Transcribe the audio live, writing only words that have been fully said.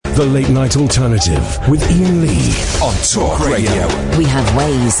The Late Night Alternative with Iain Lee on Talk Radio. We have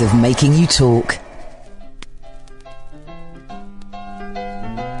ways of making you talk.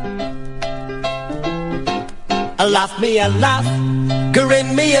 Laugh me a laugh,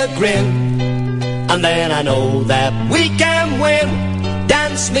 grin me a grin, and then I know that we can win.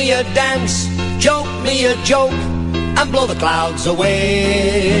 Dance me a dance, joke me a joke, and blow the clouds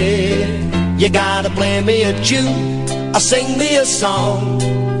away. You gotta play me a tune, or sing me a song,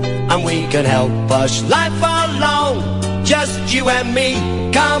 and we can help push life along. Just you and me,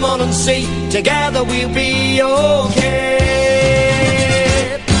 come on and see, together we'll be okay.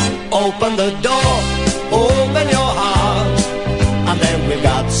 Open the door, open your heart, and then we've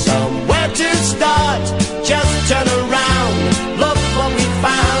got somewhere to start. Just turn around, look what we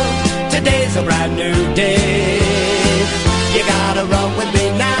found. Today's a brand new day. You gotta run with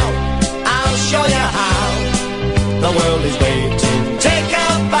me now, I'll show you how. The world is waiting, take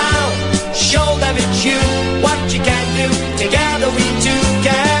a bow. Show them it's you, what you can do. Together we two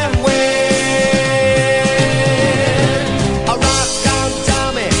can win. A rock on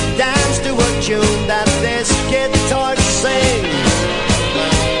Tommy, dance to a tune that this guitar sings.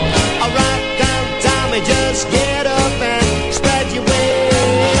 A rock on Tommy, just get up and spread your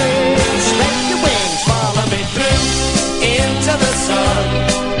wings. Spread your wings, follow me through into the sun,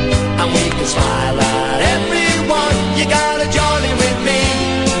 and we can smile at everyone. You gotta join in with me,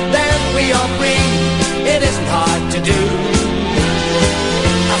 then we are free. It isn't hard to do.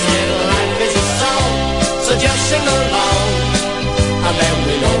 I said life is a song, so just sing along, and then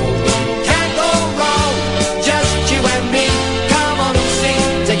we know we can't go wrong. Just you and me, come on and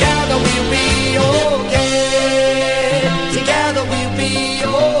sing. Together we'll be okay. Together we'll be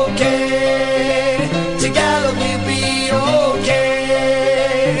okay. Together we'll be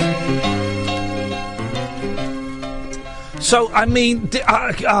okay. So, I mean,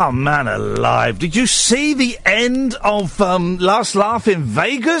 oh man alive, did you see the end of Last Laugh in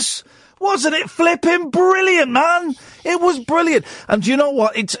Vegas? Wasn't it flipping brilliant, man? It was brilliant. And do you know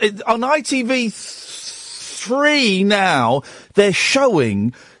what? It's on ITV3 now, they're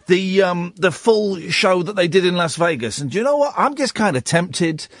showing the full show that they did in Las Vegas. And do you know what? I'm just kind of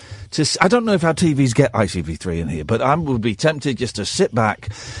tempted to... I don't know if our TVs get ITV3 in here, but I would be tempted just to sit back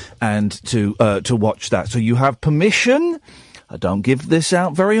and to watch that. So you have permission. I don't give this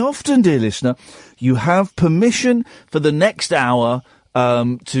out very often, dear listener. You have permission for the next hour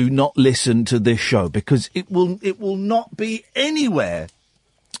to not listen to this show, because it will not be anywhere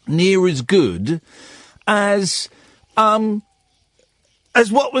near as good as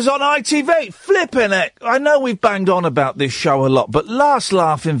what was on ITV. Flipping it. I know we've banged on about this show a lot, but Last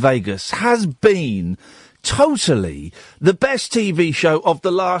Laugh in Vegas has been totally the best TV show of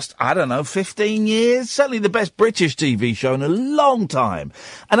the last, 15 years. Certainly the best British TV show in a long time.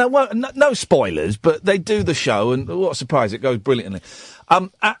 And I won't, no spoilers, but they do the show, and what a surprise, it goes brilliantly.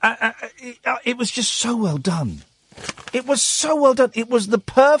 It was just so well done. It was so well done. It was the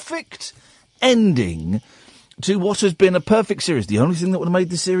perfect ending to what has been a perfect series. The only thing that would have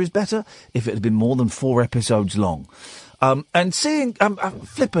made the series better, if it had been more than 4 episodes long. And seeing,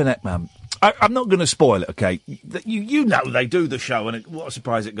 flipping it, man. I'm not going to spoil it, okay? You know they do the show, and what a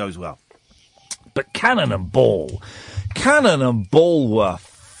surprise, it goes well. But Cannon and Ball were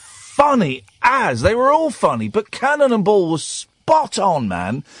funny as. They were all funny, but Cannon and Ball was spot on,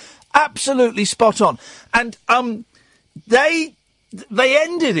 man. Absolutely spot on. And they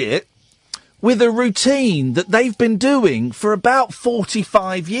ended it with a routine that they've been doing for about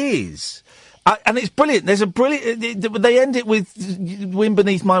 45 years. And it's brilliant. There's a brilliant... They end it with Wind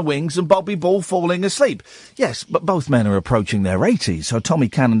Beneath My Wings and Bobby Ball falling asleep. Yes, but both men are approaching their 80s, so Tommy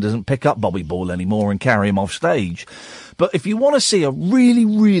Cannon doesn't pick up Bobby Ball anymore and carry him off stage. But if you want to see a really,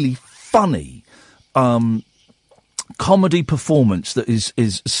 really funny comedy performance that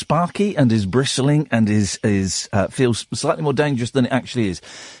is sparky and is bristling and is feels slightly more dangerous than it actually is,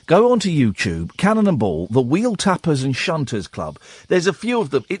 go onto YouTube, Cannon and Ball, the Wheel Tappers and Shunters Club. There's a few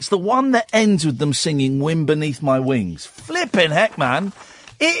of them. It's the one that ends with them singing Wind Beneath My Wings. Flipping heck, man.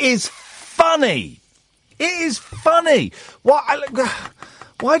 It is funny. It is funny.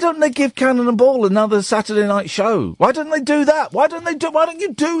 Why don't they give Cannon and Ball another Saturday night show? Why don't they do that? Why don't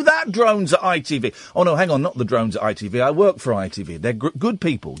you do that, drones at ITV? Oh no, hang on, not the drones at ITV. I work for ITV. They're good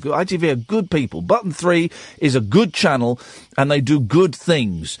people. ITV are good people. Button 3 is a good channel, and they do good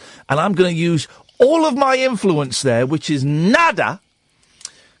things. And I'm going to use all of my influence there, which is nada,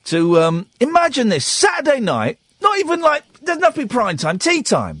 to imagine this Saturday night. Not even like, doesn't have to be prime time, tea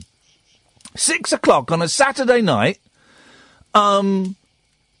time. 6 o'clock on a Saturday night.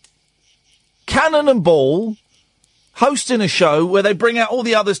 Cannon and Ball hosting a show where they bring out all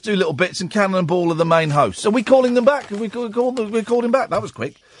the others, do little bits, and Cannonball are the main hosts. Are we calling them back? We called him back. That was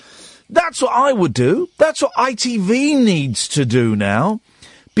quick. That's what I would do. That's what ITV needs to do now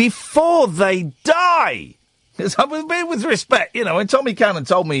before they die. With respect, when Tommy Cannon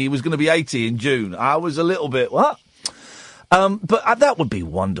told me he was going to be 80 in June, I was a little bit, what? But that would be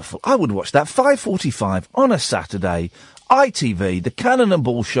wonderful. I would watch that. 5:45 on a Saturday, ITV, the Cannon and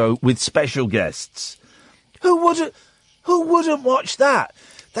Ball show with special guests. Who wouldn't watch that?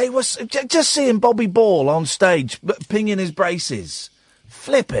 They were just seeing Bobby Ball on stage, pinging his braces.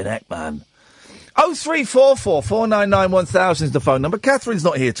 Flipping heck, man. 0344 499 1000 is the phone number. Catherine's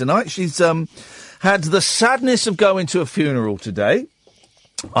not here tonight. She's had the sadness of going to a funeral today.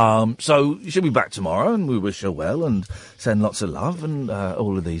 So she'll be back tomorrow, and we wish her well and send lots of love and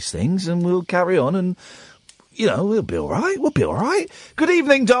all of these things, and we'll carry on, and we'll be all right. We'll be all right. Good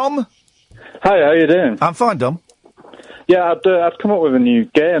evening, Dom. Hi, how you doing? I'm fine, Dom. Yeah, I'd come up with a new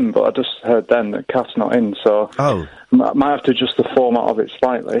game, but I just heard then that Kath's not in, so might have to adjust the format of it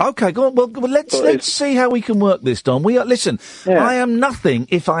slightly. Okay, go on. Well, let's see how we can work this, Dom. I am nothing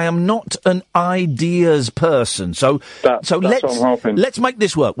if I am not an ideas person. So that's what I'm hoping. Let's make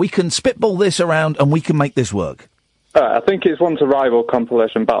this work. We can spitball this around, and we can make this work. I think it's one to rival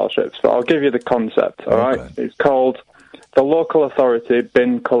compilation battleships, but I'll give you the concept. All right, it's called the Local Authority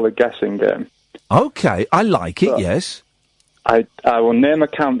Bin Colour Guessing Game. Okay, I like it. Yes. I will name a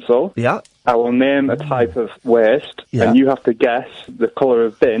council. Yeah. I will name a type of waste, and you have to guess the colour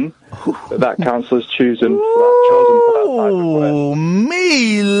of bin that council has chosen for that type of waste. Oh,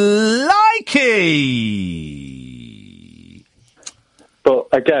 me likey! But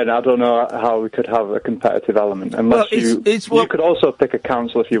again, I don't know how we could have a competitive element unless you could also pick a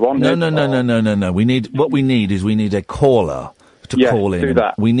council if you wanted. No. We need a caller to call in. Do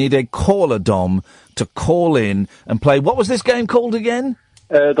that. We need a caller, Dom, to call in and play. What was this game called again?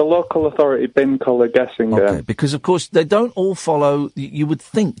 The Local Authority Bin Colour Guessing Game. Because, of course, they don't all follow. You would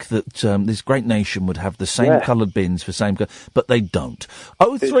think that this great nation would have the same coloured bins for same colour, but they don't.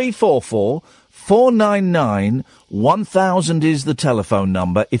 0344 499 1000 is the telephone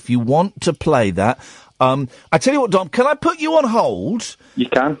number if you want to play that. I tell you what, Dom, can I put you on hold? You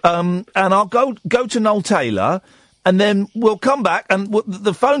can. And I'll go to Noel Taylor. And then we'll come back, and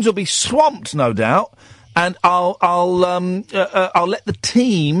the phones will be swamped, no doubt. And I'll let the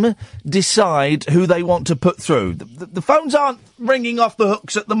team decide who they want to put through. The phones aren't ringing off the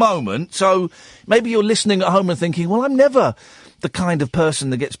hooks at the moment, so maybe you're listening at home and thinking, well, I'm never the kind of person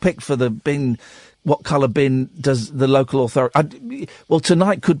that gets picked for the bin. What colour bin does the local authority... well,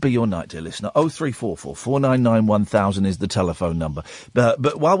 tonight could be your night, dear listener. 0344 499 1000 is the telephone number.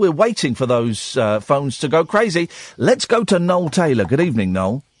 But while we're waiting for those phones to go crazy, let's go to Noel Taylor. Good evening,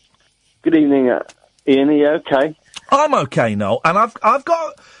 Noel. Good evening, Ian. Are you okay? I'm okay, Noel. And I've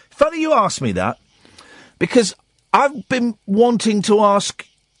got... Funny you asked me that, because I've been wanting to ask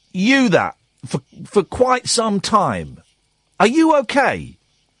you that for quite some time. Are you okay?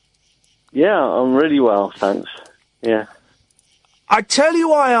 Yeah, I'm really well, thanks. Yeah. I tell you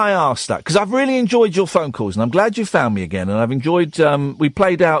why I asked that, because I've really enjoyed your phone calls, and I'm glad you found me again, and I've enjoyed... we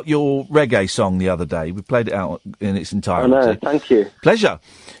played out your reggae song the other day. We played it out in its entirety. Oh, no, thank you. Pleasure.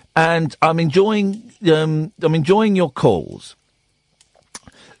 And I'm enjoying your calls.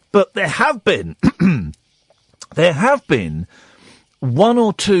 But there have been... one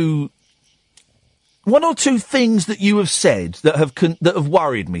or two things that you have said that have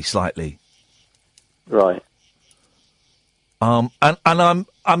worried me slightly. Right. And I'm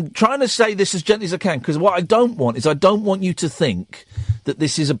trying to say this as gently as I can, because what I don't want you to think that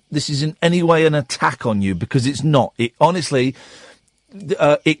this is in any way an attack on you, because it's not. It honestly,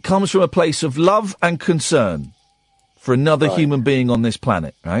 it comes from a place of love and concern for another human being on this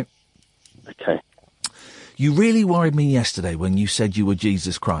planet, right? Okay. You really worried me yesterday when you said you were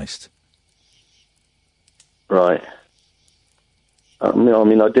Jesus Christ. Right. I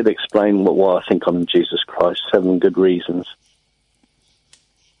mean, I did explain why I think I'm Jesus Christ. 7 good reasons.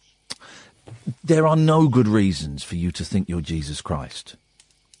 There are no good reasons for you to think you're Jesus Christ.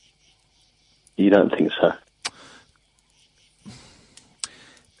 You don't think so?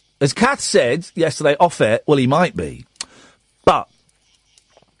 As Kath said yesterday off air, well, he might be. But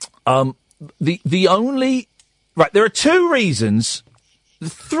the only... Right, there are 3 reasons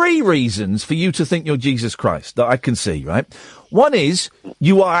for you to think you're Jesus Christ that I can see, right? One is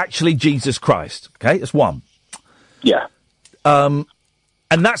you are actually Jesus Christ, okay? That's one. Yeah. And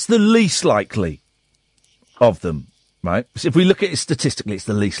that's the least likely of them, right? So if we look at it statistically, it's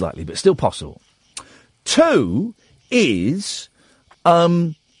the least likely, but still possible. 2 is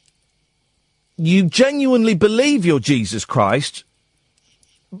you genuinely believe you're Jesus Christ,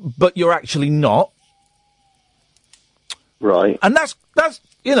 but you're actually not. Right. And that's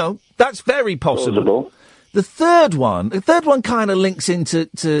very possible. Plausible. The third one kind of links into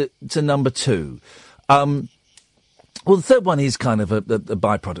to number two. Well, the third one is kind of a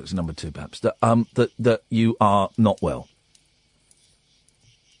byproduct of number two, perhaps, that you are not well.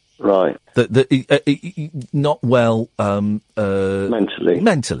 Right. Not well... mentally.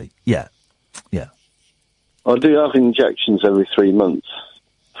 Mentally, yeah. I do have injections every 3 months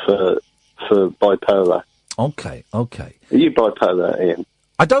for bipolar. Okay. Are you bipolar, Ian?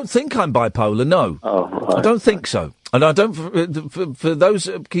 I don't think I'm bipolar, no. Oh, right. I don't think so. And I don't, for those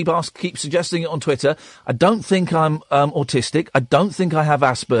that keep suggesting it on Twitter, I don't think I'm autistic. I don't think I have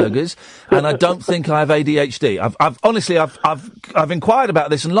Asperger's, and I don't think I have ADHD. I've inquired about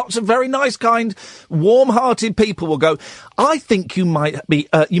this, and lots of very nice, kind, warm-hearted people will go, I think you might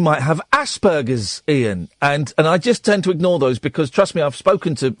have Asperger's, Ian. And I just tend to ignore those because, trust me, I've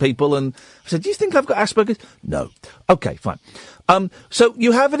spoken to people and I've said, do you think I've got Asperger's? No. Okay, fine. So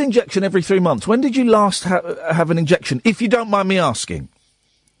you have an injection every 3 months. When did you last have an injection, if you don't mind me asking?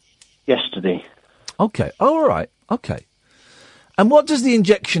 Yesterday. Okay. Oh, all right. Okay. And what does the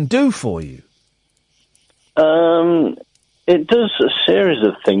injection do for you? It does a series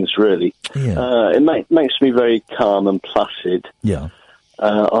of things, really. Yeah. It makes me very calm and placid. Yeah.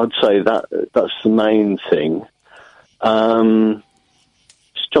 I'd say that's the main thing. It's a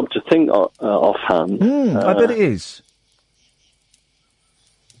job to think offhand. I bet it is.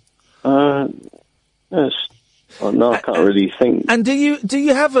 Yes. Oh, no, I can't really think. And do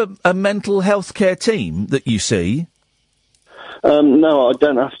you have a mental health care team that you see? No, I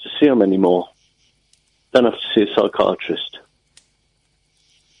don't have to see them anymore. Don't have to see a psychiatrist.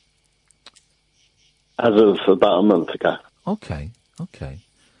 As of about a month ago. Okay.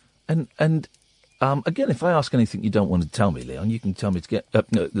 And again, if I ask anything you don't want to tell me, Leon, you can tell me to get...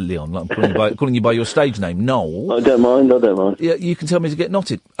 Leon, I'm calling you by your stage name, Noel. I don't mind. Yeah, you can tell me to get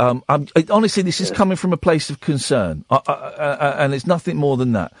knotted. Honestly, this is coming from a place of concern, and it's nothing more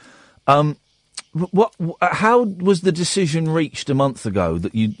than that. How was the decision reached a month ago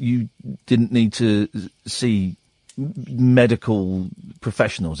that you didn't need to see medical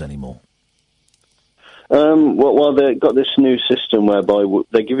professionals anymore? Well, they've got this new system whereby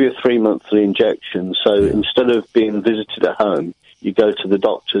they give you a 3-monthly injection. So instead of being visited at home, you go to the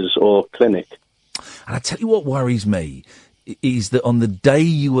doctor's or clinic. And I tell you what worries me is that on the day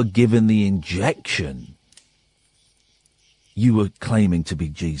you were given the injection, you were claiming to be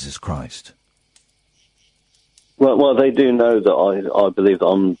Jesus Christ. Well, they do know that I believe that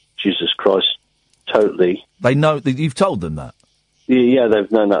I'm Jesus Christ totally. They know that you've told them that? Yeah,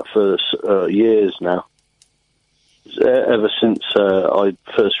 they've known that for years now. Ever since I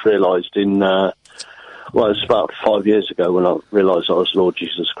first realised it was about 5 years ago when I realised I was Lord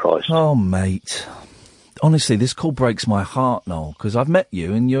Jesus Christ. Oh, mate. Honestly, this call breaks my heart, Noel, because I've met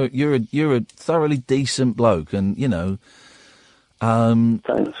you and you're a thoroughly decent bloke, and you know.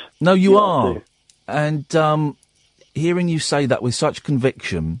 Thanks. No, you are, and hearing you say that with such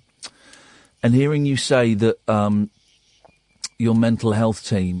conviction, and hearing you say that your mental health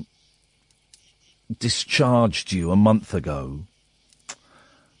team discharged you a month ago,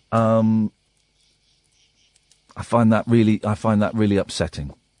 I find that really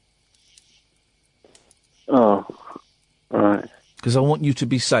upsetting. Oh, right. Because I want you to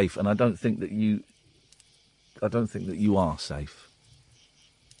be safe, and I don't think that you are safe.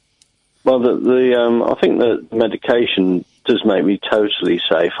 Well, I think that the medication does make me totally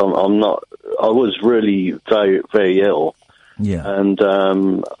safe. I'm not. I was really very, very ill. Yeah. And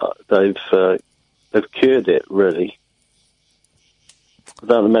they've cured it, really.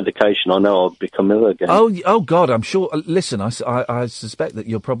 Without the medication, I know I'll become ill again. Oh God, I'm sure. Listen, I suspect that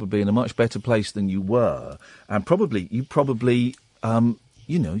you're probably in a much better place than you were, and you probably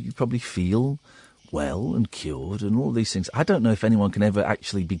feel well and cured and all these things. I don't know if anyone can ever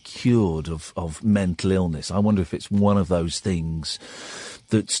actually be cured of mental illness. I wonder if it's one of those things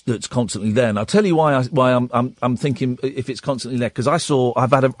that's constantly there. And I'll tell you why I'm thinking if it's constantly there, because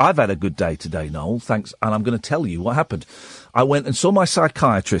I've had a good day today, Noel. Thanks, and I'm going to tell you what happened. I went and saw my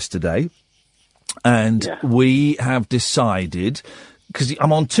psychiatrist today, and we have decided, because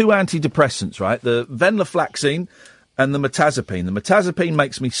I'm on 2 antidepressants, right? The venlafaxine and the mirtazapine. The mirtazapine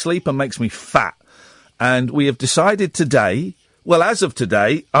makes me sleep and makes me fat. And we have decided today, well, as of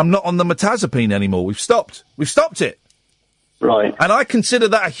today, I'm not on the mirtazapine anymore. We've stopped it. Right. And I consider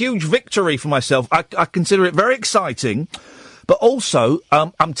that a huge victory for myself. I consider it very exciting, but also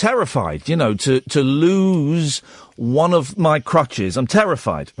I'm terrified, to lose one of my crutches. I'm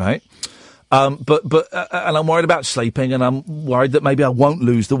terrified, right? And I'm worried about sleeping, and I'm worried that maybe I won't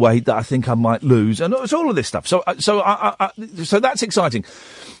lose the weight that I think I might lose, and it's all of this stuff. So that's exciting.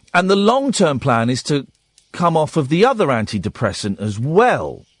 And the long-term plan is to come off of the other antidepressant as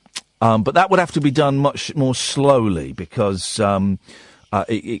well. But that would have to be done much more slowly because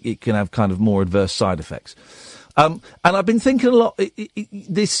it can have kind of more adverse side effects. And I've been thinking a lot.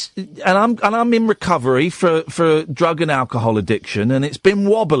 I'm in recovery for drug and alcohol addiction, and it's been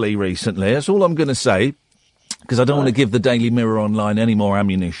wobbly recently. That's all I'm going to say, because I don't want to give the Daily Mirror Online any more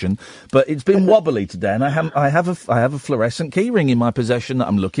ammunition. But it's been wobbly today, and I have a fluorescent keyring in my possession that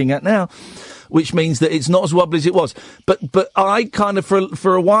I'm looking at now, which means that it's not as wobbly as it was. But I kind of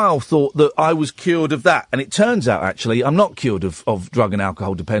for a while thought that I was cured of that, and it turns out actually I'm not cured of drug and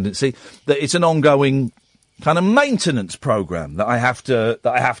alcohol dependency. That it's an ongoing kind of maintenance program that I have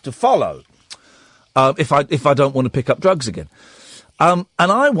to follow if I don't want to pick up drugs again. And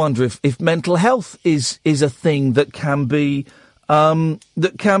I wonder if mental health is a thing that can be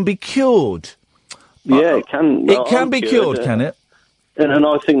cured. Yeah, it can. It can be cured, can it? And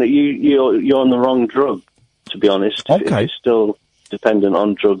I think that you're on the wrong drug, to be honest. Okay. If you're still dependent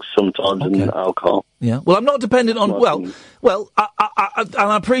on drugs sometimes and alcohol. Yeah. Well, I'm not dependent on. Well,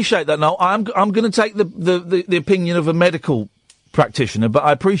 I appreciate that. No, I'm going to take the opinion of a medical practitioner, but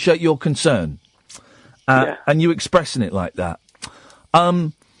I appreciate your concern, and you expressing it like that.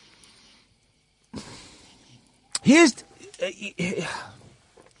 Here's,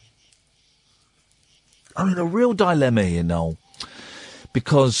 a real dilemma here, Noel,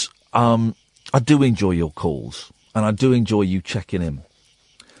 because I do enjoy your calls and I do enjoy you checking in,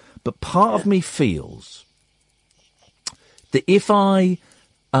 but part of me feels that if I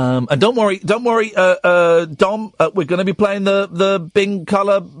and don't worry, Dom, we're going to be playing the Bing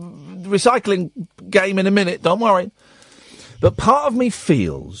Colour recycling game in a minute. Don't worry. But part of me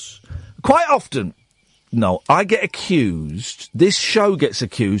feels, quite often, no, I get accused, this show gets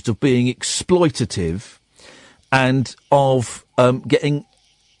accused of being exploitative and of getting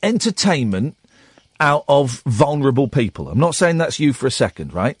entertainment out of vulnerable people. I'm not saying that's you for a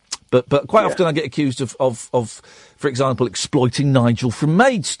second, right? But quite often I get accused of, for example, exploiting Nigel from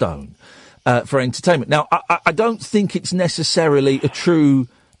Maidstone for entertainment. Now, I don't think it's necessarily a true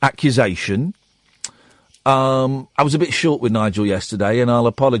accusation. I was a bit short with Nigel yesterday, and I'll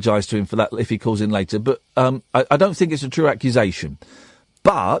apologise to him for that if he calls in later. But I don't think it's a true accusation.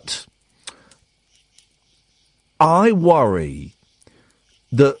 But I worry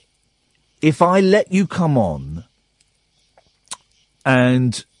that if I let you come on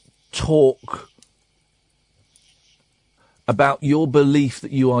and talk about your belief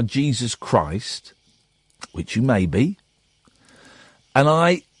that you are Jesus Christ, which you may be, and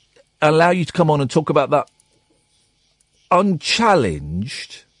I allow you to come on and talk about that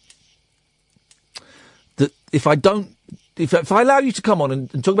unchallenged, that if I allow you to come on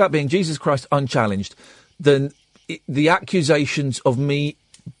and talk about being Jesus Christ unchallenged, then the accusations of me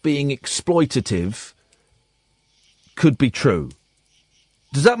being exploitative could be true.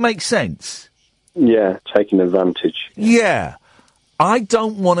 Does that make sense? Yeah, taking advantage. Yeah. I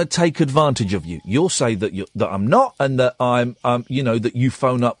don't want to take advantage of you. You'll say that I'm not, and that I'm, that you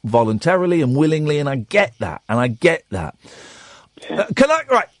phone up voluntarily and willingly, and I get that, Yeah.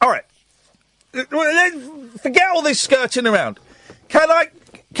 Right, all right. Forget all this skirting around.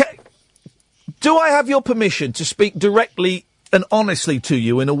 Do I have your permission to speak directly and honestly to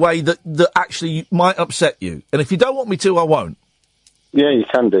you in a way that actually might upset you? And if you don't want me to, I won't. Yeah, you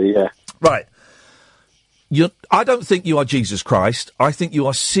can do, yeah. Right. I don't think you are Jesus Christ. I think you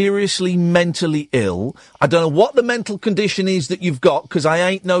are seriously mentally ill. I don't know what the mental condition is that you've got, because I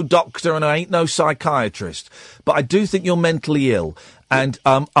ain't no doctor and I ain't no psychiatrist. But I do think you're mentally ill. And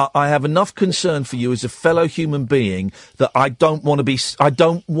I have enough concern for you as a fellow human being that I don't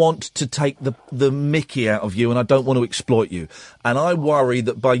want to take the mickey out of you, and I don't want to exploit you. And I worry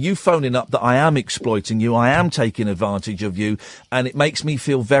that by you phoning up that I am exploiting you, I am taking advantage of you, and it makes me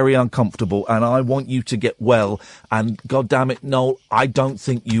feel very uncomfortable, and I want you to get well. And God damn it, Noel, I don't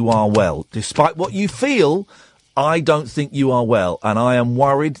think you are well. Despite what you feel, I don't think you are well, and I am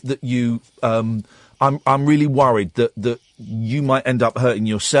worried that you... I'm really worried that you might end up hurting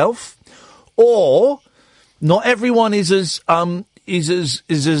yourself, or not everyone is as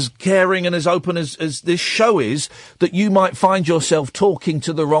caring and as open as this show is, that you might find yourself talking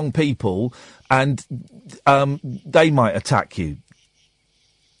to the wrong people and they might attack you.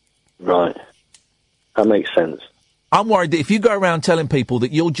 Right. That makes sense. I'm worried that if you go around telling people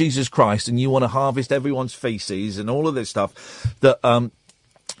that you're Jesus Christ and you want to harvest everyone's feces and all of this stuff, that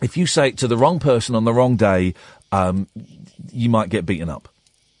if you say it to the wrong person on the wrong day, you might get beaten up.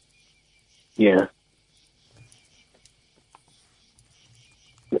 Yeah.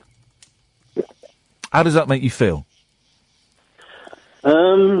 How does that make you feel?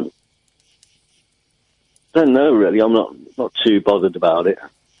 Don't know, really. I'm not too bothered about it.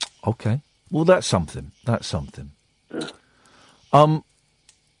 Okay. Well, that's something. That's something. Yeah.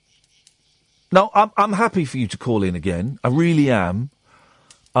 No, I'm happy for you to call in again. I really am.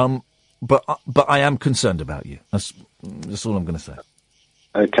 But I am concerned about you. That's all I'm going to say.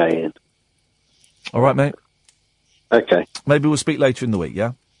 Okay, Ian. All right, mate? Okay. Maybe we'll speak later in the week,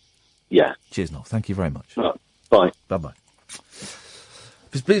 yeah? Yeah. Cheers, Noel. Thank you very much. Right. Bye. Bye-bye.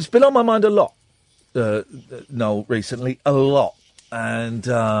 It's been on my mind a lot, Noel, recently. A lot. And,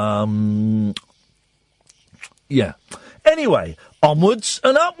 yeah. Anyway, onwards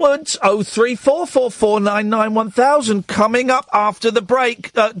and upwards. 03444991000 coming up after the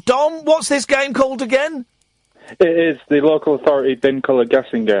break. Dom, what's this game called again? It is the local authority bin colour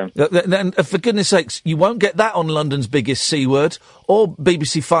guessing game. And for goodness sakes, you won't get that on London's Biggest C Word or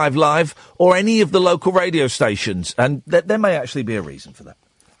BBC 5 Live or any of the local radio stations. And there may actually be a reason for that.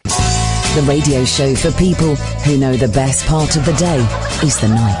 The radio show for people who know the best part of the day is the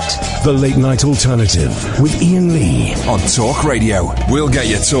night. The Late Night Alternative with Iain Lee on Talk Radio. We'll get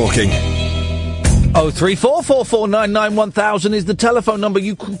you talking. 03444991000 is the telephone number.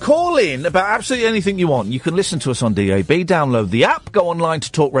 You can call in about absolutely anything you want. You can listen to us on DAB, download the app, go online to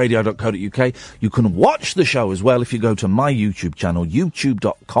talkradio.co.uk. You can watch the show as well if you go to my YouTube channel,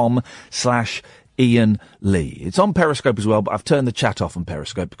 youtube.com/Iain Lee. It's on Periscope as well, but I've turned the chat off on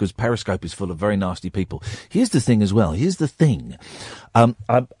Periscope because Periscope is full of very nasty people. Here's the thing as well. Here's the thing. I'm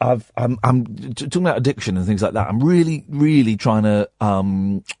talking about addiction and things like that. I'm really, really trying to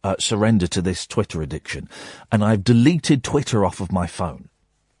surrender to this Twitter addiction, and I've deleted Twitter off of my phone,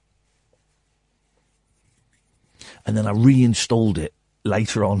 and then I reinstalled it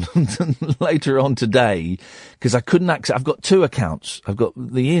later on today because I couldn't access. I've got two accounts. I've got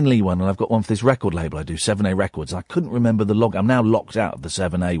the Iain Lee one and I've got one for this record label I do, 7A Records. I couldn't remember the log. I'm now locked out of the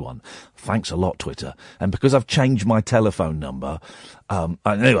 7A one. Thanks a lot, Twitter. And because I've changed my telephone number,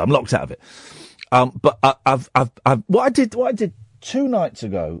 anyway, I'm locked out of it. But what I did 2 nights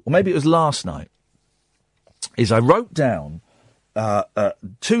ago, or maybe it was last night, is I wrote down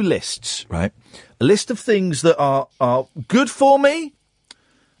 2 lists, right? A list of things that are good for me,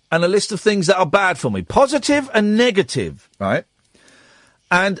 and a list of things that are bad for me. Positive and negative, right?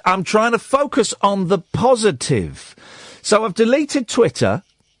 And I'm trying to focus on the positive. So I've deleted Twitter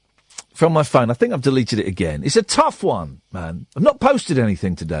from my phone. I think I've deleted it again. It's a tough one, man. I've not posted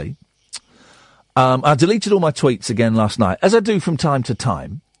anything today. I deleted all my tweets again last night, as I do from time to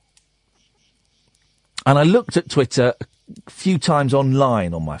time. And I looked at Twitter a few times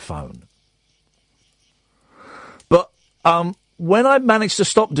online on my phone. But when I managed to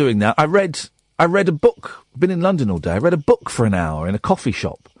stop doing that, I read a book. I've been in London all day. I read a book for an hour in a coffee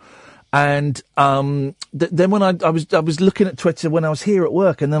shop. And then when I was looking at Twitter when I was here at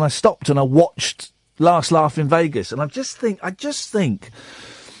work, and then I stopped and I watched Last Laugh in Vegas. And I just think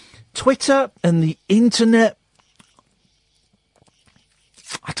Twitter and the internet,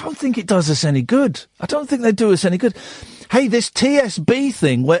 I don't think it does us any good. I don't think they do us any good. Hey, this TSB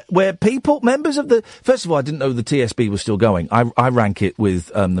thing where people, members of the... First of all, I didn't know the TSB was still going. I rank it with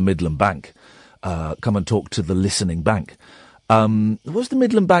the Midland Bank. Come and talk to the listening bank. What was the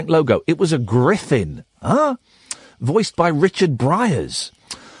Midland Bank logo? It was a griffin, voiced by Richard Bryars.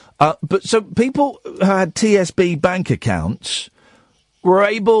 But so people who had TSB bank accounts were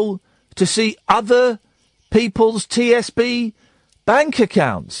able to see other people's TSB bank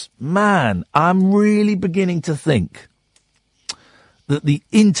accounts. Man, I'm really beginning to think that the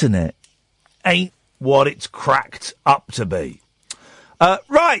internet ain't what it's cracked up to be.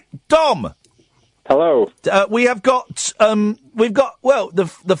 Right, Dom. Hello. The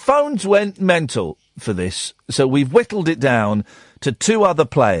phones went mental for this, so we've whittled it down to 2 other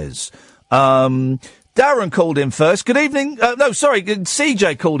players. Darren called in first. Good evening.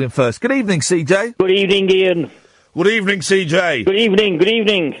 CJ called in first. Good evening, CJ. Good evening, Ian. Good evening, CJ. Good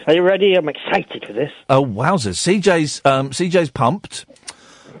evening. Are you ready? I'm excited for this. Oh, wowzers. CJ's pumped.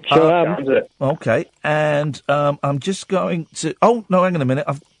 Sure am. Okay, and I'm just going to... Oh, no, hang on a minute.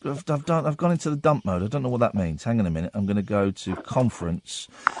 I've gone into the dump mode. I don't know what that means. Hang on a minute. I'm going to go to conference,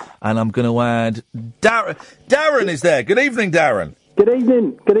 and I'm going to add... Darren. Darren is there. Good evening, Darren. Good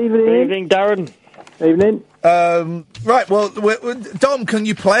evening. Good evening, Darren. Evening. Right, well, Dom, can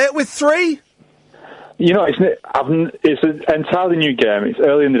you play it with 3? You know, it's an entirely new game. It's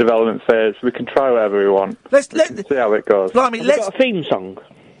early in the development phase. We can try whatever we want. Let's see how it goes. Blimey, Have you got a theme song?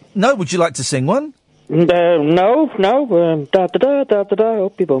 No, would you like to sing one? No. Da da da da da da.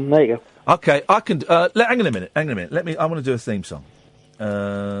 Up you bum. There you go. Okay, I can. Hang on a minute. I want to do a theme song.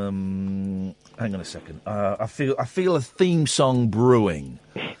 Hang on a second. I feel a theme song brewing.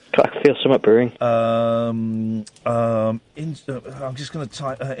 I feel something brewing. I'm just going to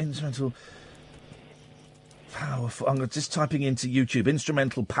type instrumental powerful. I'm just typing into YouTube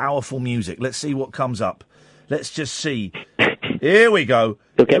instrumental powerful music. Let's see what comes up. Let's just see. Here we go.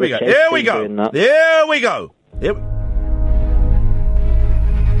 Here we go. Here we go. Here we go. Here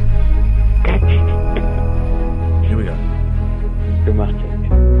we go. Dramatic.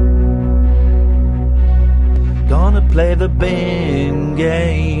 Gonna play the bin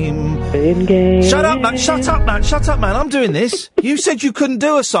game. Bin game. Shut up, man. Shut up, man. Shut up, man. I'm doing this. You said you couldn't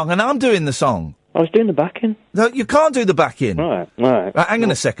do a song, and I'm doing the song. I was doing the backing. No, you can't do the backing. All right. Hang on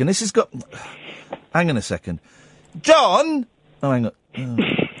a second. This has got... Hang on a second. John! Oh, hang on.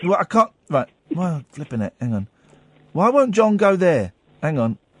 Well, I can't... Right. Well, flipping it. Hang on. Why won't John go there? Hang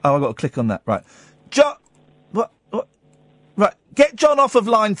on. Oh, I've got to click on that. Right. John... What? Right. Get John off of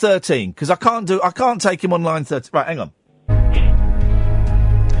line 13, because I can't take him on line 13. Right, hang on.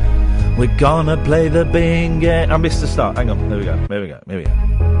 We're gonna play the bin game. I missed the start. Hang on. There we go.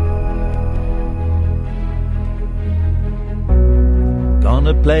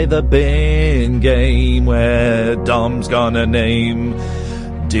 Gonna play the bin game where Dom's gonna name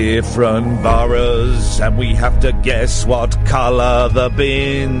different boroughs and we have to guess what colour the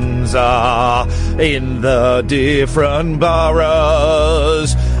bins are in the different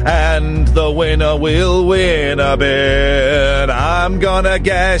boroughs, and the winner will win a bin. I'm gonna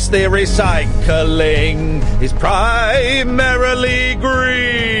guess the recycling is primarily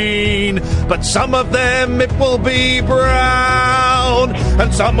green, but some of them it will be brown,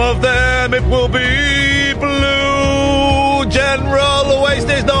 and some of them it will be blue. General waste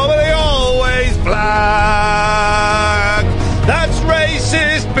is normally always black. That's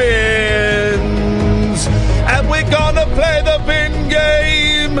racist bins. And we're gonna play the bin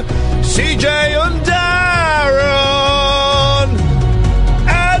game. CJ and Darren.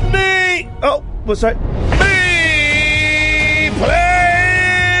 And me. Oh, what's that? Me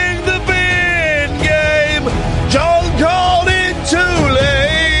playing the bin game. John called it too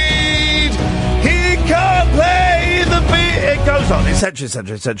late. He can't play the bin. It goes on, etc. So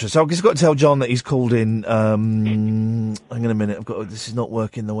I've just got to tell John that he's called in. Hang on a minute. This is not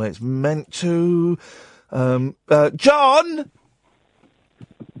working the way it's meant to. John.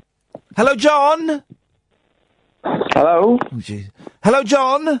 Hello, John. Hello. Oh, geez. Hello,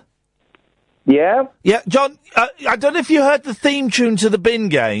 John. Yeah. Yeah, John. I don't know if you heard the theme tune to the bin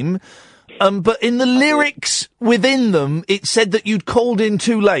game, but in the lyrics within them, it said that you'd called in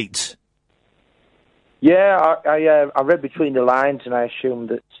too late. Yeah, I read between the lines, and I assumed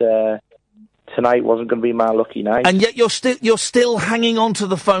that tonight wasn't going to be my lucky night. And yet you're still hanging on to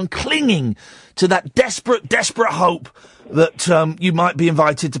the phone, clinging to that desperate hope that you might be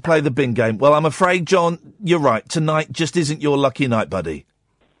invited to play the bin game. Well, I'm afraid, John, you're right. Tonight just isn't your lucky night, buddy.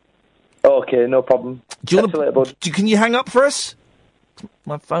 Okay, no problem. Do you want to? Can you hang up for us?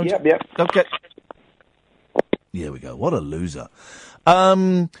 My phone. Yep. Okay. Here we go. What a loser.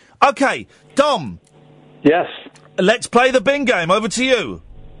 Okay, Dom. Yes. Let's play the bin game. Over to you.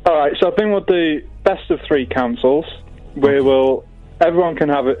 All right, so I've been with the best of three councils, where everyone can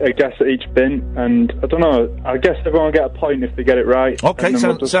have a guess at each bin, and I don't know, I guess everyone will get a point if they get it right. Okay,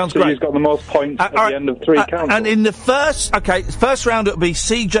 sounds great. Who's got the most points at the end of three councils. And in the first round it'll be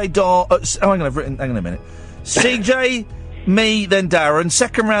CJ, hang on a minute. CJ, me, then Darren.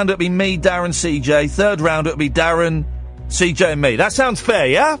 Second round it'll be me, Darren, CJ. Third round it'll be Darren, CJ and me. That sounds fair,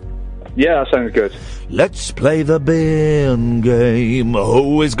 yeah? Yeah, that sounds good. Let's play the bin game.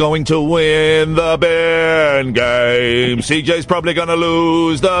 Who is going to win the bin game? CJ's probably going to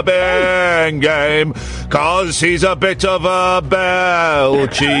lose the bin game, 'cause he's a bit of a bell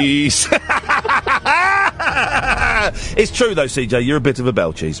cheese. It's true, though, CJ. You're a bit of a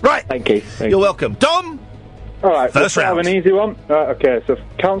bell cheese. Right. Thank you. You're welcome. Dom? All right, first round. Have an easy one. Okay, so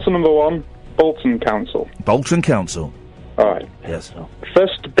council number 1, Bolton Council. Bolton Council. All right. Yes.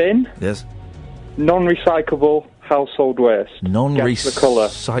 First bin. Yes. Non-recyclable household waste.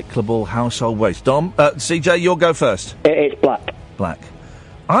 Non-recyclable household waste. Dom, CJ, you'll go first. It's black. Black.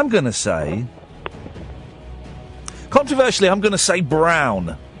 I'm going to say... Controversially, I'm going to say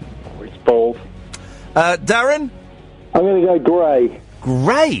brown. It's bold. Darren? I'm going to go grey.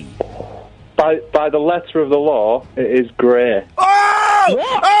 Grey? By the letter of the law, it is grey.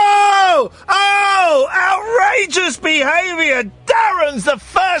 Oh! Outrageous behaviour! Darren's the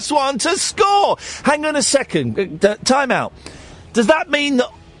first one to score! Hang on a second. Time out. Does that mean that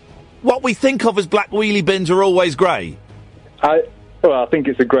what we think of as black wheelie bins are always grey? Well, I think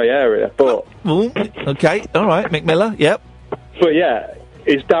it's a grey area, but... Ooh, okay, all right, Mick Miller, yep. But yeah,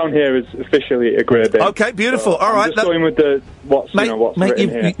 it's down here as officially a grey bin. Okay, beautiful, So all right. I'm just going with the what's written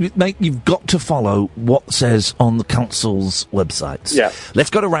here. Mate, you've got to follow what says on the council's websites. Yeah. Let's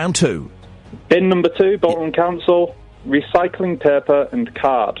go to round 2. Bin number 2, Bolton Council, recycling paper and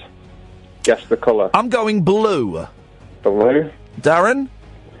card. Guess the colour. I'm going blue. Blue. Darren?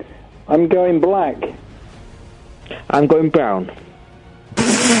 I'm going black. I'm going brown.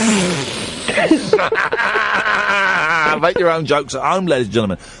 Make your own jokes at home, ladies and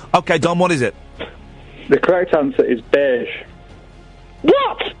gentlemen. Okay, Dom, what is it? The correct answer is beige.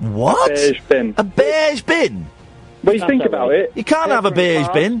 What? Beige bin. A beige bin? Well, you think about it. You can't have a beige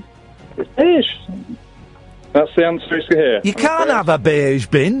bin. It's beige. That's the answer it's here. You can't have a beige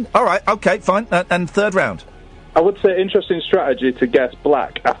bin. All right, okay, fine. And third round. I would say interesting strategy to guess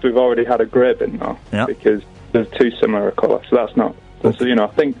black after we've already had a grey bin, though. Yeah. Because there's two similar colours, so that's not... So, you know,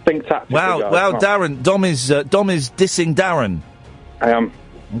 think tactically. Wow, Darren, Dom is dissing Darren. I am.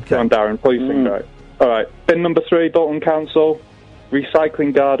 Okay. I'm Darren, please think right. All right, bin number 3, Bolton Council,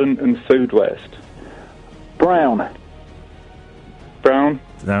 recycling garden and food waste. Brown. Brown.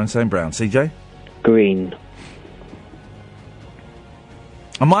 Darren saying brown. CJ? Green.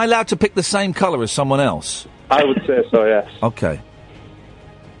 Am I allowed to pick the same colour as someone else? I would say so, yes. Okay.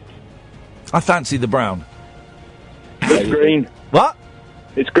 I fancy the brown. It's green. What?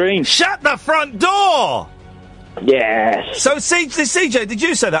 It's green. Shut the front door! Yes. So, CJ, did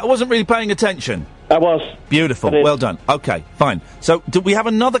you say that? I wasn't really paying attention. I was. Beautiful. Well done. Okay, fine. So, do we have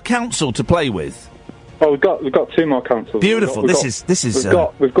another council to play with? Oh, we've got 2 more councils. Beautiful. This is.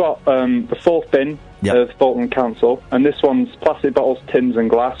 We've got the 4th bin of Bolton Council, and this one's plastic bottles, tins, and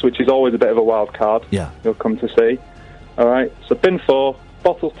glass, which is always a bit of a wild card. Yeah. You'll come to see. All right. So, bin 4,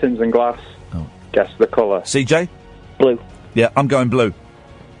 bottles, tins, and glass. Oh. Guess the colour. CJ? Blue. Yeah, I'm going blue.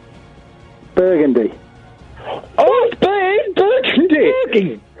 Burgundy. Oh, it's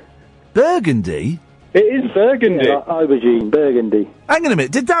burgundy. Burgundy? It is burgundy. Yeah, aubergine, burgundy. Hang on a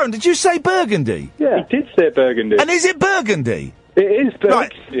minute. Did you say burgundy? Yeah. He did say burgundy. And is it burgundy? It is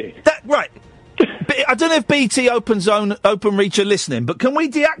burgundy. Right. I don't know if BT Open Reach are listening, but can we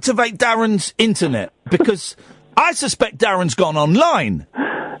deactivate Darren's internet? Because I suspect Darren's gone online.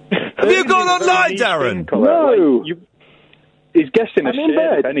 Have you gone online, Darren? No. He's guessing a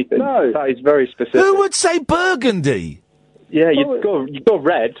shade, if anything. No. That is very specific. Who would say burgundy? Yeah, you'd go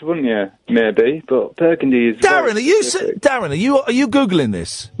red, wouldn't you? Maybe, but burgundy is. Darren, are you googling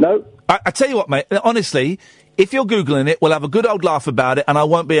this? No. I tell you what, mate. Honestly, if you're googling it, we'll have a good old laugh about it, and I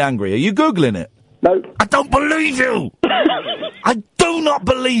won't be angry. Are you googling it? No. I don't believe you. I do not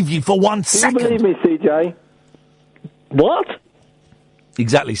believe you for 1 second. Do you believe me, CJ? What?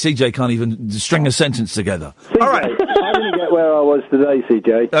 Exactly. CJ can't even string a sentence together. CJ, all right. I didn't get where I was today,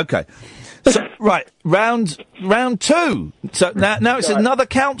 CJ. Okay. So, right, round 2. So now it's another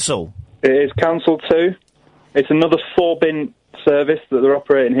council. It is Council 2. It's another 4-bin service that they're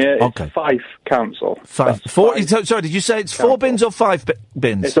operating here. It's Okay. Fife Council. Five. Sorry, did you say it's 4 bins or 5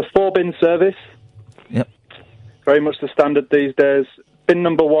 bins? It's a 4-bin service. Yep. Very much the standard these days. Bin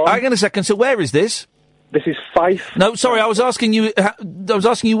number 1. Hang on a second. So where is this? This is Fife. No, sorry, I was asking you.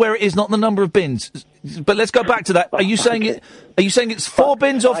 Where it is, not the number of bins. But let's go back to that. Are you saying it? Are you saying it's 4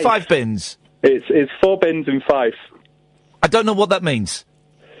 bins or 5 bins? It's 4 bins in Fife. I don't know what that means.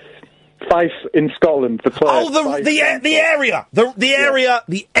 Fife in Scotland. The place. Oh, the area.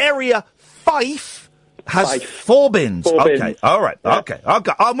 The area. Fife has 4 bins. 4 okay. bins. All right. Yeah. Okay.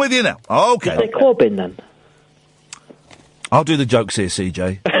 I'm with you now. Okay. Is it Corbin then? I'll do the jokes here,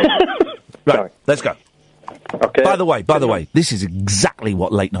 CJ. Right. Sorry. Let's go. Okay. By the way, this is exactly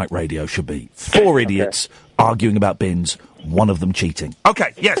what late night radio should be. 4 idiots arguing about bins, one of them cheating.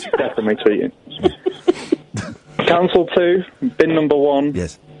 Okay, yes. Definitely cheating. Council 2, bin number 1.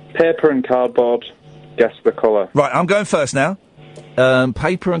 Yes. Paper and cardboard. Guess the colour. Right, I'm going first now.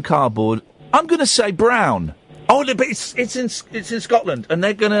 Paper and cardboard. I'm going to say brown. Oh, but it's in Scotland, and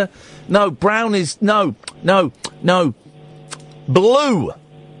they're going to... No, brown is... No. Blue.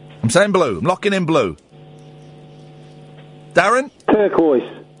 I'm saying blue. I'm locking in blue. Darren? Turquoise.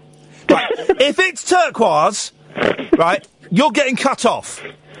 Right. If it's turquoise, right, you're getting cut off.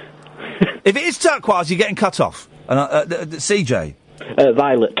 If it is turquoise, you're getting cut off. And CJ?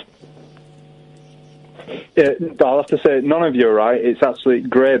 Violet. I'll have to say, none of you are right. It's actually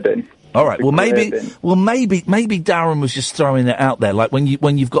grey bin. All right. Well, maybe Darren was just throwing it out there. Like when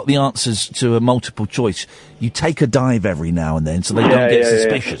you've got the answers to a multiple choice, you take a dive every now and then, so they don't get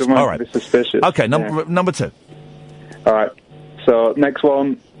suspicious. Yeah. All right. Suspicious. Okay. Number 2. All right. So next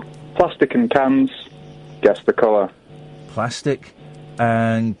one, plastic and cans. Guess the colour. Plastic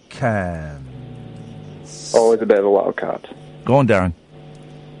and cans. Always a bit of a wild card. Go on, Darren.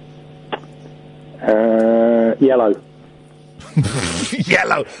 Yellow.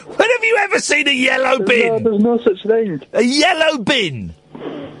 Yellow. When have you ever seen a yellow bin? There's no such thing. A yellow bin.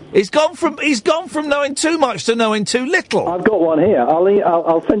 He's gone from knowing too much to knowing too little. I've got one here.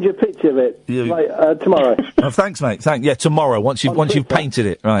 I'll send you a picture of it tomorrow. Oh, thanks, mate. Yeah, tomorrow once you've painted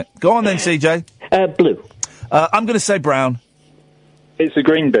it. Right. Go on then, CJ. Blue. I'm going to say brown. It's a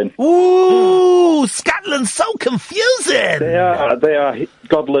green bin. Ooh, Scotland's so confusing. They are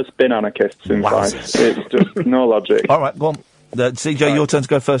godless bin anarchists, in fact. It's just no logic. All right, go on. CJ, right. Your turn to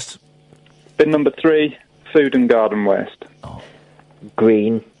go first. Bin number 3, food and garden waste. Oh.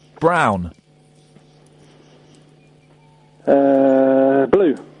 Green. Brown.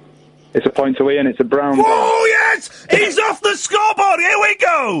 Blue. It's a point to Ian, it's a brown bin. Oh, yes! He's off the scoreboard! Here we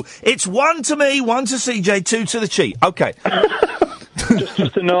go! It's 1 to me, 1 to CJ, 2 to the cheat. Okay.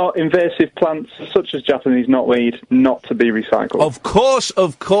 just to know, invasive plants such as Japanese knotweed not to be recycled.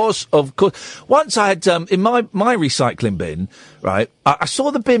 Of course. Once I had in my recycling bin, right? I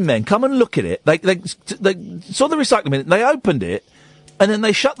saw the bin men come and look at it. They saw the recycling bin, they opened it, and then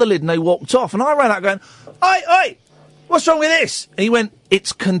they shut the lid and they walked off. And I ran out going, "Oi, what's wrong with this?" And he went,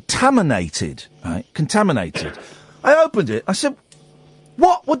 "It's contaminated, right? Contaminated." I opened it. I said,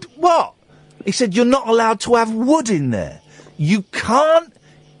 "What?" He said, "You're not allowed to have wood in there. You can't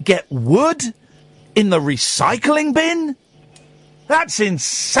get wood in the recycling bin? That's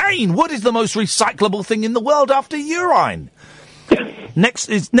insane. Wood is the most recyclable thing in the world after urine."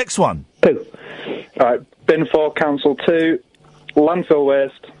 Next one. Poo. All right, bin 4, council 2, landfill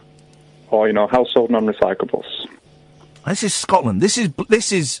waste, or, household non-recyclables. This is Scotland. This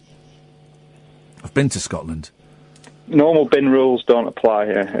is... I've been to Scotland. Normal bin rules don't apply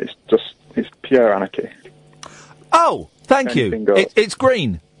here. It's pure anarchy. Oh, thank you. It's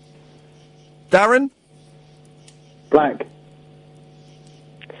green. Darren? Black.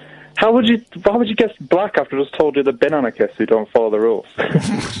 Why would you guess black after I just told you the bin anarchists who don't follow the rules?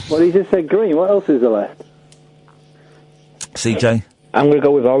 Well, he just said green. What else is there left? CJ? I'm going to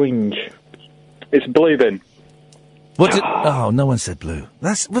go with orange. It's blue bin. What's it? Oh, no one said blue.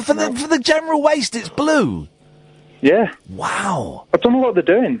 That's for the general waste. It's blue. Yeah. Wow. I don't know what they're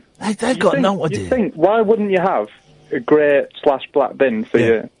doing. They've got no idea. You think, why wouldn't you have a grey/black bin for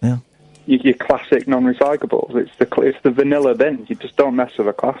your classic non-recyclables? It's the vanilla bin. You just don't mess with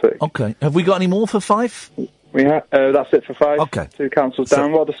a classic. Okay. Have we got any more for 5? That's it for 5. Okay. 2 councils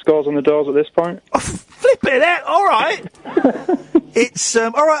down. What are the scores on the doors at this point? Oh, flip it! All right. It's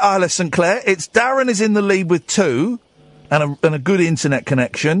all right, Isla St Clair. It's Darren is in the lead with 2, and a good internet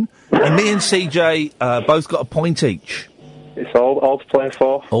connection, and me and CJ both got a point each. It's all to play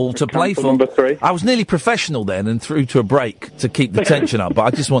for. All to play for. Number 3. I was nearly professional then and through to a break to keep the tension up, but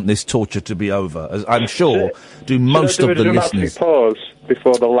I just want this torture to be over, as I'm sure most of the listeners. Pause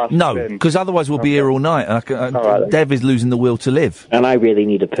before the last No, because otherwise we'll be here all night. And Dev is losing the will to live. And I really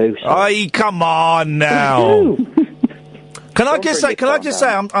need a poo. So. Aye, come on now. Can I just say,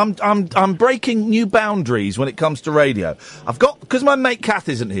 I'm breaking new boundaries when it comes to radio. Because my mate Kath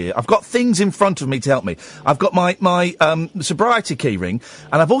isn't here, I've got things in front of me to help me. I've got my sobriety key ring,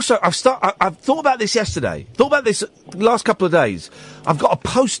 and I've thought about this yesterday, thought about this last couple of days. I've got a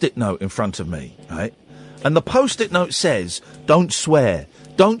post-it note in front of me, right? And the post-it note says, "Don't swear.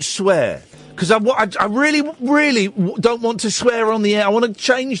 Don't swear." Because I really, really don't want to swear on the air. I want to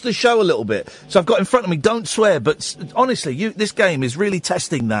change the show a little bit. So I've got in front of me, "Don't swear." But honestly, this game is really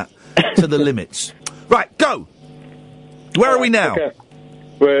testing that to the limits. Right, go. Where are we now? Okay.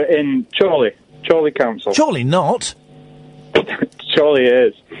 We're in Chorley Council. Chorley not. Chorley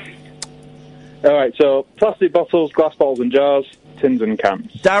is. All right, so plastic bottles, glass bottles and jars, tins and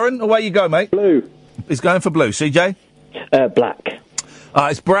cans. Darren, away you go, mate. Blue. He's going for blue. CJ? Black.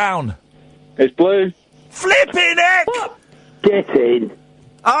 It's brown. It's blue. Flipping heck! Get in.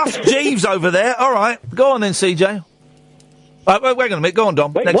 Ask Jeeves over there. All right, go on then, CJ. Wait on a minute. Go on,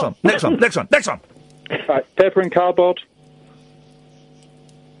 Dom. Next one. All right, paper and cardboard.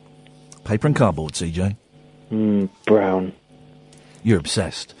 Paper and cardboard, CJ. Brown. You're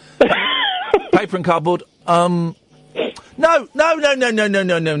obsessed. Paper and cardboard. No.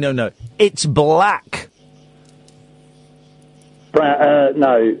 It's black.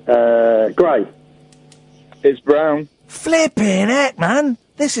 Grey. It's brown. Flipping heck, man.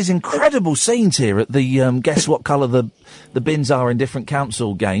 This is incredible scenes here at the guess what colour the bins are in different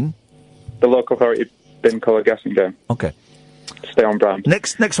council game. The local authority bin colour guessing game. Okay. Stay on brand.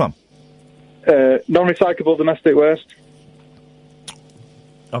 Next one. Non-recyclable domestic waste.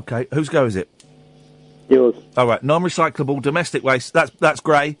 Okay, whose go is it? Yours. All right, non-recyclable domestic waste. That's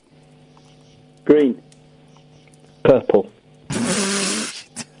grey. Green. Purple.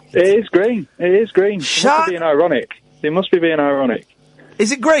 It is green. It is green. Shut. It must be being ironic. It must be being ironic.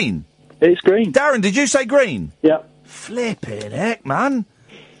 Is it green? It's green. Darren, did you say green? Yeah. Flipping heck, man.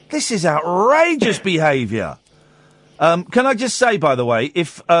 This is outrageous behaviour. Can I just say, by the way,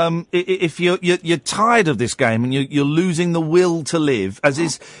 if you're tired of this game and you're losing the will to live, as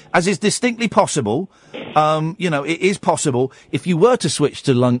is distinctly possible, it is possible. If you were to switch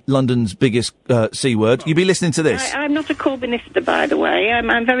to London's biggest C word, you'd be listening to this. I'm not a Corbynista, by the way.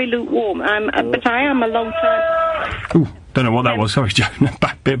 I'm very lukewarm. But I am a long time. Ooh, don't know what that was. Sorry, Joe.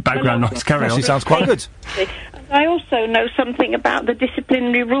 Bit of background noise. Carry on. She sounds quite good. I also know something about the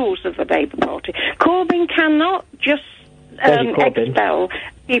disciplinary rules of the Labour Party. Corbyn cannot just expel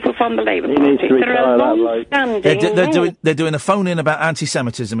people from the Labour Party. There are long-standing they're doing a phone-in about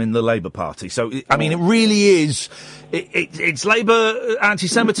anti-Semitism in the Labour Party. So, I mean, it really is... It's Labour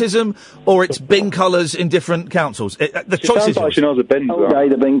anti-Semitism or it's bin colours in different councils. The choice is... Like she knows the bins. Okay,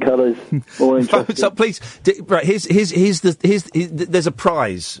 the bin colours. More interesting. So please, right, there's a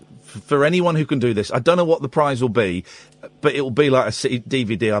prize for anyone who can do this. I don't know what the prize will be, but it will be like a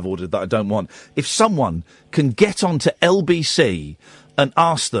DVD I've ordered that I don't want. If someone can get onto LBC and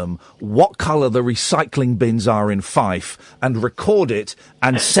ask them what colour the recycling bins are in Fife and record it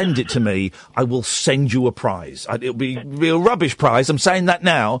and send it to me, I will send you a prize. It'll be a rubbish prize. I'm saying that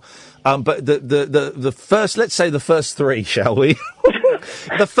now. But the first, let's say the first three, shall we?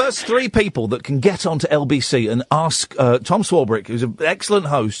 The first three people that can get onto LBC and ask Tom Swarbrick, who's an excellent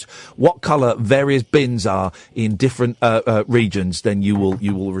host, what colour various bins are in different regions, then you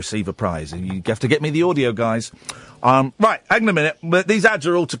will receive a prize. And you have to get me the audio, guys. Right, hang on a minute. But these ads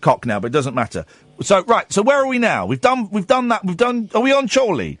are all to cock now, but it doesn't matter. So where are we now? We've done that. Are we on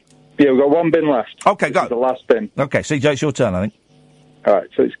Chorley? Yeah, we've got one bin left. Okay, go. The last bin. Okay, CJ, it's your turn, I think. All right,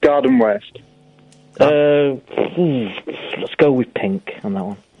 so it's Garden West. Let's go with pink on that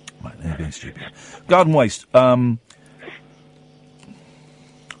one. Right, they're being stupid. Garden waste. Green.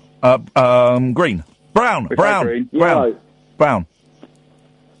 Brown. Green. Yellow. Brown.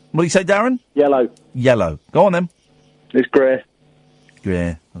 What do you say, Darren? Yellow. Go on then. It's grey.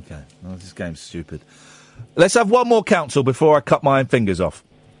 Grey. Okay. Oh, this game's stupid. Let's have one more council before I cut my fingers off.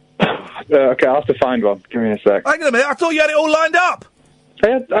 Okay, I'll have to find one. Give me a sec. Hang on a minute. I thought you had it all lined up.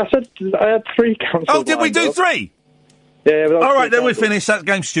 I said I had three councils. Oh, did we do up. three? Yeah. All right, then we're finished. That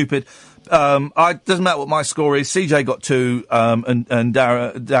game's stupid. Doesn't matter what my score is. CJ got 2, and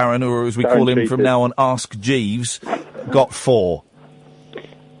Darren, or as we call him from now on, Ask Jeeves, got 4.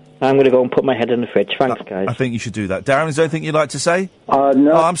 I'm going to go and put my head in the fridge. Thanks, guys. I think you should do that. Darren, is there anything you'd like to say?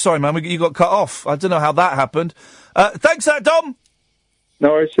 No. Oh, I'm sorry, man. You got cut off. I don't know how that happened. Thanks for that, Dom.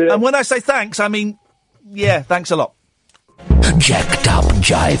 No worries. And when I say thanks, I mean, yeah, thanks a lot. Jacked up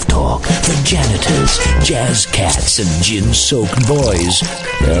jive talk for janitors, jazz cats, and gin-soaked boys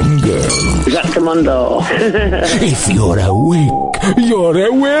and girls. Jack Commando. If you're awake,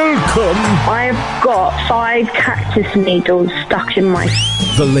 you're welcome. I've got 5 cactus needles stuck in my...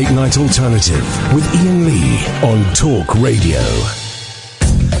 The Late Night Alternative with Iain Lee on Talk Radio.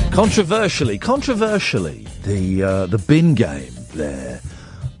 Controversially, the bin game there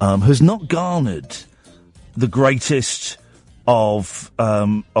has not garnered the greatest of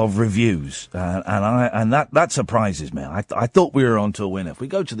reviews, and that surprises me. I thought we were on to a winner. If we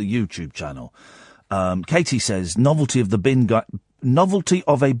go to the YouTube channel, Katie says novelty of a bin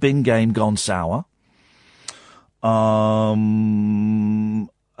game gone sour. Novelty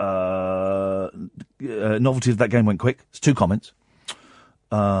of that game went quick. It's 2 comments.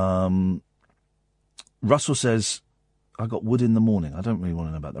 Russell says, I got wood in the morning. I don't really want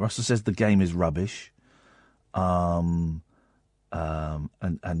to know about that. Russell says the game is rubbish. And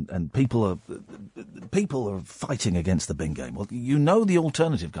people are fighting against the bin game. Well, you know the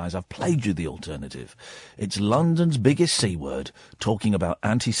alternative, guys. I've played you the alternative. It's London's biggest C word talking about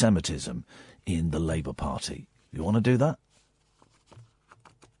anti-Semitism in the Labour Party. You want to do that?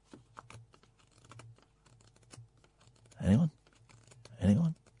 Anyone?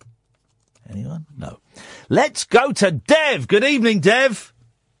 No. Let's go to Dev. Good evening, Dev.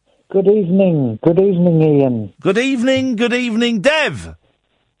 Good evening. Good evening, Iain. Good evening, Dev.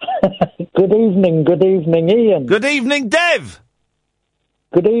 Good evening, Iain. Good evening, Dev.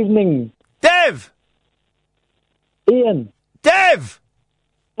 Good evening. Dev. Iain. Dev.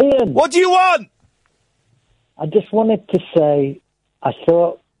 Iain. What do you want? I just wanted to say, I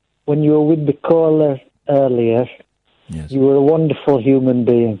thought when you were with the caller earlier, yes, you were a wonderful human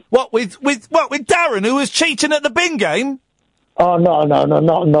being. What, with Darren, who was cheating at the bin game? Oh, no,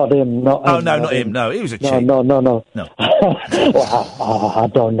 not him. Not him. No, he was a cheat. No. No. Well, I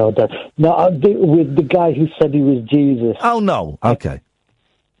don't know that. No, with the guy who said he was Jesus. Oh, no. Okay.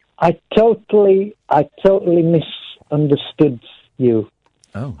 I totally misunderstood you.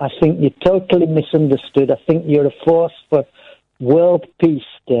 Oh. I think you totally misunderstood. I think you're a force for world peace,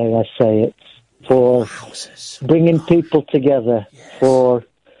 dare I say it, for bringing people together, for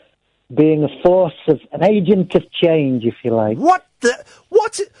being a force of an agent of change, if you like.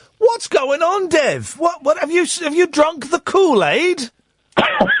 What's going on, Dev? What have you drunk the Kool-Aid?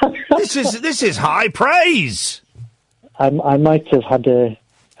 This is high praise. I might have had a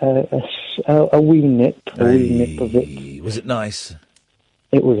wee nip of it. Was it nice?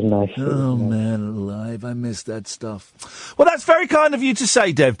 It was nice. Oh, man alive, I miss that stuff. Well, that's very kind of you to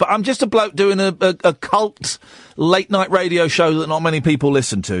say, Dev, but I'm just a bloke doing a cult late-night radio show that not many people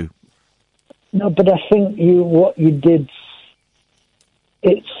listen to. No, but I think what you did,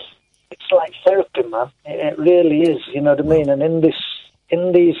 it's like therapy, man. It really is, you know what I mean? And in this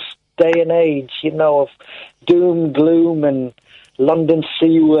day and age, you know, of doom, gloom, and London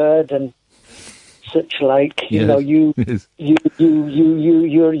C-word and such like, you know, you're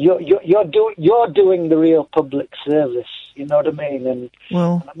doing the real public service. You know what I mean? And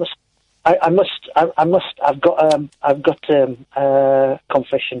well, I've got a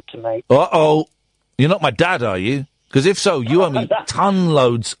confession to make. Uh-oh, you're not my dad, are you? Because if so, you owe me ton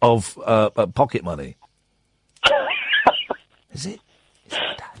loads of pocket money. Is it? Is it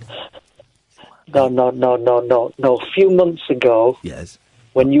my dad? No. A few months ago, yes,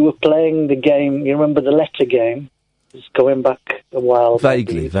 when you were playing the game, you remember the letter game? It's going back a while.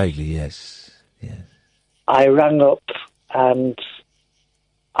 Vaguely, yes. I rang up and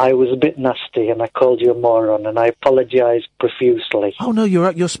I was a bit nasty and I called you a moron and I apologised profusely. Oh, no,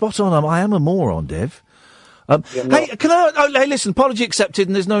 you're spot on. I am a moron, Dev. Hey, can I... Oh, hey, listen, apology accepted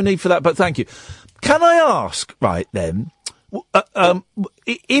and there's no need for that, but thank you. Can I ask, right, then,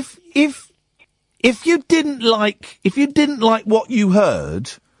 if you didn't like what you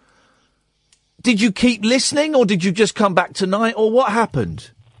heard, did you keep listening or did you just come back tonight or what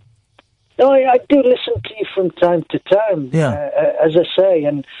happened? No, I do listen to you from time to time, as I say,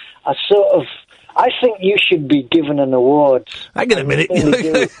 and I think you should be given an award. Hang on a minute.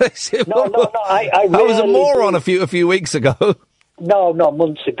 Really no, I really was a moron a few weeks ago. No,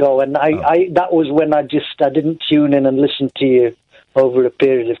 months ago, and I that was when I didn't tune in and listen to you over a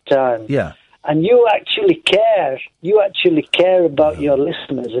period of time. Yeah. And you actually care. You actually care about your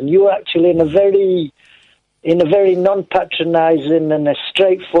listeners, and you actually, in a very non-patronising and a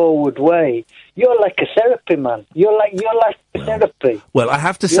straightforward way, you're like a therapy man. You're like therapy. Well, I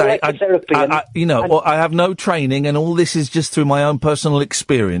have to say, I have no training, and all this is just through my own personal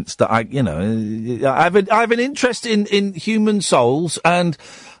experience. That I have an interest in human souls, and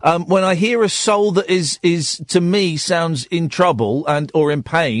when I hear a soul that is to me sounds in trouble or in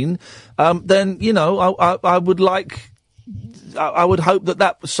pain, then I would hope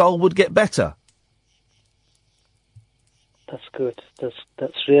that soul would get better. That's good.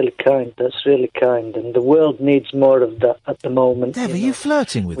 That's really kind. That's really kind. And the world needs more of that at the moment. Dev, are you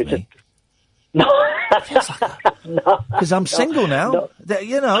flirting with me? No. Because I'm single now. No.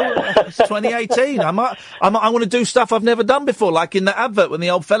 It's 2018. I want to do stuff I've never done before, like in the advert when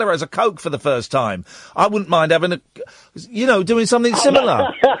the old fella has a Coke for the first time. I wouldn't mind having doing something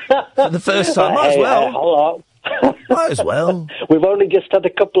similar for the first time. Might as well. Hello. Might as well. We've only just had a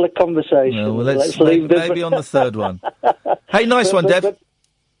couple of conversations. No, well, let's leave maybe on the third one. Hey, nice one, Dev.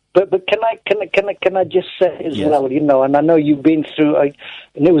 But can I just say as well, and I know you've been through, and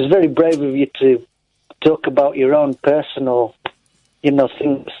it was very brave of you to talk about your own personal,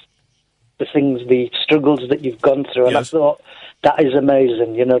 things, the struggles that you've gone through, and I thought that is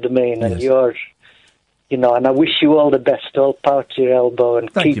amazing. You know what I mean? And you're, and I wish you all the best, all power to your elbow,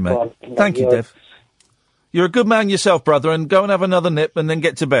 and Thank keep you, mate. on. Thank you, Dev. You're a good man yourself, brother, and go and have another nip and then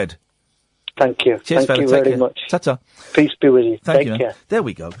get to bed. Thank you. Cheers, Thank fella. you Take very care. much. Ta-ta. Peace be with you. Take care. Man. There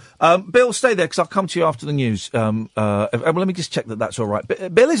we go. Bill, stay there, because I'll come to you after the news. Let me just check that that's all right.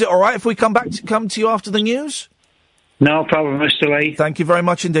 Bill, is it all right if we come to you after the news? No problem, Mr. Lee. Thank you very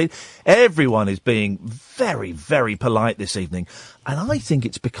much indeed. Everyone is being very, very polite this evening, and I think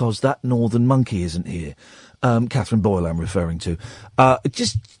it's because that northern monkey isn't here. Catherine Boyle I'm referring to. It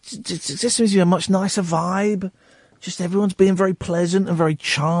just seems to be a much nicer vibe. Just everyone's being very pleasant and very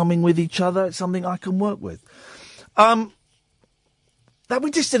charming with each other. It's something I can work with. That we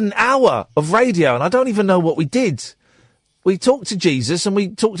just did an hour of radio, and I don't even know what we did. We talked to Jesus, and we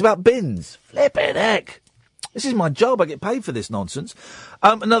talked about bins. Flippin' heck. This is my job. I get paid for this nonsense.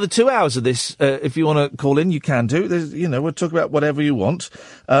 Another 2 hours of this, if you want to call in, you can do. We'll talk about whatever you want.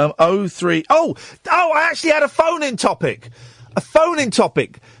 03... Oh, I actually had a phone-in topic.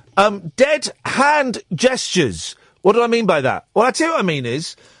 Dead hand gestures. What do I mean by that? Well, I tell you what I mean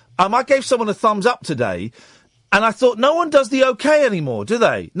is, I gave someone a thumbs up today, and I thought, no one does the okay anymore, do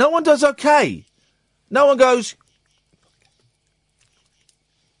they? No one does okay. No one goes...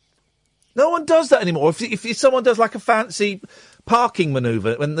 No one does that anymore. If someone does like a fancy parking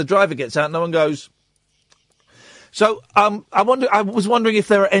manoeuvre, when the driver gets out, no one goes... So, I was wondering if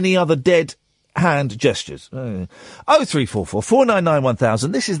there are any other dead hand gestures. 0344 499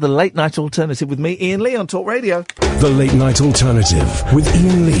 1000. This is the Late Night Alternative with me, Iain Lee, on Talk Radio. The Late Night Alternative with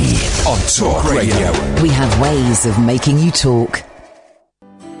Iain Lee on Talk Radio. We have ways of making you talk.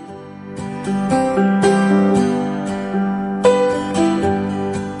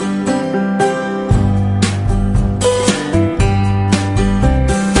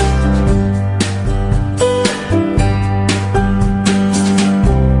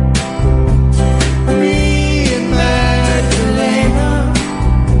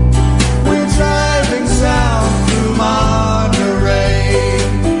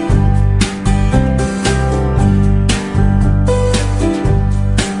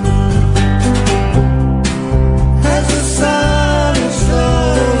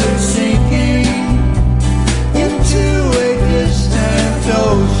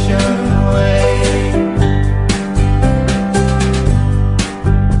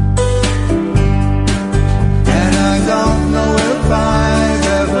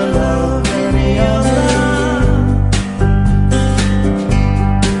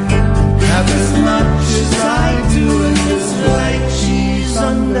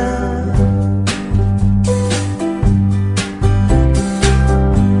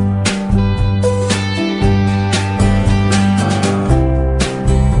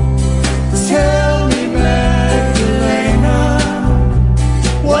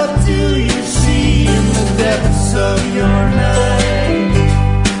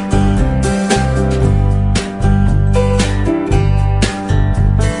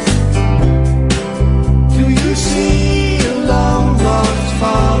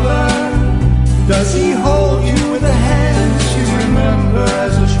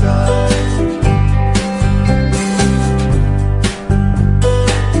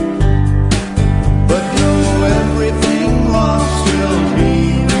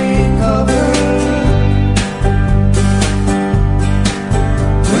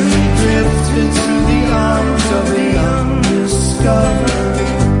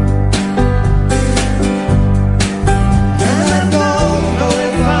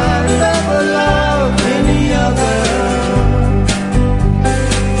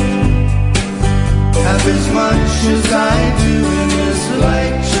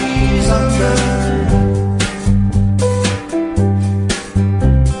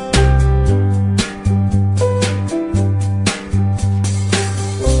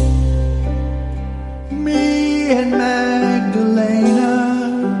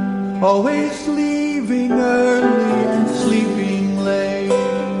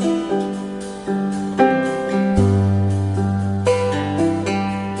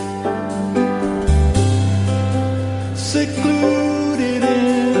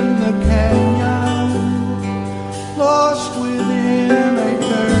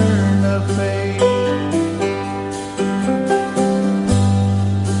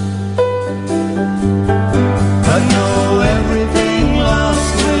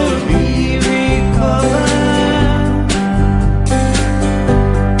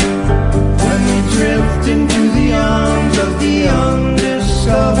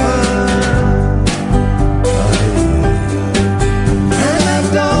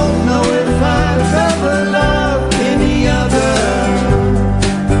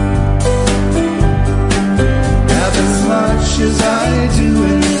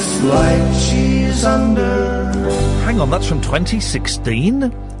 Hang on, that's from 2016,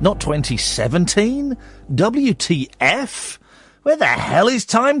 not 2017? WTF? Where the hell is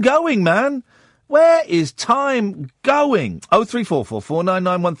time going, man? Where is time going? 0344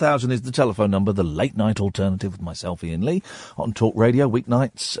 499 1000 is the telephone number, the Late Night Alternative with myself, Iain Lee, on Talk Radio,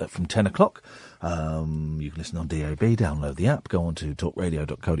 weeknights from 10 o'clock. You can listen on DAB, download the app, go on to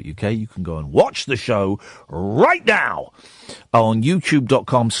talkradio.co.uk. You can go and watch the show right now on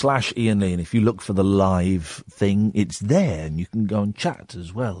youtube.com/Iain Lee. And if you look for the live thing, it's there, and you can go and chat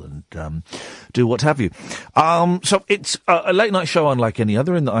as well and do what have you. So it's a late night show unlike any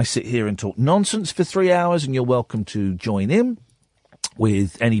other, in that I sit here and talk nonsense for 3 hours, and you're welcome to join in.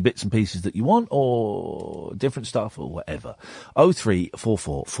 with any bits and pieces that you want, or different stuff, or whatever.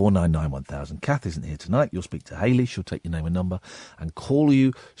 0344 499 1000. Kath isn't here tonight. You'll speak to Hayley. She'll take your name and number and call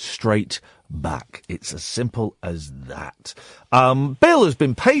you straight back. It's as simple as that. Bill has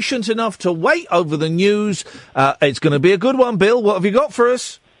been patient enough to wait over the news. It's going to be a good one, Bill. What have you got for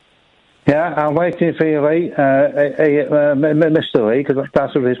us? Yeah, I'm waiting for you, Lee, Mr. Lee, because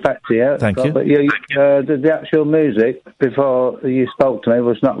that's a respect to you. Thank you. But the actual music before you spoke to me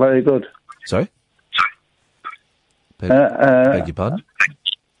was not very good. Sorry? Beg your pardon?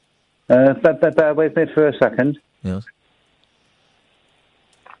 Bear with me for a second. Yes.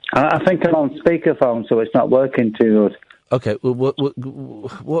 I think I'm on speakerphone, so it's not working too good. Okay, well,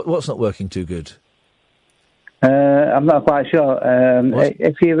 what's not working too good? I'm not quite sure.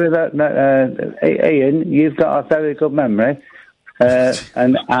 If you Iain, you've got a very good memory,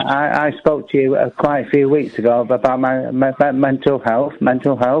 and I spoke to you quite a few weeks ago about my mental health.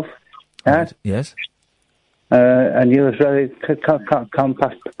 Right. Yes. And you was very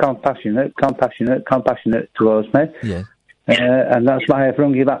compassionate towards me. Yes. And that's why I've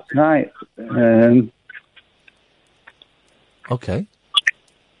rung you back tonight. Okay.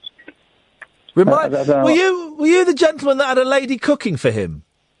 Were you the gentleman that had a lady cooking for him?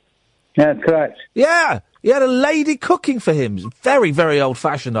 Yeah, correct. Yeah, he had a lady cooking for him. Very, very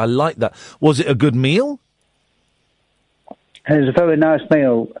old-fashioned. I like that. Was it a good meal? It was a very nice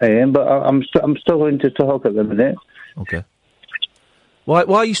meal, Iain, but I'm struggling to talk at the minute. Okay. Why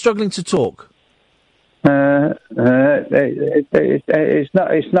are you struggling to talk? It's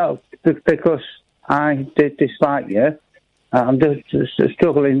not because I did dislike you. I'm just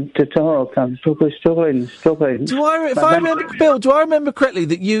struggling to talk. I'm struggling. Do I remember correctly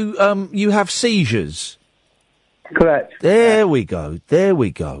that you have seizures? Correct. There we go.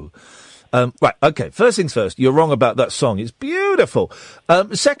 Right, okay, first things first, you're wrong about that song. It's beautiful.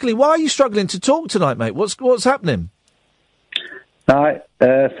 Secondly, why are you struggling to talk tonight, mate? What's happening? Right,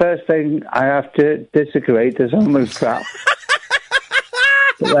 first thing, I have to disagree. The song was crap.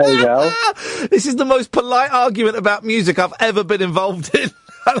 There you go. This is the most polite argument about music I've ever been involved in.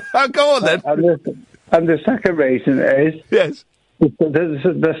 Go on, then. And the second reason is... Yes.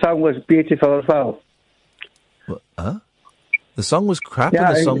 The song was beautiful as well. Huh? The song was crap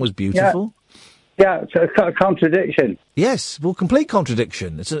and the song was beautiful? Yeah, it's a contradiction. Yes, well, complete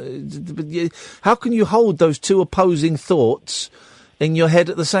contradiction. How can you hold those two opposing thoughts in your head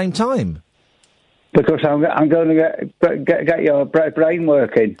at the same time? Because I'm going to get your brain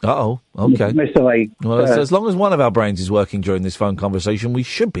working. Uh-oh, okay. Mr. Lee. Well, as long as one of our brains is working during this phone conversation, we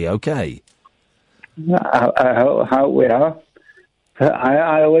should be okay. I hope we are.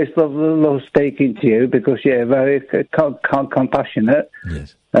 I always love speaking to you because you're very compassionate,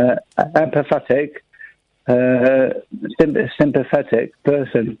 yes, empathetic, sympathetic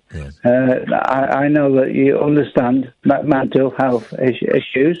person. Yes. I know that you understand mental health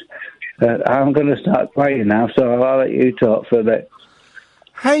issues. I'm going to start playing now, so I'll let you talk for a bit.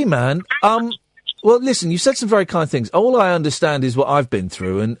 Hey, man. Well, listen, you said some very kind things. All I understand is what I've been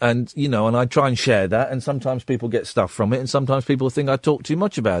through, and you know, and I try and share that, and sometimes people get stuff from it, and sometimes people think I talk too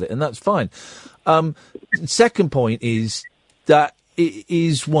much about it, and that's fine. Second point is that it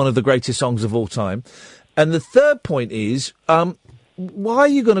is one of the greatest songs of all time. And the third point is, why are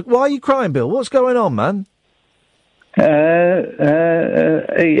you crying, Bill? What's going on, man? Iain,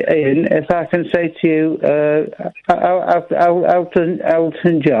 if I can say to you,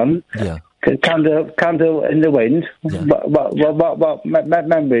 Elton John, yeah. Candle in the Wind. Yeah. What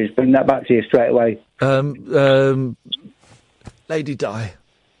memories bring that back to you straight away? Lady Di.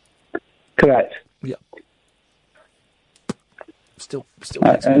 Correct. Yeah. Still.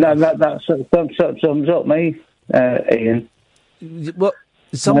 And that sums up me, Iain. What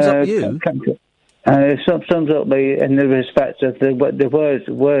sums up you? Sums up me in the respect of the words.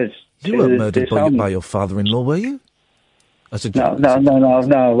 You weren't murdered by your father-in-law, were you? No, I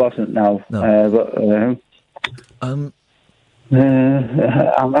wasn't. No. I'm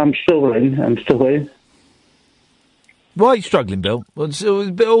struggling. Why are you struggling, Bill?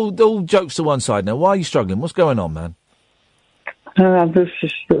 All jokes to one side now. Why are you struggling? What's going on, man? I'm just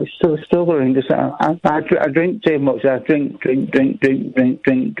still struggling because I drink too much. I drink.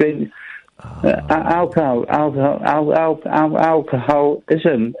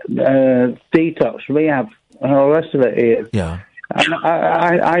 Alcoholism, detox, rehab, and all the rest of it here. Yeah.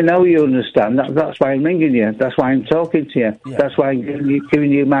 I know you understand. That's why I'm ringing you. That's why I'm talking to you. Yeah. That's why I'm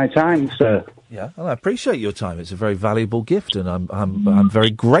giving you my time, sir. Yeah, well, I appreciate your time. It's a very valuable gift, and I'm very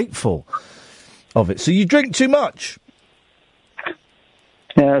grateful of it. So you drink too much?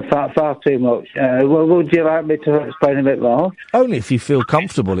 Far too much. Would you like me to explain a bit more? Only if you feel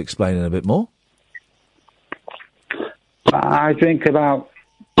comfortable explaining a bit more. I drink about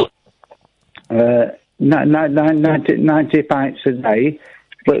 90 pints a day,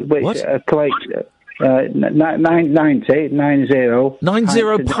 which equates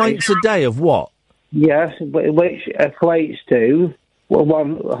 90 pints a day of what? Yes, which equates to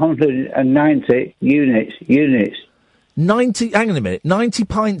 190 units. 90. Hang on a minute. 90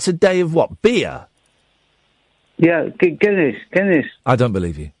 pints a day of what? Beer? Yeah, Guinness. I don't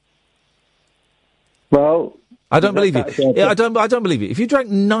believe you. Well, I don't believe you. Yeah, I don't believe you. If you drank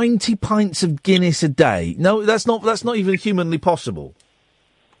 90 pints of Guinness a day, no, that's not even humanly possible.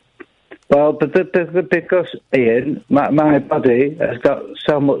 Well, but because Ian, my body has got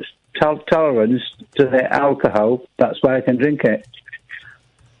so much tolerance to the alcohol, that's why I can drink it.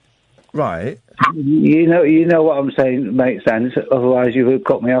 Right. You know what I'm saying makes sense. Otherwise, you would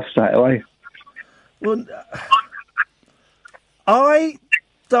cut me off straight away. Well, I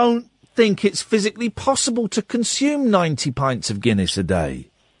don't think it's physically possible to consume 90 pints of Guinness a day.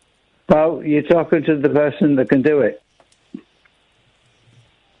 Well, you're talking to the person that can do it.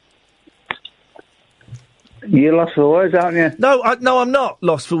 You're lost for words, aren't you? No, I'm not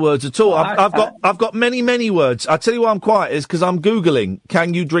lost for words at all. I've got many words. I tell you why I'm quiet is because I'm Googling,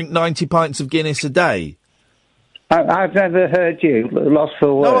 can you drink 90 pints of Guinness a day? I've never heard you lost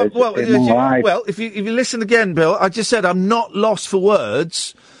for words. If you listen again, Bill, I just said I'm not lost for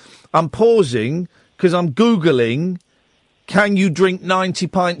words. I'm pausing because I'm Googling, can you drink 90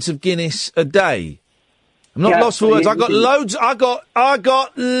 pints of Guinness a day? I'm not lost for words. I got loads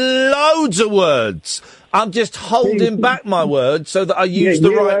of words. I'm just holding back my words so that I use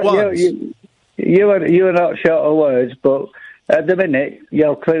the right ones. You are not short of words, but at the minute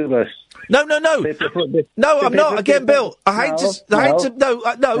you're clueless. No, I'm not. Again, Bill,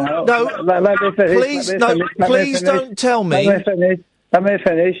 please don't tell me. Let me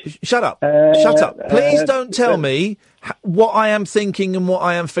finish. Shut up. Please don't tell me what I am thinking and what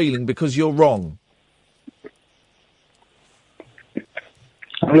I am feeling, because you're wrong.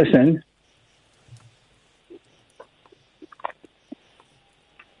 Listen.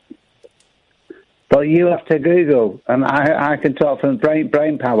 But you have to Google, and I can talk from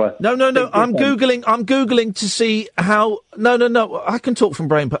brain power. No. I'm Googling to see how. No. I can talk from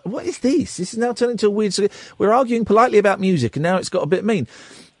brain power. What is this? This is now turning into a weird. We're arguing politely about music, and now it's got a bit mean.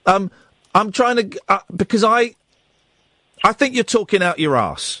 I'm trying to because I think you're talking out your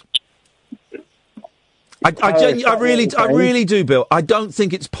arse. I really do, Bill. I don't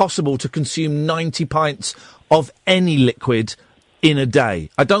think it's possible to consume 90 pints of any liquid in a day.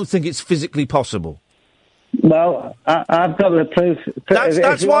 I don't think it's physically possible. Well, I've got the proof.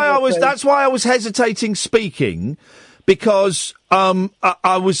 That's why I was hesitating speaking, because I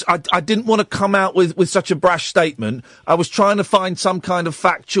didn't want to come out with such a brash statement. I was trying to find some kind of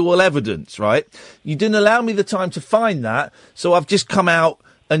factual evidence, right? You didn't allow me the time to find that, so I've just come out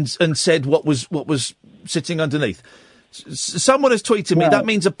and said what was sitting underneath. Someone has tweeted me that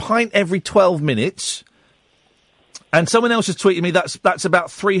means a pint every 12 minutes. And someone else has tweeted me that's about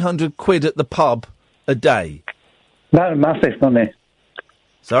 £300 at the pub a day. That's massive money.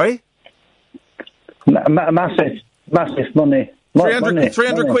 Sorry? Massive money.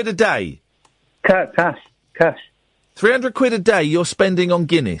 300 quid a day? Cash. 300 quid a day you're spending on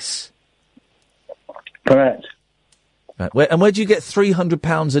Guinness? Correct. Right. Where do you get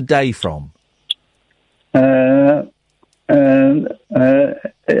 £300 a day from? That's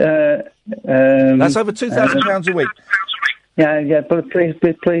over £2,000 a week. Yeah, but please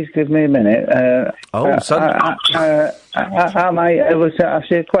give me a minute. I might able to ask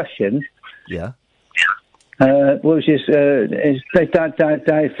you a question. Yeah. Which is first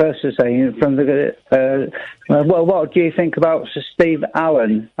to say from the what do you think about Steve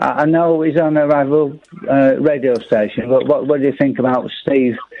Allen? I know he's on a rival radio station, but what do you think about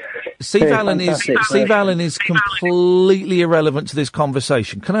Steve? Steve Allen is completely irrelevant to this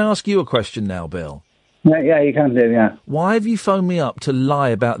conversation. Can I ask you a question now, Bill? Yeah, you can do. Yeah. Why have you phoned me up to lie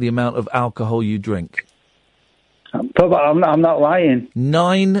about the amount of alcohol you drink? I'm not lying.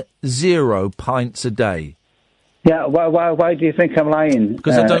 90 pints a day. Yeah, why do you think I'm lying?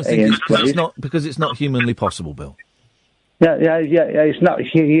 Because I don't think it's not humanly possible, Bill. Yeah, it's not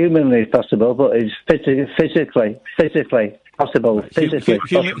humanly possible, but it's physically possible.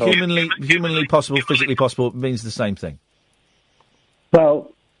 Humanly possible, physically possible means the same thing.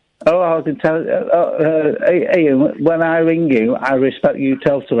 Well, I can tell Ian, when I ring you, I respect you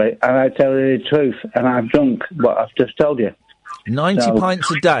totally, and I tell you the truth, and I've drunk what I've just told you. 90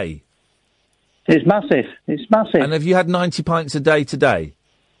 pints a day? It's massive. And have you had 90 pints a day today?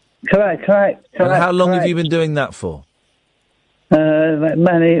 Correct. And how long have you been doing that for?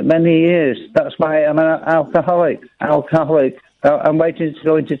 Many years. That's why I'm an alcoholic. I'm waiting to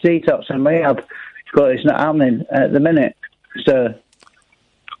go into detox and rehab, but it's not happening at the minute. So,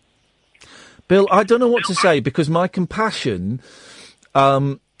 Bill, I don't know what to say because my compassion,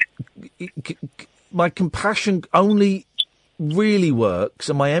 only really works,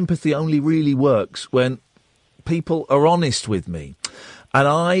 and my empathy only really works when people are honest with me, and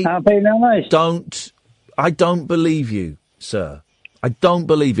I don't believe you, sir. I don't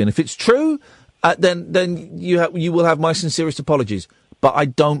believe you. And if it's true, then you will have my sincerest apologies. But I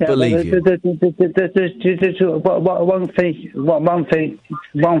don't believe you. One thing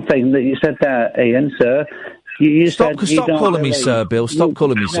that you said there, Iain, sir. You stop calling me sir, Bill. Stop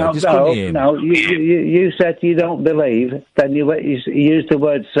calling me sir. Just call me Iain. No, you said you don't believe. Then you used the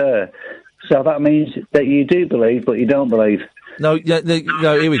word sir. So that means that you do believe, but you don't believe. No.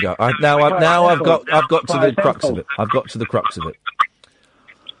 Here we go. I've got to the crux of it. I've got to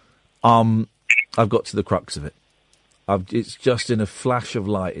the crux of it. It's just in a flash of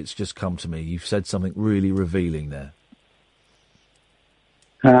light. It's just come to me. You've said something really revealing there.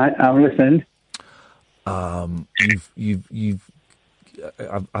 All right, I'm listening. I've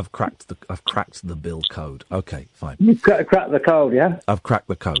cracked the Bill code. Okay, fine. You've got to crack the code, yeah? I've cracked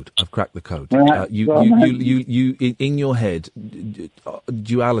the code. Right. You in your head,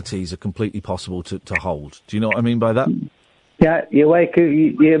 dualities are completely possible to hold. Do you know what I mean by that? Yeah,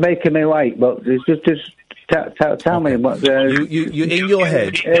 you're making me wait, but just tell me what you in your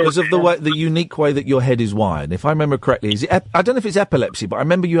head because of the unique way that your head is wired. If I remember correctly, I don't know if it's epilepsy, but I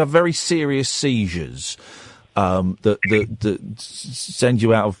remember you have very serious seizures that send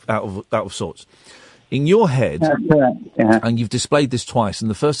you out of sorts. In your head, and you've displayed this twice,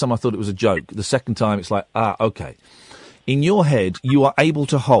 and the first time I thought it was a joke, the second time it's like, okay. In your head, you are able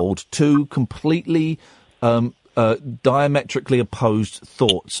to hold two completely diametrically opposed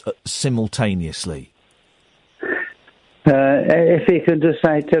thoughts simultaneously. If you can just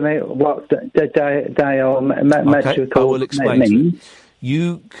say to me what the diametrical I will explain means.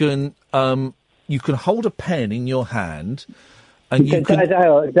 You can hold a pen in your hand, and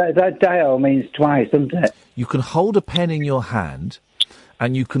dial means twice, doesn't it? You can hold a pen in your hand,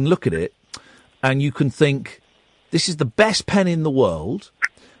 and you can look at it, and you can think, this is the best pen in the world,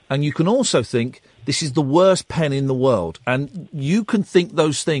 and you can also think, this is the worst pen in the world, and you can think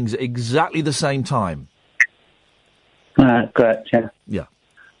those things at exactly the same time. Correct, yeah. Yeah.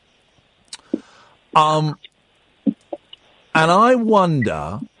 And I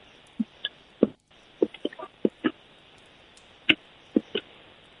wonder...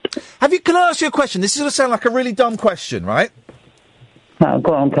 Can I ask you a question? This is going to sound like a really dumb question, right?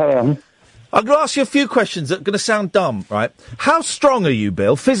 Go on, carry on. I'm going to ask you a few questions that are going to sound dumb, right? How strong are you,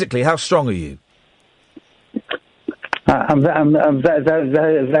 Bill? Physically, how strong are you? I'm very,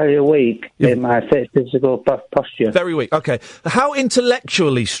 very weak in my physical posture. Very weak, okay. How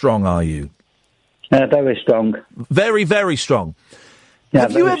intellectually strong are you? Very strong. Very, very strong. Yeah,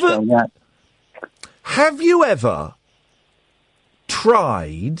 strong, yeah. Have you ever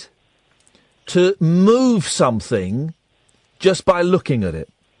tried to move something just by looking at it?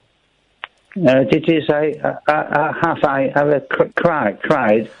 Did you say, have I ever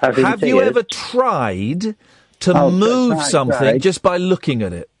tried? Have you ever tried to move something just by looking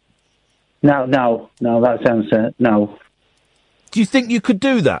at it? No, that's the answer, no. Do you think you could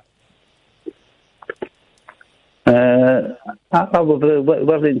do that? I'm probably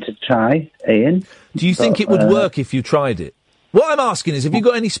willing to try, Iain. Do you think it would work if you tried it? What I'm asking is, have you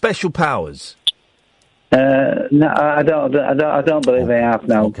got any special powers? No, I don't believe I have,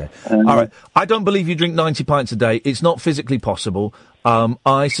 no. Okay. All right. I don't believe you drink 90 pints a day. It's not physically possible.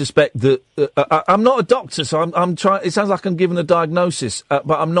 I suspect that... I'm not a doctor, so I'm trying... It sounds like I'm giving a diagnosis,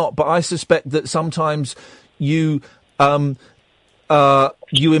 but I'm not. But I suspect that sometimes you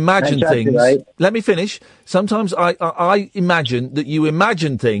imagine things... Let me finish. Sometimes I imagine that you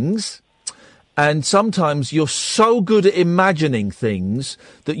imagine things... And sometimes you're so good at imagining things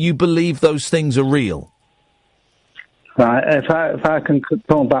that you believe those things are real. Right. If I can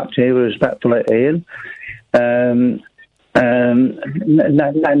come back to you respectfully, Iain,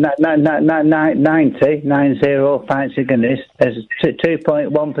 90 pints of Guinness is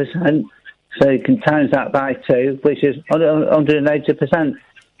 2.1%. So you can times that by 2, which is 180%.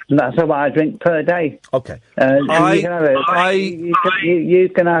 And that's what I drink per day. Okay. You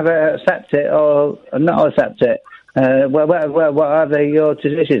can either accept it or not accept it. Whatever your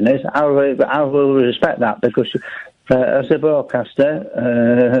decision is, I will respect that because as a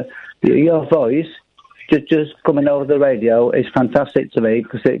broadcaster, your voice just coming over the radio is fantastic to me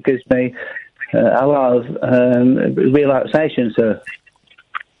because it gives me a lot of relaxation, sir.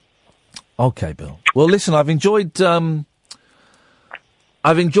 Okay, Bill. Well, listen, I've enjoyed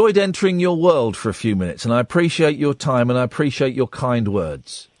entering your world for a few minutes, and I appreciate your time and I appreciate your kind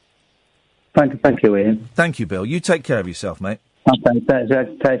words. Thank you, Ian. Thank you, Bill. You take care of yourself, mate. Okay,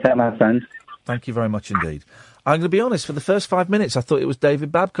 take care, my friend. Thank you very much indeed. I'm going to be honest, for the first 5 minutes, I thought it was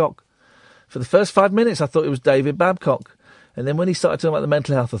David Babcock. For the first 5 minutes, I thought it was David Babcock. And then when he started talking about the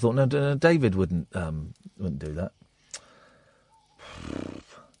mental health, I thought, no, David wouldn't do that.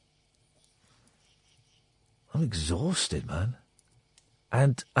 I'm exhausted, man.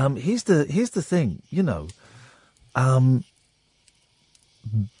 And here's the thing, you know.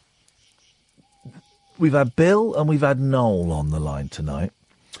 We've had Bill and we've had Noel on the line tonight,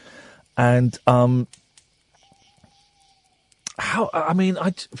 and I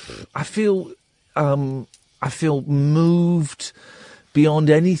feel moved beyond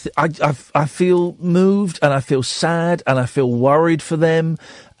anything. I feel moved, and I feel sad, and I feel worried for them,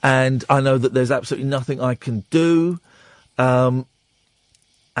 and I know that there's absolutely nothing I can do, and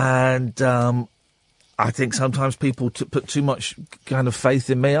I think sometimes people put too much kind of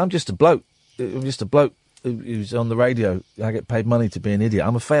faith in me. I'm just a bloke who's on the radio. I get paid money to be an idiot.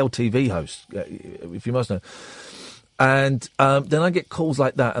 I'm a failed TV host, if you must know. And then I get calls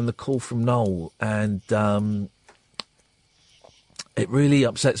like that, and the call from Noel, and it really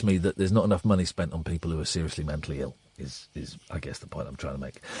upsets me that there's not enough money spent on people who are seriously mentally ill, is I guess the point I'm trying to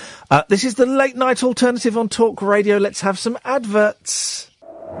make. This is the Late Night Alternative on Talk Radio. Let's have some adverts.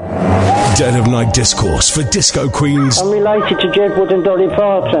 Dead of Night discourse for disco queens. I'm related to Jedward and Dolly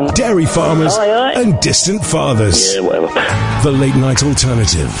Parton. Dairy farmers and distant fathers. Yeah, whatever. The Late Night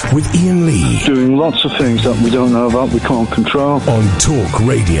Alternative with Iain Lee. Doing lots of things that we don't know about, we can't control. On Talk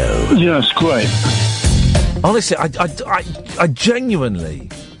Radio. Yes, great. Honestly, I genuinely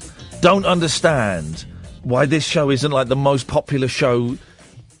don't understand why this show isn't like the most popular show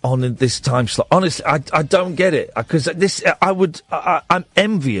on this time slot. Honestly, I don't get it, because I'm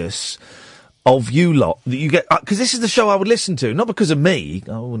envious of you lot that you get, because this is the show I would listen to, not because of me.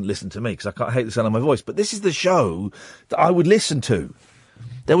 I wouldn't listen to me because I hate the sound of my voice, but this is the show that I would listen to.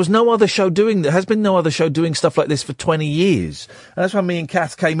 There was no other show there has been no other show doing stuff like this for 20 years. And that's why me and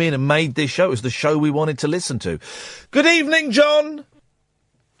Kath came in and made this show. It was the show we wanted to listen to. Good evening, John.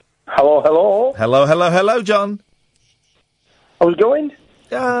 Hello, hello. Hello, John. How's it going?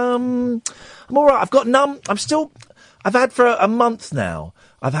 I'm all right. I've had for a month now,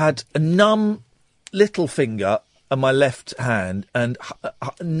 I've had a numb little finger on my left hand and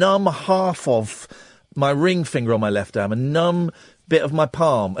numb half of my ring finger on my left arm, a numb bit of my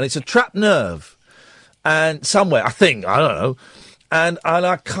palm, and it's a trapped nerve. And somewhere, I don't know. And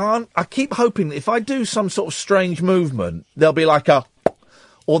I keep hoping that if I do some sort of strange movement, there'll be like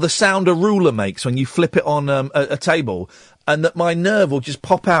or the sound a ruler makes when you flip it on a table, and that my nerve will just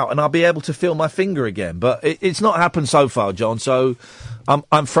pop out and I'll be able to feel my finger again. But it's not happened so far, John, so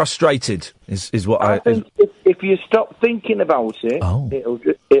I'm frustrated, is what I think if you stop thinking about it,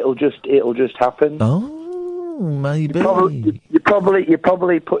 it'll just happen. Oh, maybe. You're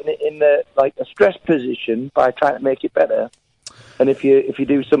probably putting it in a stress position by trying to make it better. And if you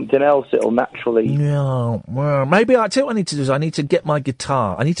do something else, it'll naturally... Yeah, well, maybe I tell you what I need to do is I need to get my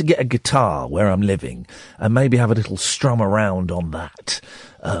guitar. I need to get a guitar where I'm living and maybe have a little strum around on that.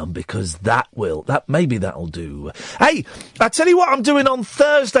 Because maybe that'll do. Hey, I tell you what I'm doing on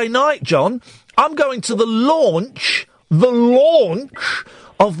Thursday night, John. I'm going to the launch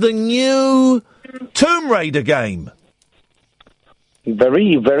of the new Tomb Raider game.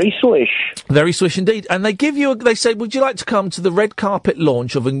 Very, very swish. Very swish indeed. And they say, would you like to come to the red carpet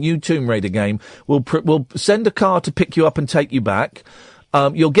launch of a new Tomb Raider game? We'll send a car to pick you up and take you back.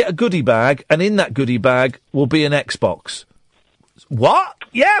 You'll get a goodie bag, and in that goodie bag will be an Xbox. What?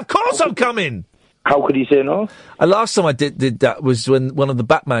 Yeah, of course I'm coming. How could you say no? Last time I did that was when one of the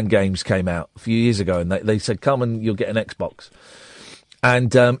Batman games came out a few years ago, and they said, come and you'll get an Xbox.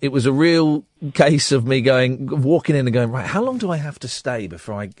 And it was a real case of me walking in and going, right, how long do I have to stay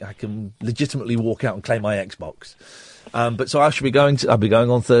before I can legitimately walk out and claim my Xbox? But so I'll be going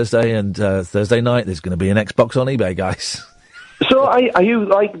on Thursday, and Thursday night there's going to be an Xbox on eBay, guys. So are you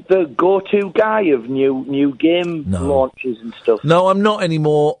like the go-to guy of new game launches and stuff? No, I'm not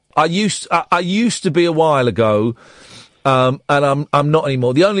anymore. I used to be a while ago, and I'm not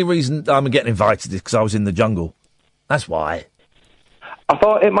anymore. The only reason I'm getting invited is because I was in the jungle. That's why. I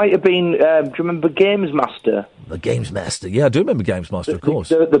thought it might have been. Do you remember Games Master? The Games Master, yeah, I do remember Games Master, of course.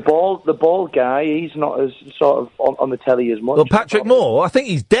 The bald guy. He's not as sort of on the telly as much. Well, Patrick Moore, I think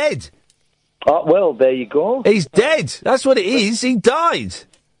he's dead. Oh, well, there you go. He's dead. That's what it is. He died.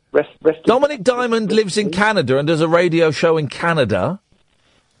 Dominic Diamond lives in Canada and does a radio show in Canada.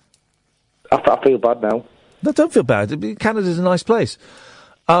 I feel bad now. No, don't feel bad. Canada's a nice place.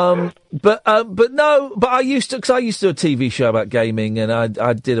 But I used to, because I used to do a TV show about gaming, and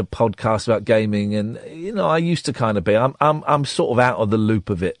I did a podcast about gaming, and I used to kind of be. I'm sort of out of the loop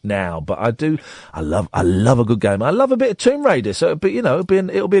of it now, but I love a good game. I love a bit of Tomb Raider. So, but it'll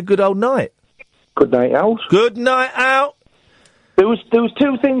be a good old night. Good night out. Good night out. There was two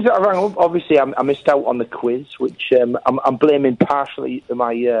things that I rang up. Obviously, I missed out on the quiz, which I'm blaming partially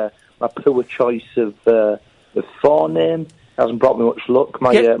my poor choice of the forename. Hasn't brought me much luck.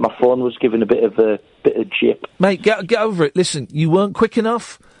 My phone was given a bit of jip. Mate, get over it. Listen, you weren't quick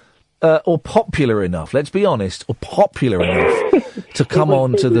enough or popular enough. Let's be honest, or popular enough to come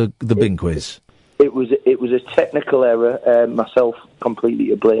on to the Bing quiz. It was a technical error. Myself completely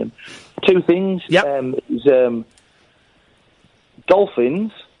to blame. Two things. Yeah.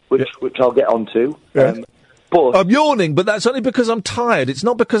 Dolphins, which I'll get onto. But I'm yawning, but that's only because I'm tired. It's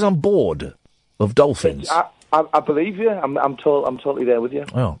not because I'm bored of dolphins. I believe you. I'm totally there with you.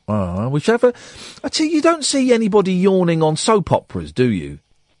 Oh, whichever. I tell you, you don't see anybody yawning on soap operas, do you?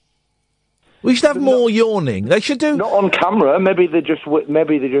 We should have more yawning. They should do. Not on camera. Maybe they just wait. Round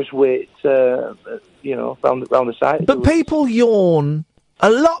the side. But people yawn a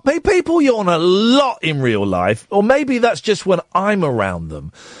lot. People yawn a lot in real life, or maybe that's just when I'm around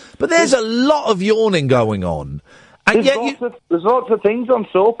them. But there's a lot of yawning going on, and there's lots of things on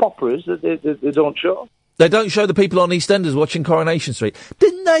soap operas that they don't show. They don't show the people on EastEnders watching Coronation Street.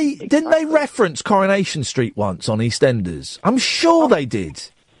 Didn't they reference Coronation Street once on EastEnders? I'm sure they did.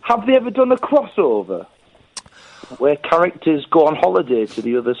 Have they ever done a crossover where characters go on holiday to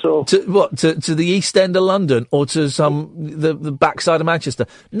the other soap? To the East End of London or to the backside of Manchester?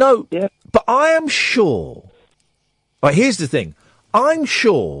 No, but I am sure. Right, here's the thing. I'm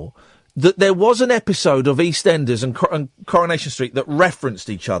sure that there was an episode of EastEnders and Coronation Street that referenced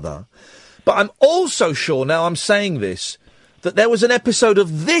each other. But I'm also sure, now I'm saying this, that there was an episode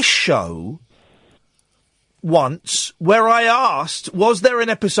of this show once where I asked, was there an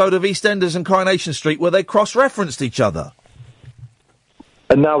episode of EastEnders and Coronation Street where they cross-referenced each other?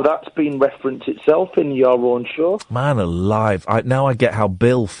 And now that's been referenced itself in your own show? Man alive, now I get how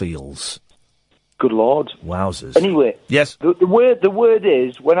Bill feels. Good Lord. Wowzers. Anyway. Yes? The word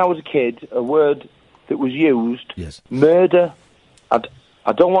is, when I was a kid, a word that was used, yes. Murder.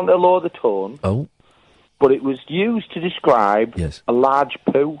 I don't want to lower the tone. Oh. But it was used to describe a large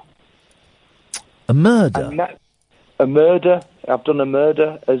poo. A murder? A murder. I've done a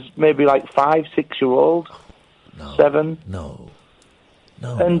murder as maybe like 5, 6-year-old. No. 7. No.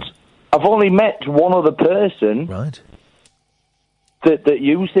 And I've only met one other person. Right. That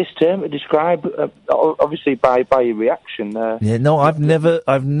used this term to describe, obviously by your reaction. I've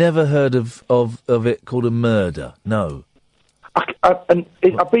never heard of it called a murder. No. I've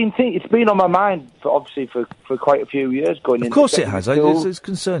been thinking, it's been on my mind for quite a few years going. Of course, it has. It's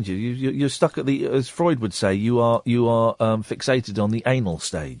concerned you. You're stuck at the, as Freud would say, you are fixated on the anal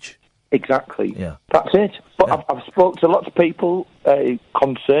stage. Exactly. Yeah, that's it. But I've spoken to lots of people. It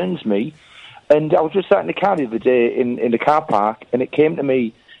concerns me, and I was just sat in the car the other day in the car park, and it came to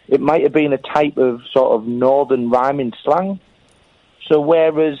me. It might have been a type of sort of northern rhyming slang. So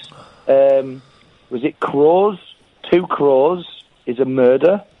whereas was it crows? 2 crows is a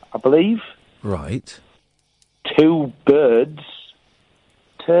murder, I believe. Right. 2 birds,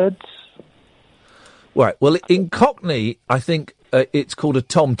 turds. Right. Well, in Cockney, I think it's called a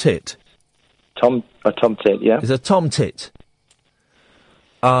tom-tit. A tom-tit, yeah. It's a tom-tit.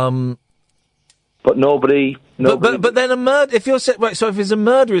 But nobody. But then a murder. If you're right, so if it's a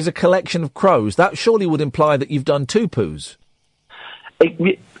murder is a collection of crows, that surely would imply that you've done 2 poos. I'm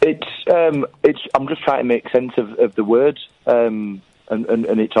just trying to make sense of the word and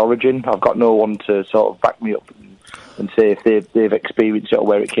its origin. I've got no one to sort of back me up and say if they've experienced it or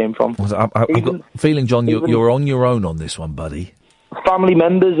where it came from. I've got a feeling, John, you're on your own on this one, buddy. Family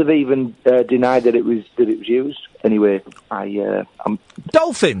members have even denied that it was used. Anyway, I'm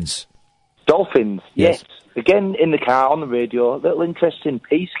dolphins. Dolphins, yes. Again, in the car on the radio, a little interesting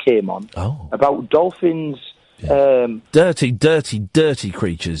piece came on about dolphins. Dirty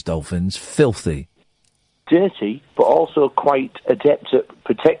creatures, dolphins. Filthy. Dirty, but also quite adept at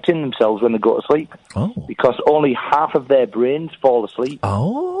protecting themselves when they go to sleep. Oh. Because only half of their brains fall asleep.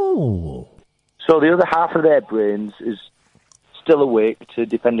 Oh. So the other half of their brains is still awake to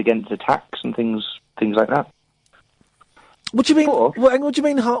defend against attacks and things like that. What do you mean? What do you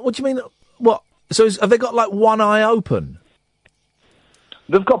mean? What? So have they got like one eye open?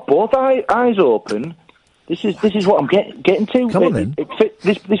 They've got both eyes open. This is what I'm getting to. Come on, then.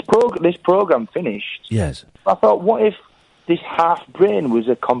 This program finished. Yes. I thought, what if this half brain was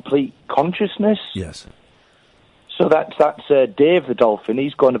a complete consciousness? Yes. So that's Dave the dolphin.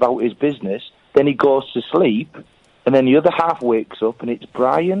 He's going about his business. Then he goes to sleep, and then the other half wakes up, and it's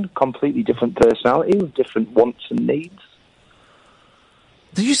Brian, completely different personality with different wants and needs.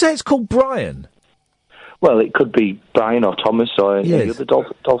 Did you say it's called Brian? Well, it could be Brian or Thomas or any other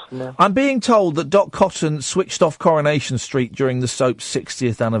dolphin there. I'm being told that Doc Cotton switched off Coronation Street during the soap's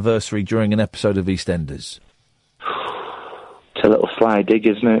 60th anniversary during an episode of EastEnders. It's a little sly dig,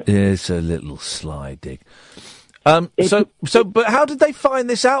 isn't it? It's a little sly dig. But how did they find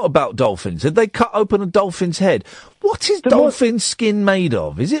this out about dolphins? Did they cut open a dolphin's head? What is dolphin skin made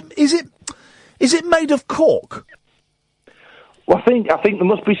of? Is it made of cork? Well, I think there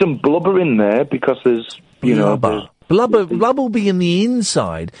must be some blubber in there because there's blubber. Blubber will be in the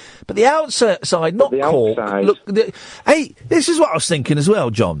inside, but the outside, not cork. Outside. Look, hey, this is what I was thinking as well,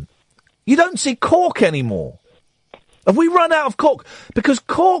 John. You don't see cork anymore. Have we run out of cork? Because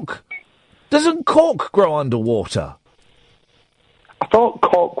doesn't cork grow underwater? I thought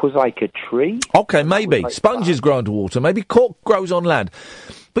cork was like a tree. Okay, maybe. Sponges grow underwater. Maybe cork grows on land.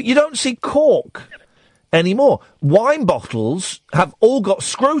 But you don't see cork anymore. Wine bottles have all got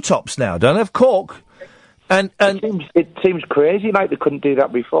screw tops now, don't have cork. And it seems crazy like they couldn't do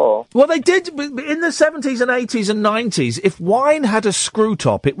that before. Well, they did in the 70s and 80s and 90s. If wine had a screw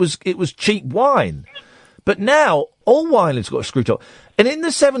top, it was cheap wine. But now all wine has got a screw top. And in the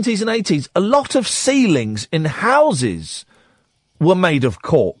 70s and 80s, a lot of ceilings in houses were made of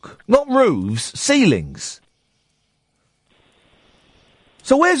cork. Not roofs, ceilings.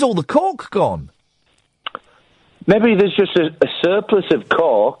 So where's all the cork gone? Maybe there's just a surplus of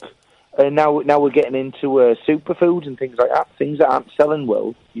cork, and now we're getting into superfoods and things like that. Things that aren't selling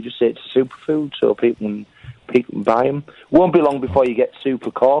well, you just say it's a superfood, so people can buy them. Won't be long before you get super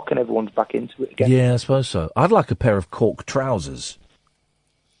cork and everyone's back into it again. Yeah, I suppose so. I'd like a pair of cork trousers.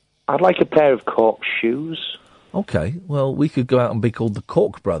 I'd like a pair of cork shoes. Okay, well, we could go out and be called the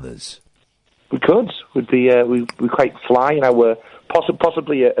Cork Brothers. We could. We'd be quite fly, we're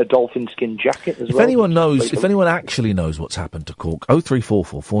possibly a dolphin skin jacket as well. If anyone actually knows what's happened to cork,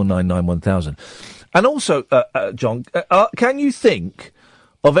 0344 499 1000. And also, John, can you think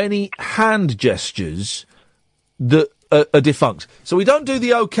of any hand gestures that are defunct? So we don't do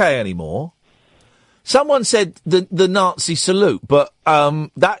the OK anymore. Someone said the Nazi salute, but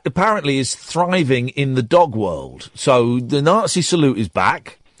that apparently is thriving in the dog world. So the Nazi salute is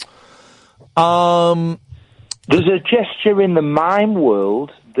back. There's a gesture in the mime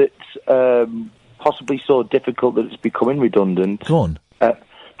world that's possibly so difficult that it's becoming redundant. Go on.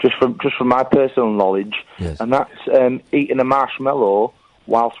 Just from my personal knowledge, yes. And that's eating a marshmallow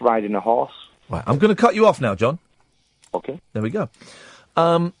whilst riding a horse. Right, I'm going to cut you off now, John. Okay. There we go.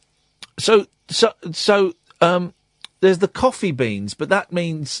 So there's the coffee beans, but that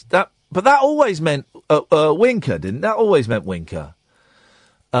means that. But that always meant Winker, didn't that? Always meant Winker.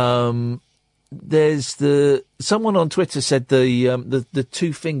 There's someone on Twitter said the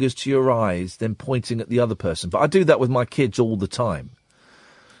two fingers to your eyes, then pointing at the other person. But I do that with my kids all the time.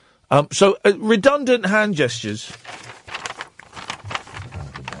 So redundant hand gestures.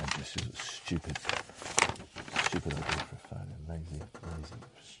 Stupid idea for a phone. Lazy,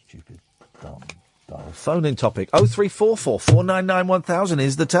 stupid, dumb. Phone in topic 0344 499 1000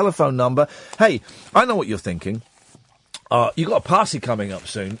 is the telephone number. Hey, I know what you're thinking. You got a party coming up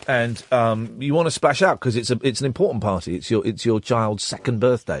soon, and you want to splash out because it's an important party. It's your child's second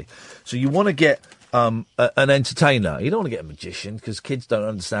birthday, so you want to get an entertainer. You don't want to get a magician because kids don't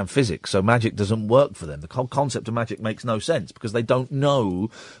understand physics, so magic doesn't work for them. The whole concept of magic makes no sense because they don't know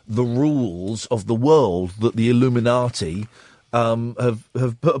the rules of the world that the Illuminati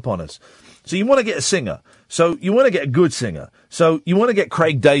have put upon us. So you want to get a singer. So you want to get a good singer. So you want to get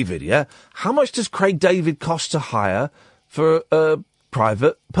Craig David, yeah? How much does Craig David cost to hire for a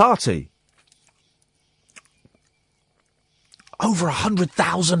private party? Over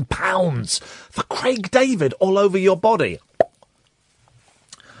 £100,000 for Craig David all over your body.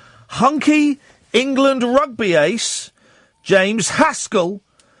 Hunky England rugby ace James Haskell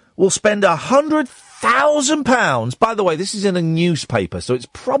will spend £100,000. By the way, this is in a newspaper, so it's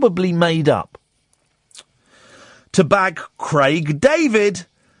probably made up. To bag Craig David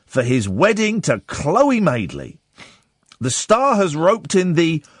for his wedding to Chloe Madeley. The star has roped in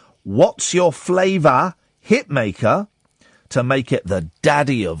the What's Your Flavour hitmaker to make it the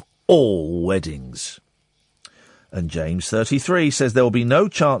daddy of all weddings. And James, 33, says there will be no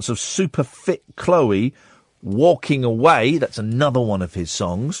chance of super fit Chloe Walking Away, that's another one of his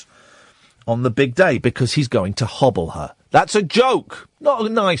songs, on the big day, because he's going to hobble her. That's a joke. Not a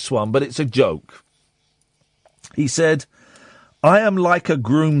nice one, but it's a joke. He said, I am like a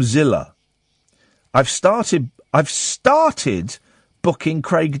groomzilla. I've started booking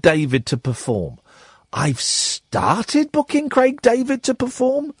Craig David to perform. I've started booking Craig David to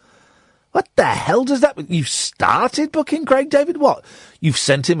perform? What the hell does that mean? You've started booking Craig David? What? You've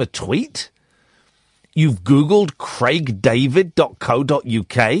sent him a tweet? You've Googled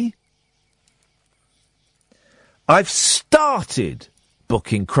craigdavid.co.uk? I've started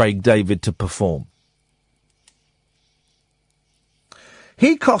booking Craig David to perform.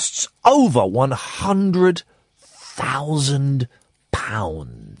 He costs over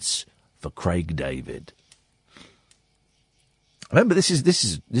 £100,000 for Craig David. Remember, this is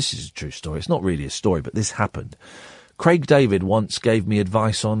a true story. It's not really a story, but this happened. Craig David once gave me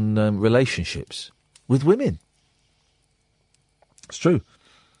advice on relationships with women. It's true.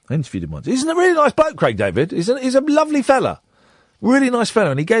 I interviewed him once. He's a really nice bloke, Craig David. He's a lovely fella. Really nice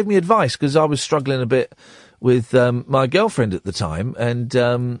fella. And he gave me advice because I was struggling a bit with my girlfriend at the time.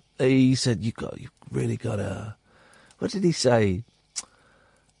 And he said, you've really got to... What did he say?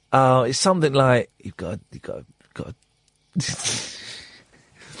 Oh, it's something like, you've got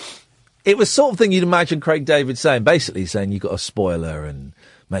It was sort of thing you'd imagine Craig David saying. Basically saying you've got to spoil her and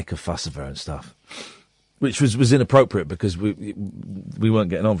make a fuss of her and stuff. Which was inappropriate because we weren't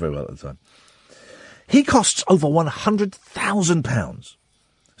getting on very well at the time. He costs over £100,000.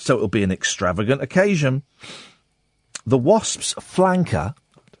 So it'll be an extravagant occasion. The Wasps' flanker, I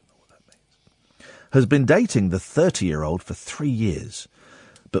don't know what that means, has been dating the 30-year-old for 3 years.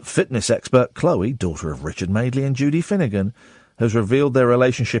 But fitness expert Chloe, daughter of Richard Madeley and Judy Finnegan, has revealed their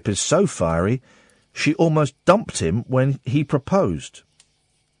relationship is so fiery, she almost dumped him when he proposed.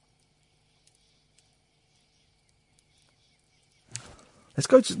 Let's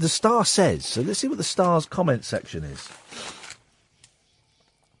go to The Star Says. So let's see what The Star's comment section is.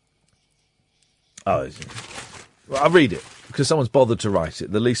 Oh, well, I'll read it, because someone's bothered to write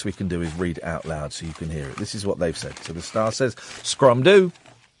it. The least we can do is read it out loud so you can hear it. This is what they've said. So The Star says, Scrum do.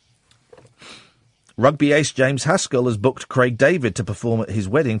 Rugby ace James Haskell has booked Craig David to perform at his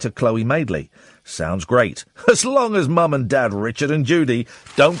wedding to Chloe Madeley. Sounds great. As long as Mum and Dad, Richard and Judy,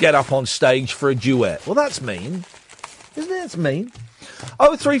 don't get up on stage for a duet. Well, that's mean. Isn't it? That's mean.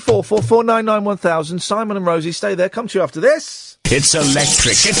 03444991000. Simon and Rosie, stay there. Come to you after this. It's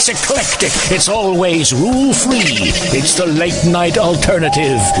electric. It's eclectic. It's always rule-free. It's the late-night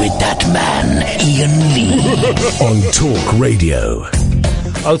alternative with that man, Iain Lee. On Talk Radio.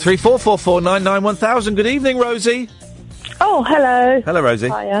 03444991000. Good evening, Rosie. Oh, hello. Hello, Rosie.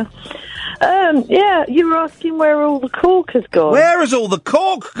 Hiya. Yeah, you were asking where all the cork has gone. Where has all the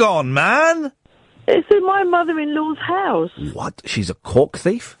cork gone, man? It's in my mother-in-law's house. What? She's a cork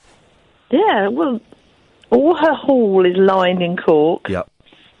thief? Yeah, well, all her hall is lined in cork. Yep.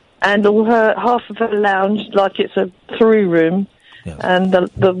 And half of her lounge, like it's a through room, and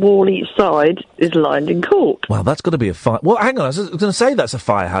the wall each side is lined in cork. Well, that's got to be a fire... Well, hang on, I was going to say that's a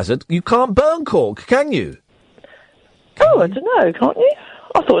fire hazard. You can't burn cork, can you? I don't know, can't you?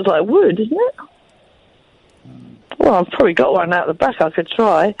 I thought it was like wood, isn't it? Well, I've probably got one out the back I could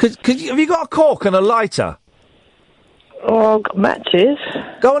try. Have you got a cork and a lighter? Oh, I've got matches.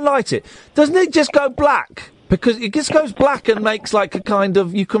 Go and light it. Doesn't it just go black? Because it just goes black and makes like a kind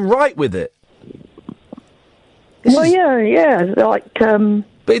of... You can write with it. Yeah, like...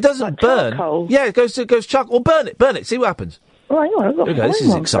 But it doesn't like burn. Charcoal. Yeah, it goes charcoal. Or burn it, see what happens. Right, I've got Okay, this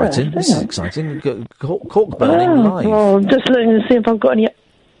is exciting. Cork burning live. Well, I'm just looking to see if I've got any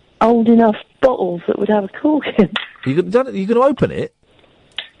old enough bottles that would have a cork in. You can open it?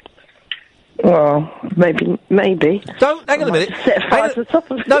 Well, maybe. Don't, hang on a minute. Set fire to the top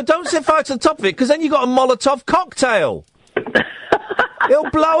of it. No, don't set fire to the top of it, because then you've got a Molotov cocktail.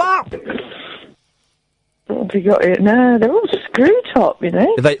 It'll blow up. What have you got here? No, they're all screw top, you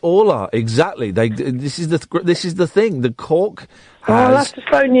know. They all are, exactly. This is the thing. The cork has... I'll have to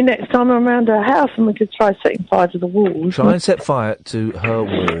phone you next time I'm around her house and we could try setting fire to the walls. Try and set fire to her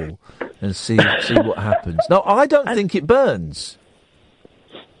wall and see what happens. No, I don't think it burns.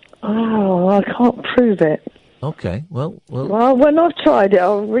 Oh, I can't prove it. Okay, well... Well, when I've tried it,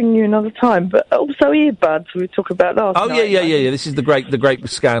 I'll ring you another time. But also earbuds we talked about last night. Oh, yeah. This is the great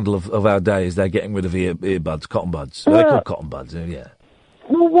scandal of our day, is they're getting rid of earbuds, cotton buds. They're called cotton buds, yeah.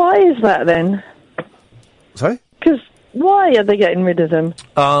 Well, why is that then? Sorry? Because why are they getting rid of them?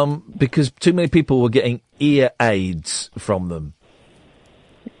 Because too many people were getting ear aids from them.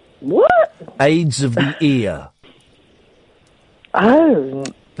 What? AIDS of the ear. Oh.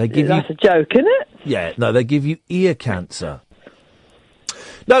 They give That's a joke, isn't it? Yeah, no, they give you ear cancer.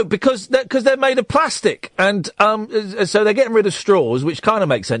 No, because they're made of plastic, and so they're getting rid of straws, which kind of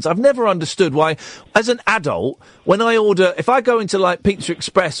makes sense. I've never understood why, as an adult, when I order, if I go into like Pizza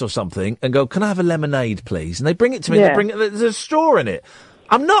Express or something and go, "Can I have a lemonade, please?" and they bring it to me, and there's a straw in it.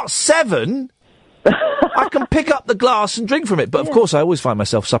 I'm not 7. I can pick up the glass and drink from it, but of course, I always find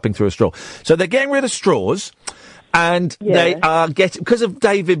myself supping through a straw. So they're getting rid of straws. And they are getting, because of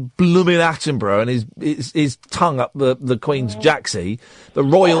David Blooming Attenborough and his tongue up the Queen's jacksie, the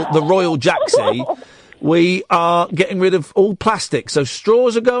royal jacksie, we are getting rid of all plastic. So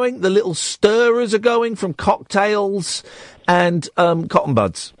straws are going, the little stirrers are going from cocktails and cotton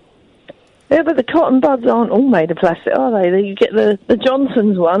buds. Yeah, but the cotton buds aren't all made of plastic, are they? You get the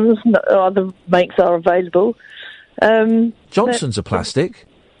Johnson's ones, other makes are available. Johnson's are plastic.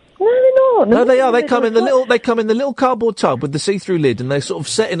 No, they're not. No, they are. They come in the little cardboard tub with the see-through lid, and they're sort of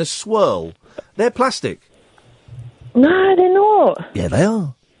set in a swirl. They're plastic. No, they're not. Yeah, they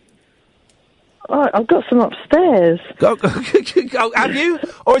are. Oh, I've got some upstairs. Go, have you?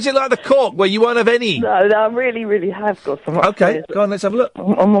 Or is it like the cork where you won't have any? No, I really, really have got some upstairs. Okay, go on, let's have a look.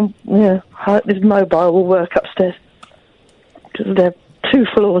 This mobile will work upstairs. Because they're 2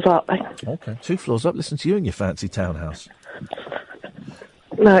 floors up. Okay, 2 floors up. Listen to you in your fancy townhouse.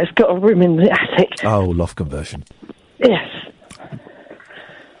 No, it's got a room in the attic. Oh, loft conversion. Yes.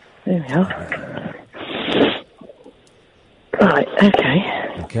 There we are. Right, okay.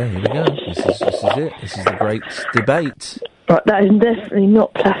 Okay, here we go. This is it. This is the great debate. Right, that is definitely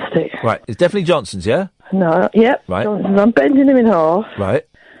not plastic. Right, it's definitely Johnson's, yeah? No, yep. Right. Johnson's. I'm bending them in half. Right.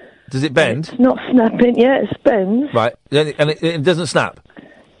 Does it bend? It's not snapping. Yeah, it bends. Right, and it doesn't snap?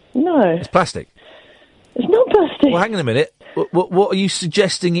 No. It's plastic? It's not plastic. Well, hang on a minute. What are you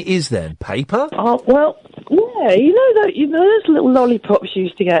suggesting it is then? Paper? Oh, well, yeah. You know those little lollipops you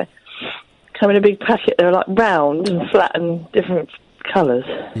used to get? Come in a big packet. They're like round and flat and different colours.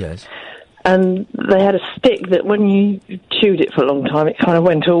 Yes. And they had a stick that when you chewed it for a long time, it kind of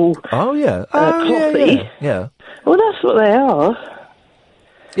went all clothy. Yeah. Well, that's what they are.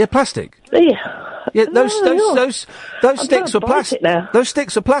 Yeah, plastic. Yeah. Yeah, those sticks were plastic. Those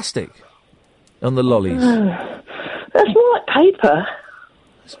sticks are plastic. On the lollies. That's more like paper.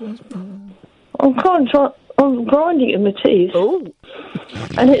 I'm grinding it in my teeth. Oh.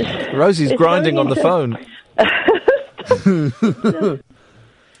 And it's... Rosie's grinding on the phone.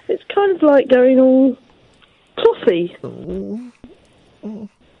 It's kind of like going all clothy.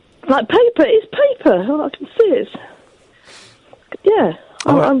 Like paper. It's paper. I can see it. Yeah.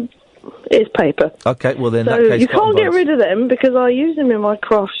 It's paper. Okay, well then, so in that case, you can't get rid of them because I use them in my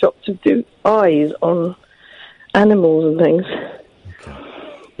craft shop to do eyes on animals and things. Okay.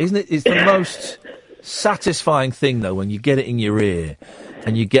 Isn't it? It's the most satisfying thing though when you get it in your ear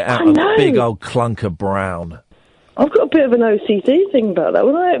and you get out a big old clunk of brown. I've got a bit of an OCD thing about that.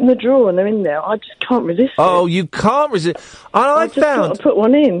 When I open the drawer and they're in there, I just can't resist. Oh, you can't resist. And I just found to put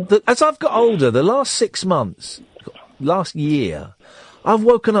one in. That as I've got older, the last 6 months, last year, I've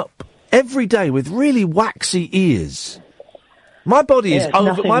woken up every day with really waxy ears. My body is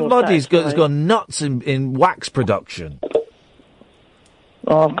over. My body's has gone nuts in wax production.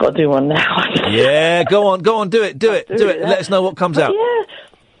 Oh, I've got to do one now. Yeah, go on, do it. Let us know what comes out.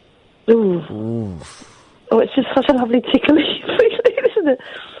 Yeah. Ooh. Oh, it's just such a lovely tickly feeling, isn't it?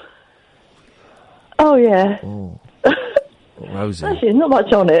 Oh yeah. Oh. Rosie. Actually, not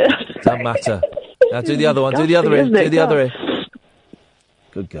much on it. Doesn't matter. Now do the other one. Do the other ear. Do the other ear.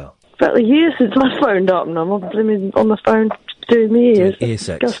 Good girl. About a year since I phoned up, and I'm on the phone doing my ears. Ear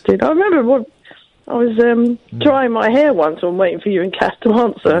sex. Disgusted. I remember when I was drying my hair once. I'm waiting for you and Cass to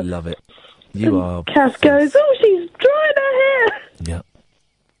answer. I love it. You are. Cass goes, "Oh, she's drying her hair." Yeah.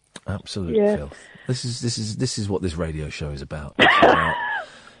 Absolute filth. This is what this radio show is about.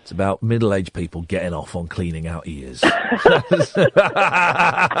 It's about middle-aged people getting off on cleaning out ears.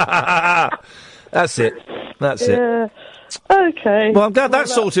 That's it. Okay. Well, I'm glad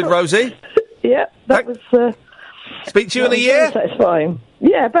that's sorted, Rosie. Yeah, that was... Speak to you in a year? Satisfying.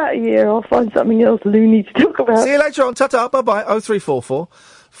 Yeah, about a year. I'll find something else loony to talk about. See you later on. Ta-ta. Bye-bye. 0344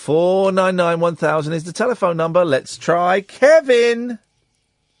 499 1000 is the telephone number. Let's try Kevin.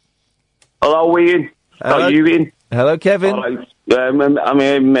 Hello, Ian. Hello. How are you, Ian? Hello, Kevin. I'm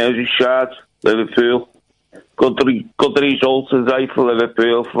here, Merseyside, Liverpool. Good results today for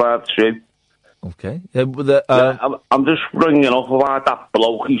Liverpool, 5-2. Okay. I'm just ringing up about that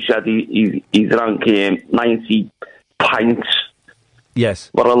bloke. He said he drank 90 pints. Yes.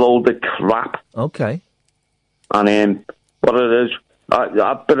 What a load of crap. Okay. And what it is,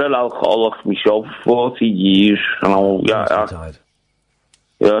 I've been an alcoholic myself for 40 years. And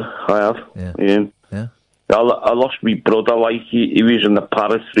Yeah, I have. Yeah. I lost my brother, like, he was in the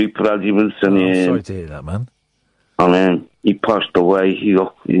parachute regiment, and I'm sorry to hear that, man. And he passed away, he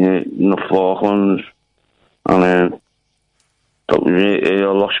got in the Falklands, and I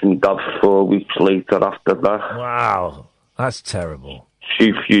lost my dad 4 weeks later after that. Wow, that's terrible.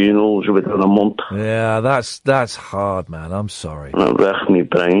 2 funerals within a month. Yeah, that's hard, man. I'm sorry. And it wrecked my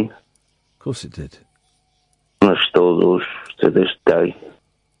brain. Of course it did. And it still does to this day.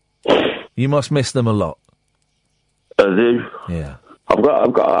 You must miss them a lot. I do. Yeah. I'm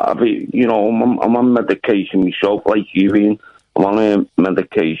on medication myself, like you, Ian. I'm on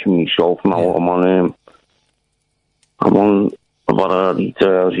medication myself now. Yeah. I'm on about a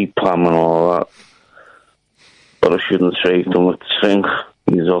diazepam and all that. But I shouldn't say too much thing.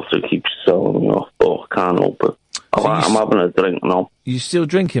 He's also keeps selling me off, but I can't help it. I'm having a drink now. You still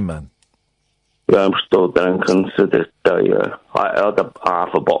drinking, man? Yeah, I'm still drinking to this day, yeah. I had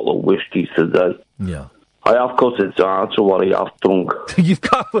half a bottle of whiskey today. Yeah. I have cut it down to what I have drunk. You've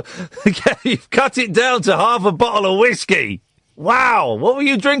cut it down to half a bottle of whiskey. Wow, what were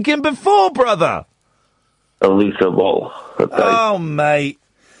you drinking before, brother? A litre bottle a day. Oh, mate.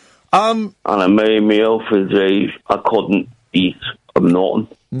 And it made me ill for days. I couldn't eat nothing.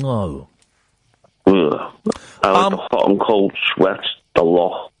 No. I had the hot and cold sweats a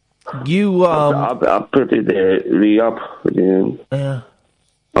lot. You, I've put it in rehab. Yeah.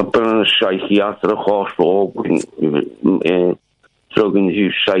 I've been in a psychiatric hospital with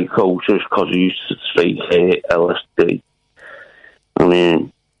drug-induced psychosis because I used to take LSD.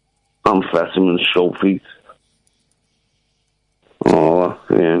 Amphetamine, sulfate.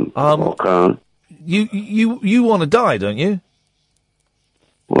 You want to die, don't you?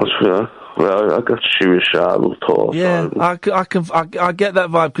 What's that? Well, I got suicidal thoughts. Yeah, I get that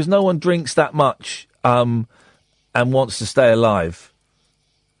vibe because no one drinks that much and wants to stay alive.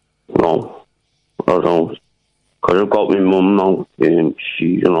 No, I don't. Because I've got my mum now, and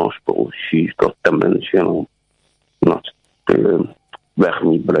she's in hospital. She's got dementia, and that's wrecked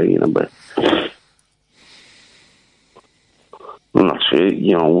my brain a bit. And that's it,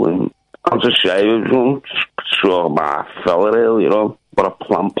 and I'll just say, sure, my fella, really, but a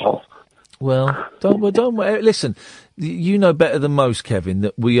plant pot. Well, don't listen. You know better than most, Kevin,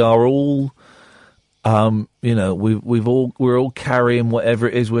 that we are all, we're all carrying whatever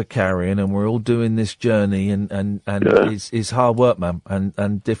it is we're carrying, and we're all doing this journey, and it's hard work, man,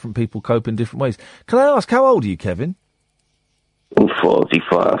 and different people cope in different ways. Can I ask, how old are you, Kevin? I'm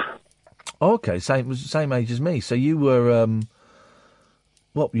 45. Okay, same age as me. So you were,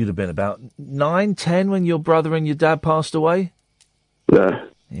 what you'd have been about 9, 10 when your brother and your dad passed away? Yeah.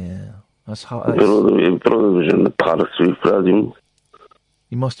 Yeah. That's hard. Your brother was in the parachute regiment.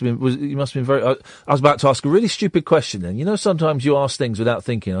 You must have been very. I was about to ask a really stupid question. Then sometimes you ask things without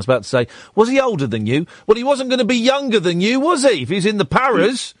thinking. I was about to say, was he older than you? Well, he wasn't going to be younger than you, was he? If he's in the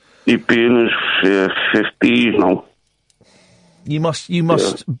paras, he'd be in his 50s now. You must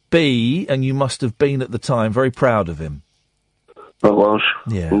be, and you must have been at the time, very proud of him. I was.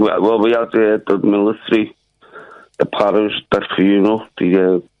 Yeah. Well, we had the military, the paras, that funeral,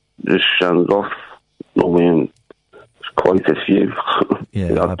 just send off. I mean, it's quite a few.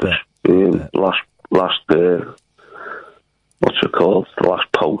 Yeah, I bet. Last, what's it called? The last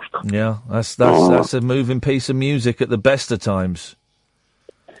post. Yeah, that's a moving piece of music at the best of times.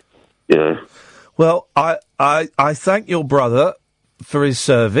 Yeah. Well, I thank your brother for his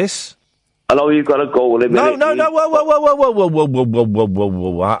service. I know you've got to go with him. No, whoa.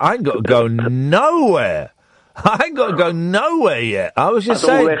 I ain't got to go nowhere. I ain't got to go nowhere yet. I was just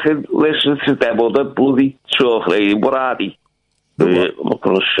saying. Listen to them other bloody talk lady. What are they? I'm not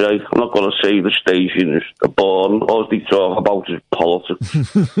going to say. I'm not going to say the stations, the born. All they talk about is politics.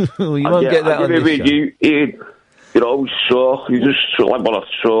 Well, you won't get that on this show. You just want to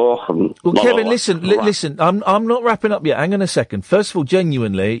talk. Well, Kevin, listen. I'm not wrapping up yet. Hang on a second. First of all,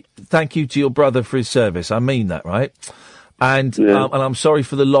 genuinely, thank you to your brother for his service. I mean that, right? And I'm sorry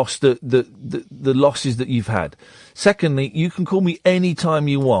for the loss the losses that you've had. Secondly, you can call me any time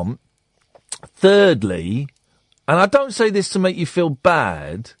you want. Thirdly, and I don't say this to make you feel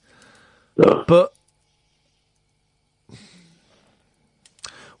bad, but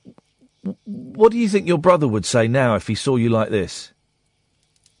what do you think your brother would say now if he saw you like this?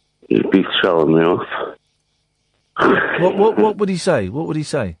 He'd be telling me off. What would he say? What would he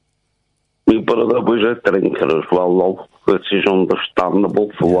say? My brother was a drinker as well, though, which is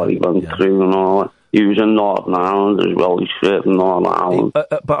understandable for what he went through and all that. He was in Northern Ireland as well. He served in Northern Ireland.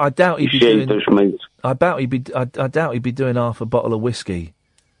 But I doubt he'd be doing. His mate. I doubt he'd be doing half a bottle of whiskey.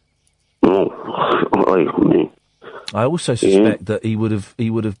 No, like me. I also suspect that he would have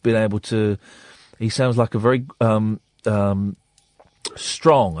been able to. He sounds like a very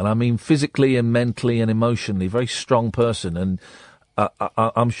strong, and I mean physically and mentally and emotionally, very strong person, and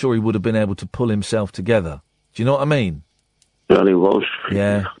I'm sure he would have been able to pull himself together. Do you know what I mean? Yeah, he was.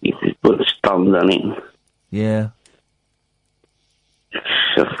 Yeah. He put a stand on it. Yeah.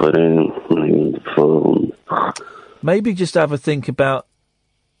 Maybe just have a think about.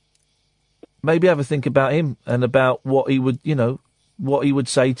 Maybe have a think about him and about what he would, what he would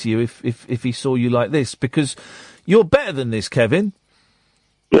say to you if he saw you like this, because you're better than this, Kevin.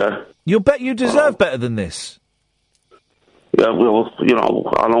 Yeah. You deserve better than this. Yeah, well,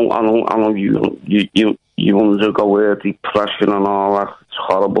 I know you undergo depression and all that. It's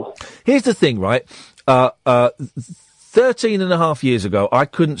horrible. Here's the thing, right? 13 and a half years ago, I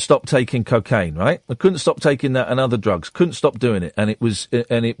couldn't stop taking cocaine, right? I couldn't stop taking that and other drugs. Couldn't stop doing it. And it was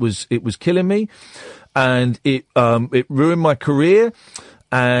killing me. And it ruined my career.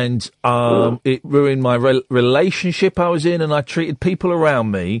 And it ruined my relationship I was in. And I treated people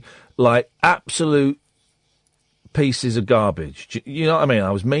around me like absolute pieces of garbage. You know what I mean?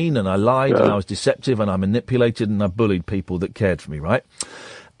 I was mean and I lied and I was deceptive and I manipulated and I bullied people that cared for me, right?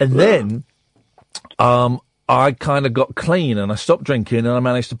 And then, I kind of got clean and I stopped drinking and I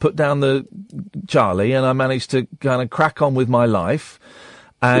managed to put down the Charlie and I managed to kind of crack on with my life.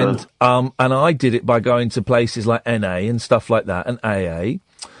 And I did it by going to places like NA and stuff like that and AA.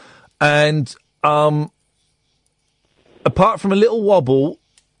 And, apart from a little wobble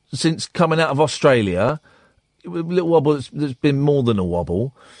since coming out of Australia, a little wobble that's been more than a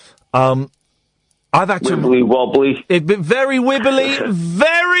wobble, I've had to... Wibbly-wobbly. It's been very wibbly,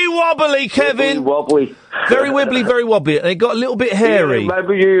 very wobbly, Kevin. Wibbly-wobbly. Very wibbly, very wobbly. And it got a little bit hairy. Yeah,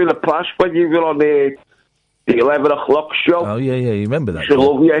 remember you in the past when you were on the 11 o'clock show? Oh, yeah, you remember that. I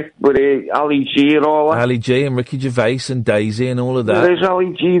love you, with Ali G and all that. Ali G and Ricky Gervais and Daisy and all of that. Where's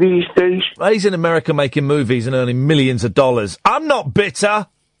Ali G these days? He's in America making movies and earning millions of dollars. I'm not bitter.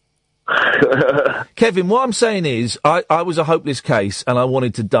 Kevin, what I'm saying is, I was a hopeless case and I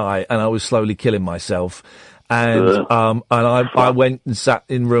wanted to die and I was slowly killing myself. And I went and sat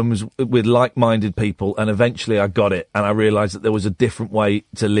in rooms with like-minded people and eventually I got it and I realised that there was a different way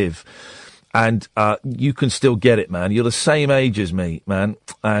to live. And you can still get it, man. You're the same age as me, man.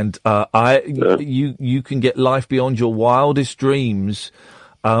 And you can get life beyond your wildest dreams.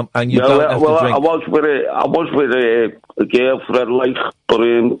 And you don't have to drink. I was with a girlfriend, like, but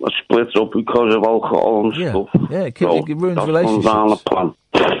I split up because of alcohol and stuff. Yeah, it ruins relationships.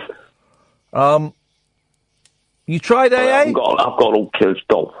 You tried AA? I've got all kids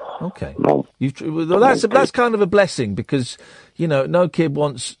though. Okay. No. Well, that's kind of a blessing because no kid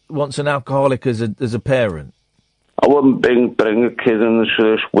wants an alcoholic as a parent. I wouldn't bring a kid into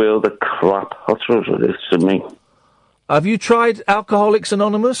this world of crap. That's what it is to me. Have you tried Alcoholics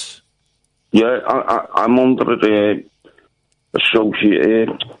Anonymous? Yeah, I'm under the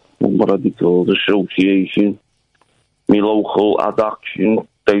association. My local addiction,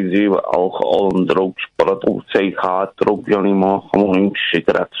 they do alcohol and drugs, but I don't take hard drugs anymore. I'm only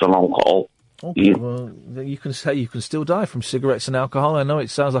cigarettes and alcohol. Okay, well, you can say you can still die from cigarettes and alcohol. I know it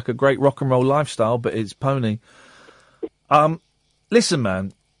sounds like a great rock and roll lifestyle, but it's pony. Listen,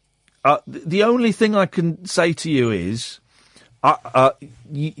 man. The only thing I can say to you is,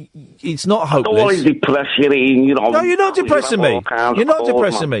 it's not hopeless. I don't want to depress you, Ian, No, you're not depressing me. You're not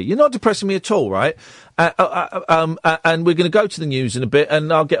depressing me. You're not depressing me at all, right? And we're going to go to the news in a bit,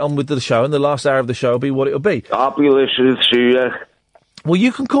 and I'll get on with the show, and the last hour of the show will be what it'll be. I'll be listening to you. Well,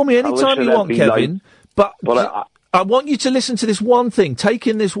 you can call me any time you want, Kevin, but I want you to listen to this one thing. Take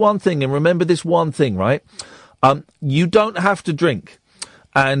in this one thing and remember this one thing, right? You don't have to drink.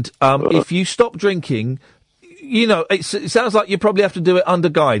 And if you stop drinking, it sounds like you probably have to do it under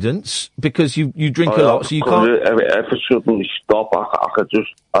guidance because you drink a lot, so you can't. If I suddenly stop, I could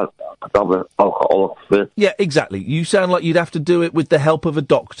have an alcoholic fit. Yeah, exactly. You sound like you'd have to do it with the help of a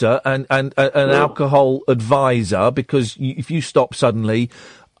doctor and an alcohol advisor because if you stop suddenly,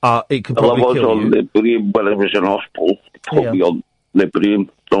 it could probably kill you. I was on Librium when I was in hospital. Put me on Librium.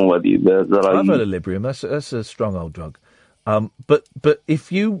 Don't let you know that I've heard of Librium. That's a strong old drug. But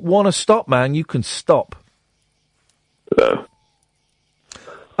if you want to stop, man, you can stop. Yeah.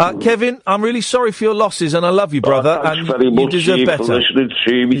 Kevin, I'm really sorry for your losses, and I love you, brother. Thanks and very you much deserve better. for listening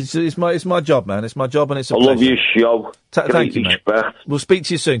to me. It's my job, man. It's my job, and it's a pleasure. I love your show. Thank you, mate. We'll speak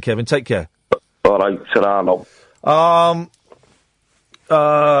to you soon, Kevin. Take care. All right, ta-ra.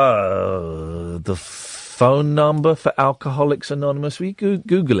 The phone number for Alcoholics Anonymous. We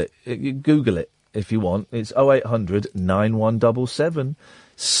Google it. Google it if you want. It's 0800 9177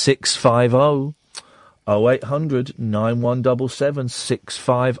 650. 0800 9177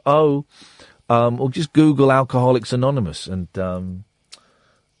 650. Or just Google Alcoholics Anonymous and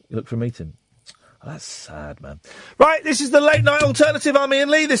look for a meeting. Oh, that's sad, man. Right, this is the Late Night Alternative. I'm Iain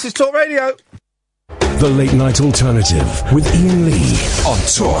Lee. This is Talk Radio. The Late Night Alternative with Iain Lee on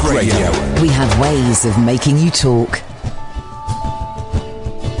Talk Radio. We have ways of making you talk.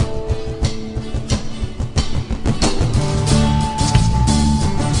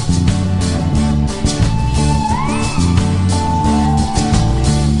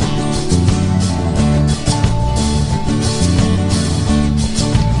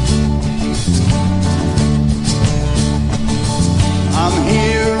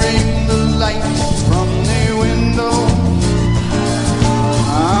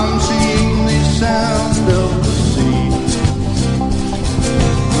 Sound of the sea.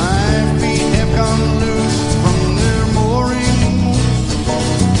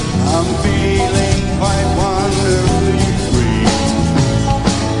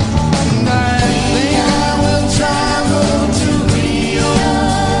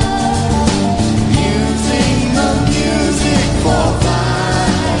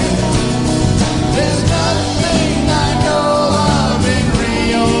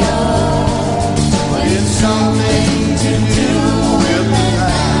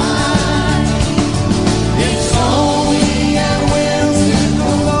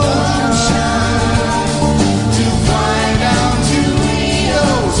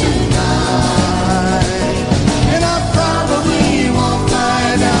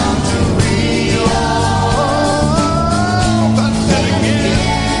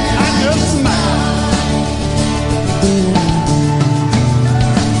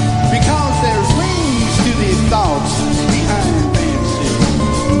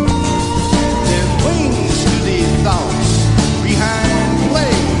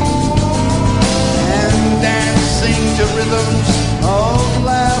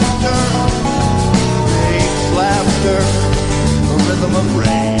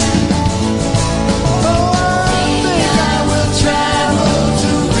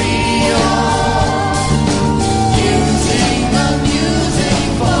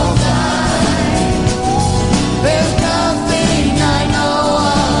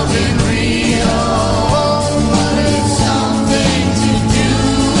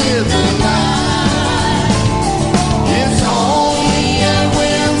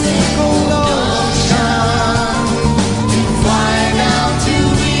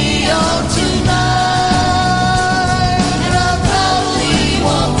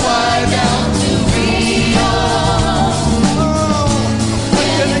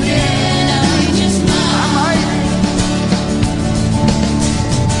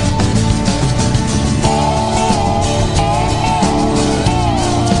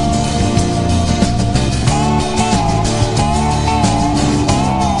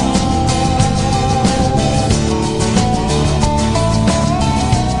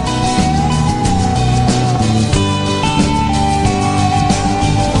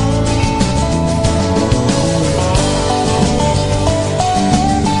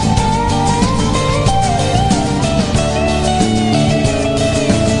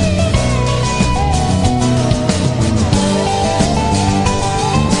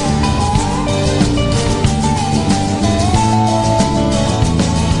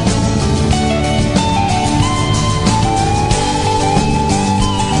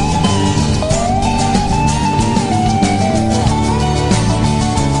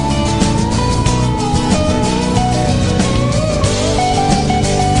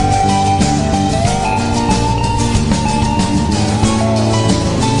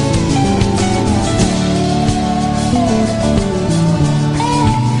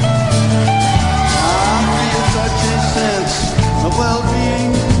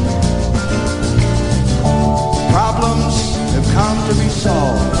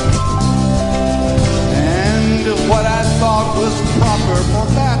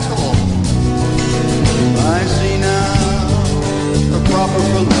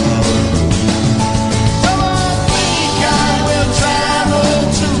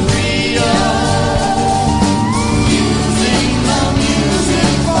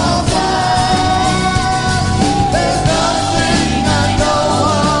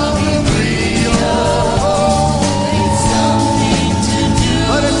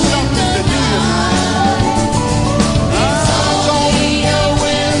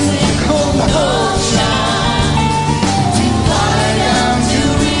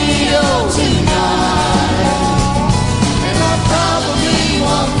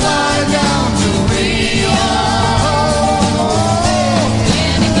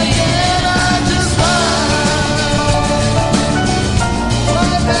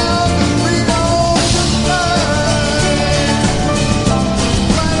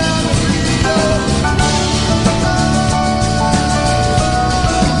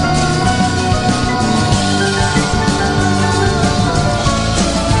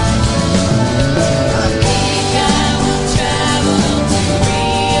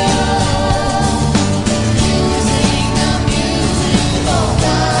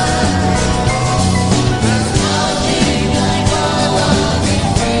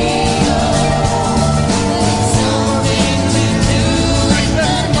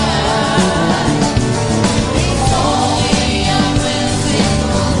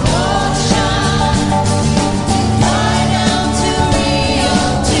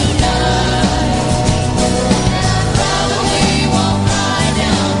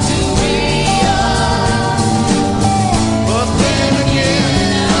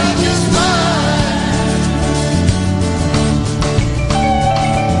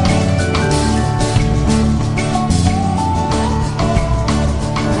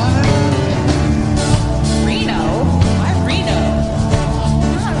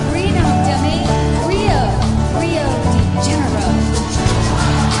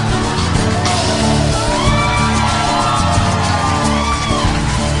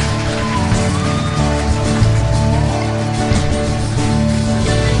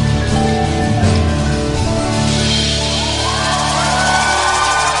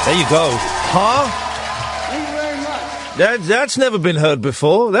 go. Huh? That's never been heard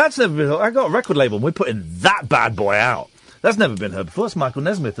before. That's never been heard. I got a record label and we're putting that bad boy out. That's never been heard before. It's Michael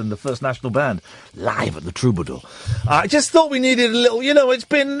Nesmith and the First National Band live at the Troubadour. I just thought we needed a little, it's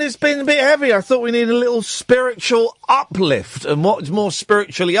been a bit heavy. I thought we needed a little spiritual uplift. And what's more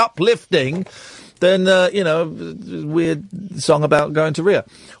spiritually uplifting than, a weird song about going to Rio.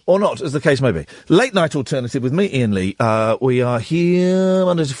 Or not, as the case may be. Late Night Alternative with me, Iain Lee. We are here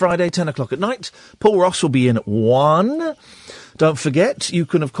Monday to Friday, 10 o'clock at night. Paul Ross will be in at 1. Don't forget, you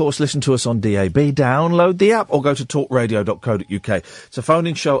can, of course, listen to us on DAB, download the app, or go to talkradio.co.uk. It's a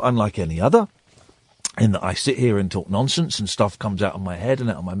phone-in show unlike any other, in that I sit here and talk nonsense and stuff comes out of my head and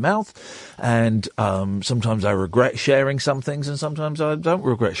out of my mouth. And sometimes I regret sharing some things and sometimes I don't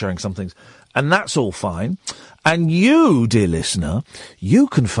regret sharing some things. And that's all fine. And you, dear listener, you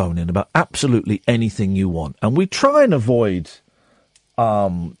can phone in about absolutely anything you want. And we try and avoid...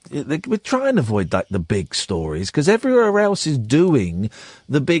 we try and avoid like the big stories because everywhere else is doing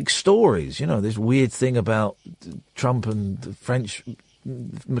the big stories. This weird thing about Trump and the French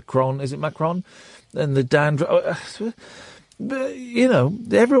Macron. Is it Macron? And the dandruff. But,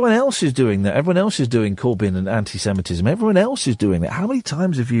 everyone else is doing that. Everyone else is doing Corbyn and anti-Semitism. Everyone else is doing that. How many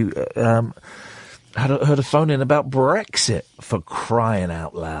times have you heard a phone in about Brexit, for crying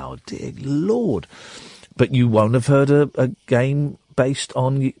out loud? Dear Lord. But you won't have heard a game based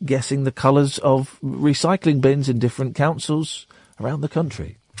on guessing the colours of recycling bins in different councils around the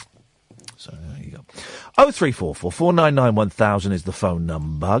country. So there you go. 0344 499 1000 is the phone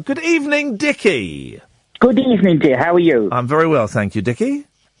number. Good evening, Dickie. Good evening, dear. How are you? I'm very well, thank you, Dickie.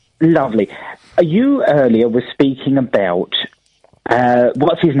 Lovely. You earlier were speaking about,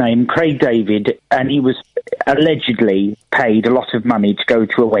 what's his name, Craig David, and he was allegedly paid a lot of money to go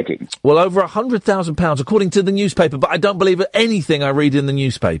to a wedding. Well, over £100,000, according to the newspaper, but I don't believe anything I read in the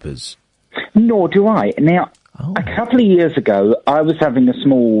newspapers. Nor do I. Now, a couple of years ago, I was having a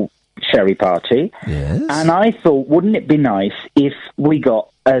small sherry party, yes, and I thought, wouldn't it be nice if we got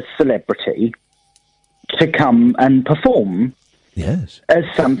a celebrity to come and perform, yes, as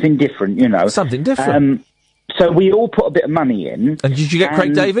something different, Something different. So we all put a bit of money in. And did you get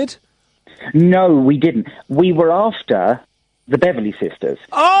Craig David? No, we didn't. We were after the Beverly Sisters.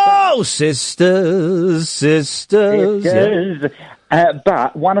 Oh, sisters.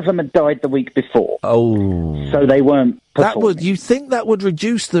 But one of them had died the week before. Oh. So they weren't performing. You think that would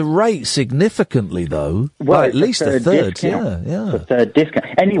reduce the rate significantly, though? Well, at least a third, discount. yeah. A third discount.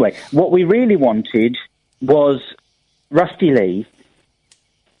 Anyway, what we really wanted was Rusty Lee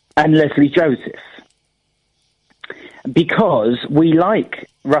and Leslie Joseph. Because we like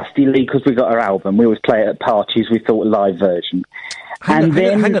Rusty Lee because we got her album. We always play it at parties. We thought a live version. Hang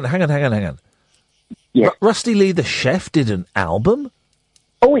on. Yeah. Rusty Lee the Chef did an album?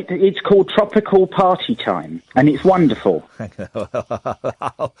 Oh, it's called Tropical Party Time, and it's wonderful.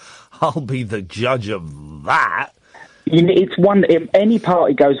 I'll be the judge of that. It's any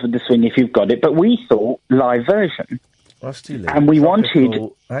party goes with the swing if you've got it, but we thought live version. Rusty Lee. And we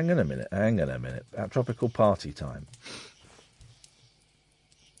wanted... Hang on a minute. Tropical Party Time.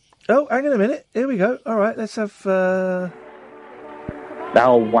 Oh, hang on a minute. Here we go. All right, let's have... Oh,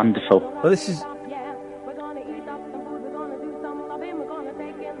 wonderful. Well, this is...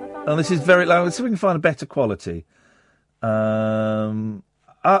 Oh, this is very loud. Let's see if we can find a better quality. That's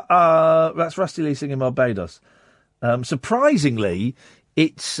Rusty Lee singing Barbados. Surprisingly,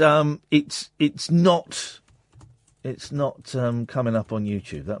 it's not coming up on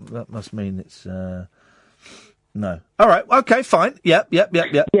YouTube. That must mean it's no. All right. Okay. Fine. Yep. Yes.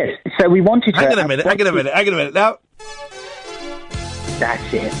 So we wanted. Hang on a minute. Now.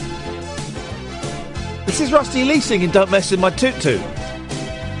 That's it. This is Rusty Lee singing "Don't Mess With My Toot Toot,"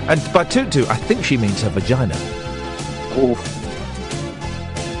 and by toot toot, I think she means her vagina. Oh.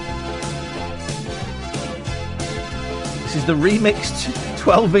 This is the remixed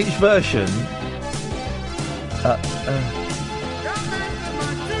 12-inch version.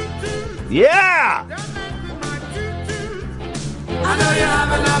 Yeah! I know you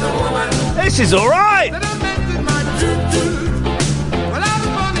have another woman. This is all right.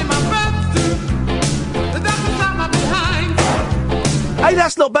 Hey,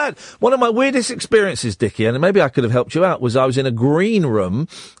 that's not bad. One of my weirdest experiences, Dickie, and maybe I could have helped you out, was I was in a green room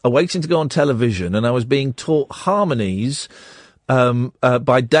awaiting to go on television, and I was being taught harmonies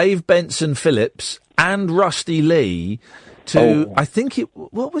by Dave Benson Phillips and Rusty Lee to, I think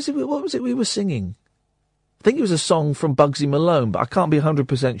what was it we were singing? I think it was a song from Bugsy Malone, but I can't be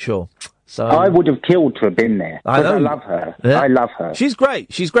 100% sure. So I would have killed to have been there. I know. I love her. Yeah. I love her. She's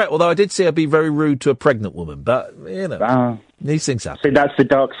great. She's great. Although I did see her be very rude to a pregnant woman. But, you know, these things happen. So that's the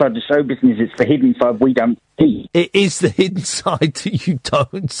dark side of show business. It's the hidden side we don't see. It is the hidden side that you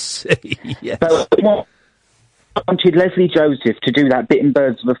don't see. Yes. So, I wanted Leslie Joseph to do that bit in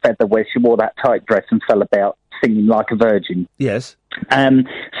Birds of a Feather where she wore that tight dress and fell about singing like a virgin. Yes.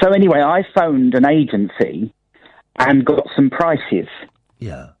 So anyway, I phoned an agency and got some prices.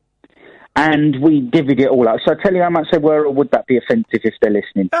 Yeah. And we divvied it all up. So I tell you how much they were, or would that be offensive if they're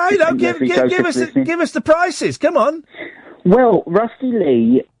listening? Hey, no, give us the prices. Come on. Well, Rusty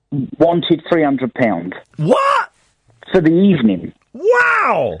Lee wanted £300. What? For the evening.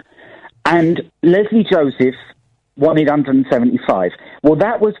 Wow! And Leslie Joseph wanted 175. Well,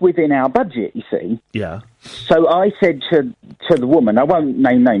 that was within our budget, you see. Yeah. So I said to the woman, I won't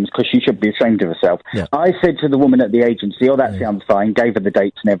name names because she should be ashamed of herself. Yeah. I said to the woman at the agency, that sounds fine, gave her the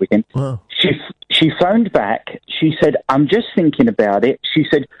dates and everything. Wow. She phoned back. She said, I'm just thinking about it. She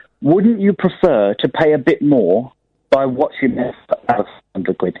said, wouldn't you prefer to pay a bit more by watching this out of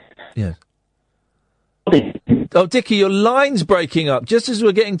 100 quid? Yes. Oh, Dickie, your line's breaking up just as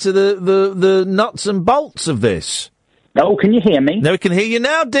we're getting to the nuts and bolts of this. Oh, can you hear me? No, we can hear you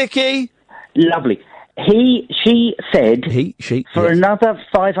now, Dickie. Lovely. She said, for yes. another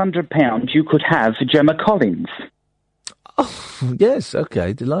 £500 you could have Gemma Collins. Oh, yes,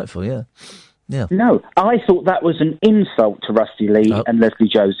 okay, delightful, yeah. Yeah. No, I thought that was an insult to Rusty Lee and Leslie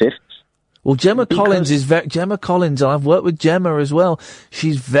Joseph. Well, Gemma Collins is Gemma Collins, I've worked with Gemma as well.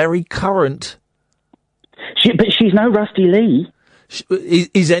 She's very current. But she's no Rusty Lee.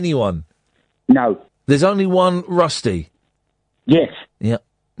 Is anyone? No. There's only one Rusty. Yes. Yep.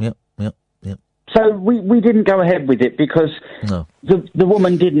 So we didn't go ahead with it because the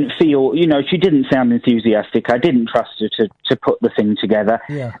woman didn't feel, she didn't sound enthusiastic. I didn't trust her to put the thing together.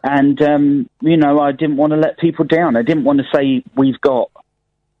 Yeah. And, I didn't want to let people down. I didn't want to say we've got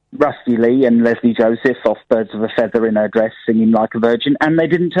Rusty Lee and Leslie Joseph off Birds of a Feather in her dress singing like a virgin, and they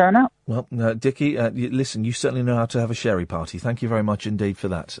didn't turn up. Well, Dickie, listen, you certainly know how to have a sherry party. Thank you very much indeed for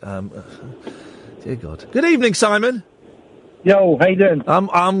that. Dear God. Good evening, Simon. Yo, how you doing?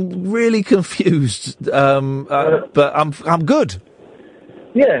 I'm really confused, but I'm good.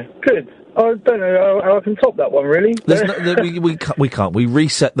 Yeah, good. I don't know how I can top that one, really. We can't. We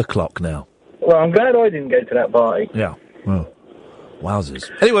reset the clock now. Well, I'm glad I didn't go to that party. Yeah. Well, wowzers.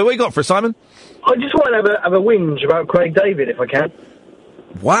 Anyway, what you got for us, Simon? I just want to have a whinge about Craig David, if I can.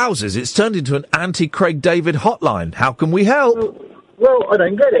 Wowzers! It's turned into an anti-Craig David hotline. How can we help? Well, I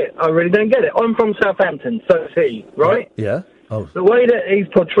don't get it. I really don't get it. I'm from Southampton, so is he, right? Yeah. Oh. The way that he's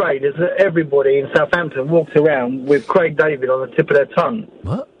portrayed is that everybody in Southampton walks around with Craig David on the tip of their tongue.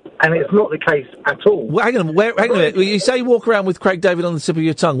 What? And it's not the case at all. Well, hang on a minute. You say you walk around with Craig David on the tip of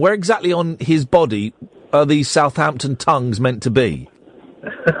your tongue. Where exactly on his body are these Southampton tongues meant to be?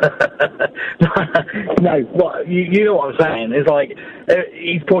 No, you know what I'm saying. It's like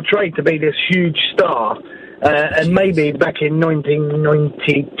he's portrayed to be this huge star. And maybe back in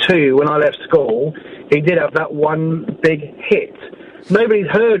 1992, when I left school, he did have that one big hit. Nobody's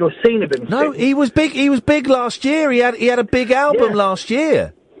heard or seen of him. No, he was big. He was big last year. He had a big album last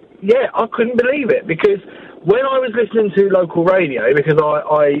year. Yeah, I couldn't believe it because when I was listening to local radio, because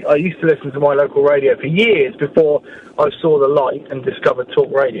I used to listen to my local radio for years before I saw the light and discovered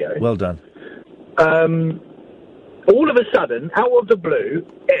talk radio. Well done. All of a sudden, out of the blue,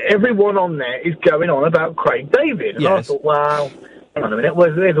 everyone on there is going on about Craig David. And I thought, well, hang on a minute,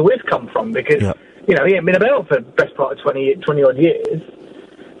 where's the whiz come from? Because, he ain't been about for the best part of 20-odd years.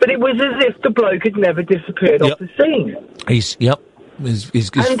 But it was as if the bloke had never disappeared off the scene. His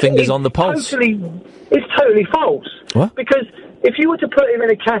fingers on the pulse. It's totally false. What? Because if you were to put him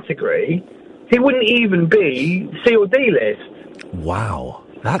in a category, he wouldn't even be C or D list. Wow.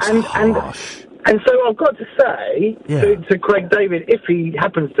 That's harsh. And so I've got to say to Craig David, if he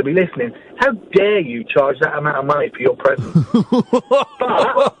happens to be listening, how dare you charge that amount of money for your presence? But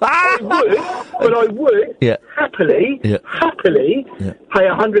I would happily pay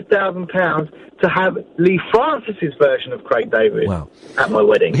 £100,000 to have Lee Francis's version of Craig David at my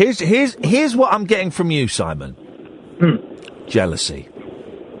wedding. Here's what I'm getting from you, Simon. Jealousy.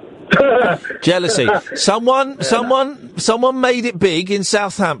 Jealousy. Someone made it big in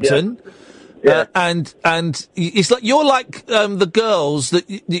Southampton. Yeah. And it's like you're like the girls that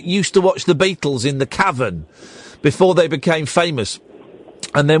used to watch the Beatles in the cavern before they became famous.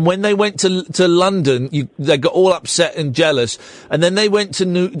 And then when they went to London, they got all upset and jealous. And then they went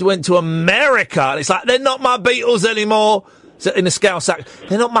to America, and it's like they're not my Beatles anymore. So in a Scouse accent,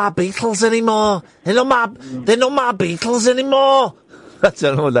 they're not my Beatles anymore. They're not my Beatles anymore. I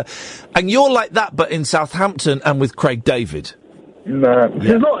don't know what that. And you're like that, but in Southampton and with Craig David. No,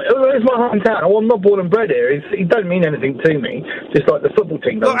 it's my hometown. I'm not born and bred here. It don't mean anything to me. Just like the football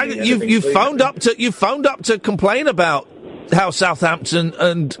team. You phoned up to complain about how Southampton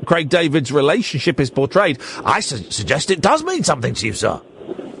and Craig David's relationship is portrayed. I suggest it does mean something to you, sir.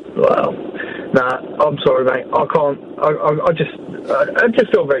 Well, I'm sorry, mate. I can't. I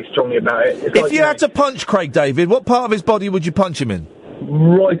just feel very strongly about it. It's If you had to punch Craig David, what part of his body would you punch him in?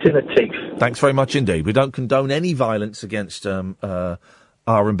 Right in the teeth. Thanks very much indeed. We don't condone any violence against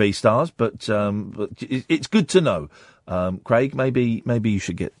R&B stars, but it's good to know. Craig, maybe you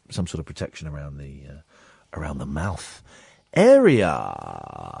should get some sort of protection around the mouth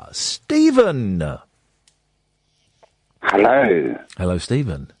area. Stephen. Hello. Hello,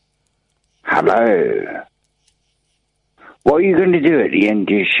 Stephen. Hello. What are you going to do at the end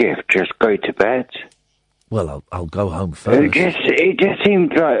of your shift? Just go to bed? Well, I'll go home first. It just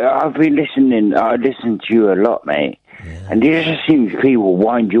seems like I've been listening. I listen to you a lot, mate, and it just seems people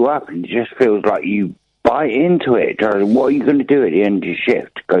wind you up, and it just feels like you bite into it. What are you going to do at the end of your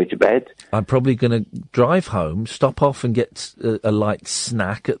shift? Go to bed? I'm probably going to drive home, stop off and get a light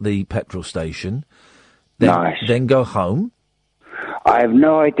snack at the petrol station. Then go home. I have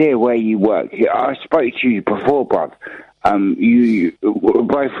no idea where you work. I spoke to you before, bruv. You were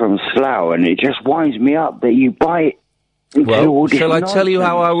both from Slough, and it just winds me up that you bite into all this shall I nonsense. tell you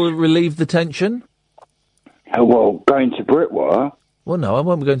how I will relieve the tension? Going to Britwell? Well, no, I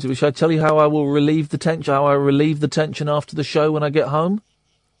won't be going to. Shall I tell you how I will relieve the tension? How I relieve the tension after the show when I get home?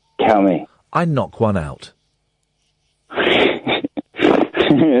 Tell me. I knock one out.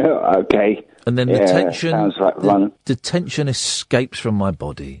 Okay. And then the tension, sounds like fun. The tension escapes from my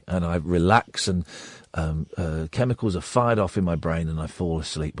body, and I relax, and chemicals are fired off in my brain, and I fall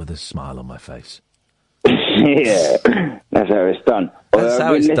asleep with a smile on my face. Yeah, that's how it's done. I've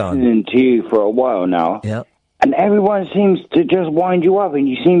been listening to you for a while now. Yeah. And everyone seems to just wind you up, and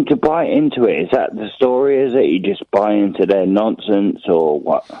you seem to buy into it. Is that the story? Is it you just buy into their nonsense, or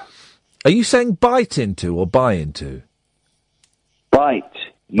what? Are you saying bite into or buy into? Bite.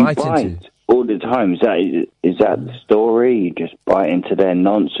 You bite into. All the time. Is that the story? You just bite into their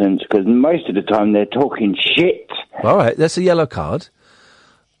nonsense? Because most of the time they're talking shit. All right, that's a yellow card.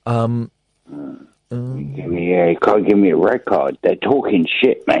 You can't give me a red card. They're talking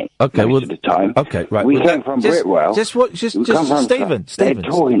shit, mate. Okay, most of the time. Okay, right. We came from Britwell.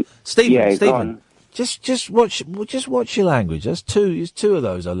 Stephen. Just watch your language. There's two of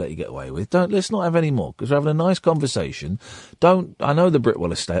those I'll let you get away with. Let's not have any more, because we're having a nice conversation. I know the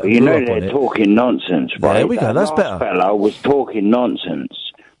Britwell estate. You know they're talking nonsense, right? There we go. That's better. That fella was talking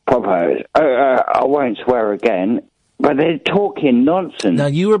nonsense. Proper. I won't swear again, but they're talking nonsense. Now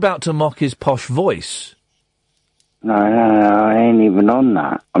you were about to mock his posh voice. No, I ain't even on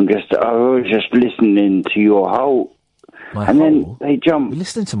that. I was just listening to your whole. Then they jump. You're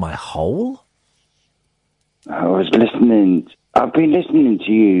listening to my whole? I was listening. I've been listening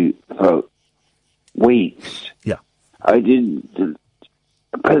to you for weeks. Yeah. I did.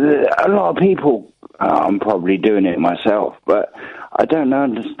 But a lot of people, I'm probably doing it myself, but I don't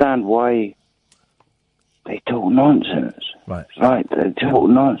understand why they talk nonsense. Right. Right, they talk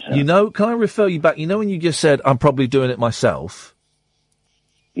nonsense. You know, can I refer you back? You know when you just said, I'm probably doing it myself?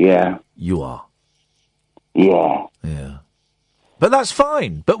 Yeah. You are. Yeah. Yeah. But that's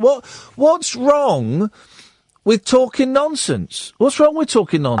fine. But what's wrong with talking nonsense? What's wrong with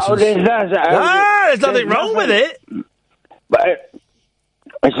talking nonsense? Oh, there's nothing wrong with it. But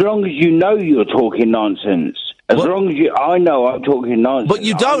as long as you know you're talking nonsense, long as I know I'm talking nonsense. But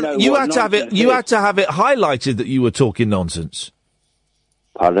you don't. You had to have it. You had to have it highlighted that you were talking nonsense.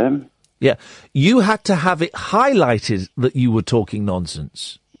 Pardon? Yeah, you had to have it highlighted that you were talking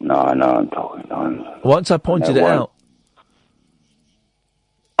nonsense. No, I'm talking nonsense. Once I pointed it out.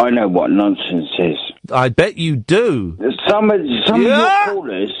 I know what nonsense is. I bet you do. Some of your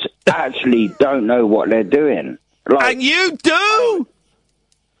callers actually don't know what they're doing. And you do?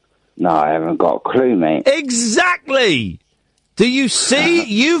 No, I haven't got a clue, mate. Exactly. Do you see?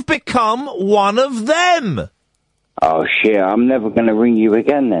 You've become one of them. Oh, shit, I'm never going to ring you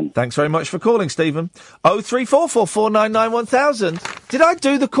again then. Thanks very much for calling, Stephen. 03444991000. Did I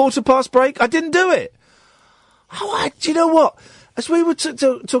do the quarter past break? I didn't do it. Do you know what? As we were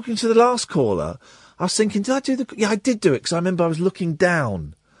talking to the last caller, I was thinking, did I do the... Yeah, I did do it, because I remember I was looking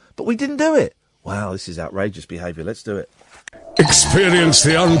down. But we didn't do it. Wow, this is outrageous behaviour. Let's do it. Experience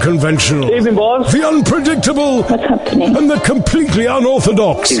the unconventional. Evening, boss. The unpredictable. What's happening? And the completely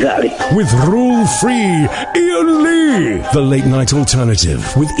unorthodox. Exactly. With rule-free Iain Lee. The Late Night Alternative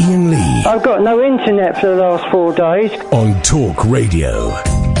with Iain Lee. I've got no internet for the last 4 days. On Talk Radio.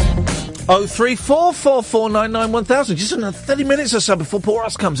 03444991000. Just another 30 minutes or so before Paul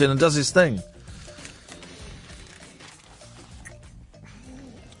Ross comes in and does his thing.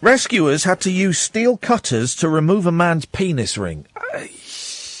 Rescuers had to use steel cutters to remove a man's penis ring.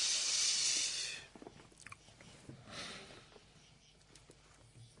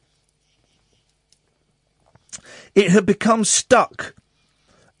 It had become stuck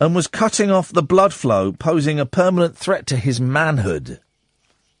and was cutting off the blood flow, posing a permanent threat to his manhood.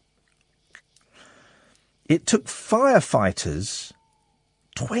 It took firefighters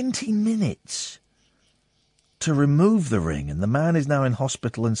 20 minutes to remove the ring, and the man is now in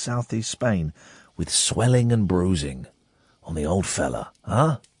hospital in southeast Spain with swelling and bruising on the old fella.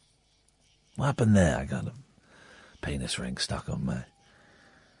 Huh? What happened there? I got a penis ring stuck on me.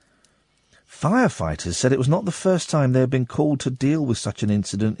 Firefighters said it was not the first time they had been called to deal with such an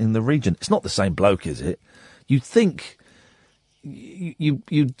incident in the region. It's not the same bloke, is it? You'd think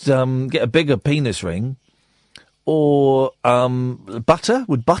you'd get a bigger penis ring, or butter.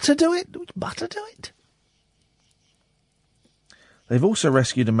 Would butter do it? Would butter do it? They've also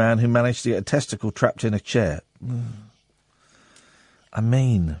rescued a man who managed to get a testicle trapped in a chair. I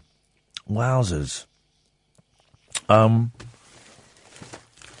mean, wowzers.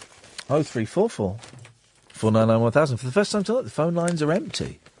 0344 499 For the first time tonight, the phone lines are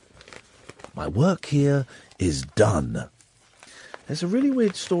empty. My work here is done. There's a really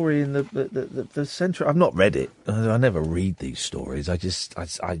weird story in the centre. I've not read it. I never read these stories. I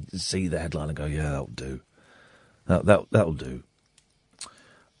see the headline and go, yeah, that'll do. That'll do.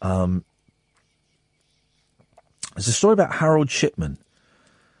 There's a story about Harold Shipman.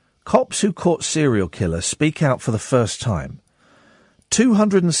 Cops who caught serial killer speak out for the first time.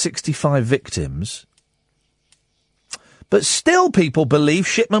 265 victims. But still people believe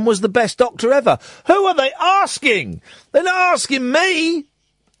Shipman was the best doctor ever. Who are they asking? They're not asking me.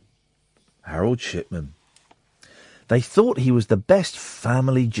 Harold Shipman. They thought he was the best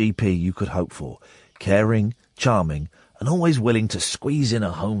family GP you could hope for. Caring, charming, and always willing to squeeze in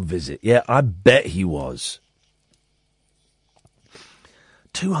a home visit. Yeah, I bet he was.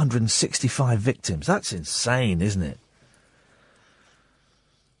 265 victims. That's insane, isn't it?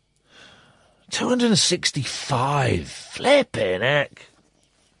 265. Flipping heck.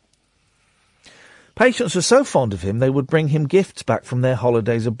 Patients were so fond of him they would bring him gifts back from their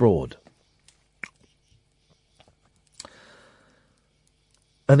holidays abroad.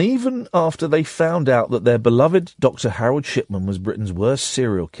 And even after they found out that their beloved Dr. Harold Shipman was Britain's worst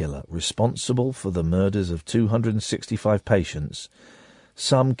serial killer, responsible for the murders of 265 patients,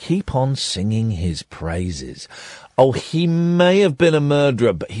 some keep on singing his praises. Oh, he may have been a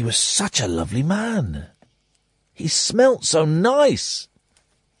murderer, but he was such a lovely man. He smelt so nice.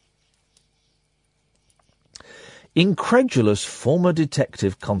 Incredulous former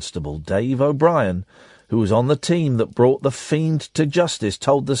detective constable Dave O'Brien, who was on the team that brought the fiend to justice,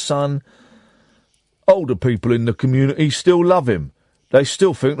 told The Sun, older people in the community still love him. They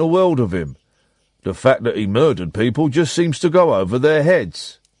still think the world of him. The fact that he murdered people just seems to go over their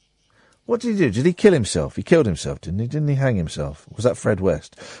heads. What did he do? Did he kill himself? He killed himself, didn't he? Didn't he hang himself? Was that Fred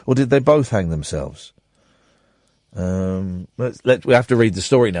West? Or did they both hang themselves? We have to read the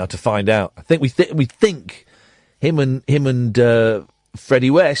story now to find out. I think we think him and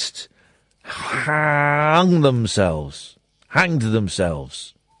Freddie West hanged themselves.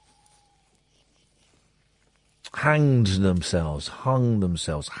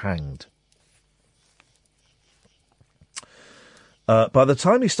 By the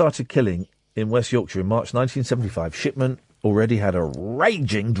time he started killing in West Yorkshire in March 1975, Shipman already had a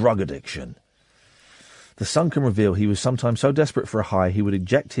raging drug addiction. The Sun can reveal he was sometimes so desperate for a high he would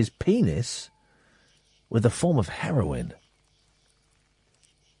inject his penis with a form of heroin.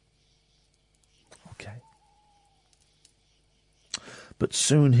 Okay. But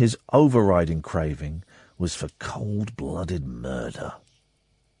soon his overriding craving was for cold-blooded murder.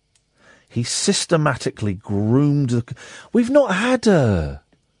 He systematically groomed the... We've not had a...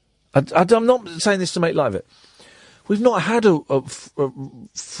 I'm not saying this to make light of it. We've not had a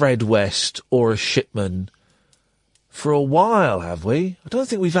Fred West or a Shipman for a while, have we? I don't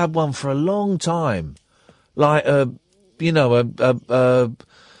think we've had one for a long time. Like, a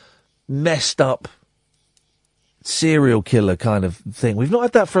messed up serial killer kind of thing. We've not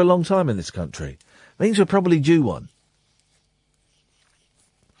had that for a long time in this country. Means we're probably due one.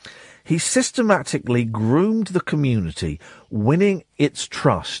 He systematically groomed the community, winning its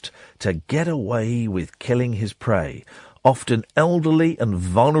trust to get away with killing his prey, often elderly and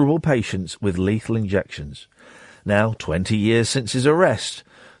vulnerable patients with lethal injections. Now, 20 years since his arrest,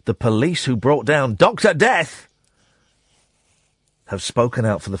 the police who brought down Dr. Death have spoken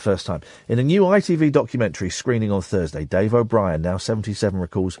out for the first time. In a new ITV documentary screening on Thursday, Dave O'Brien, now 77,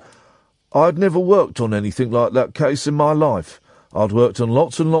 recalls, "I'd never worked on anything like that case in my life. I'd worked on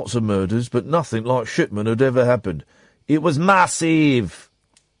lots and lots of murders, but nothing like Shipman had ever happened. It was massive."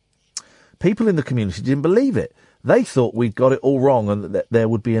 People in the community didn't believe it. They thought we'd got it all wrong and that there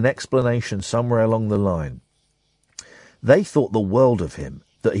would be an explanation somewhere along the line. They thought the world of him,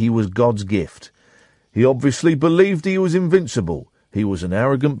 that he was God's gift. He obviously believed he was invincible. He was an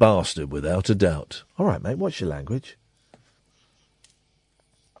arrogant bastard, without a doubt. All right, mate, what's your language?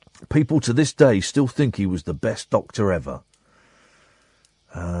 People to this day still think he was the best doctor ever.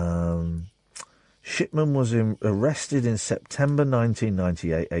 Shipman was arrested in September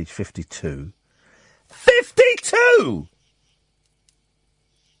 1998, age 52. 52!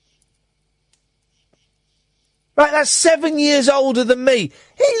 Right, that's 7 years older than me.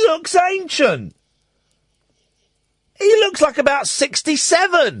 He looks ancient. He looks like about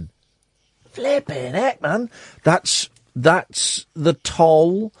 67. Flipping heck, man. That's the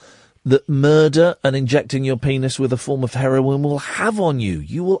toll that murder and injecting your penis with a form of heroin will have on you.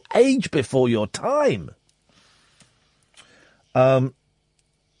 You will age before your time. In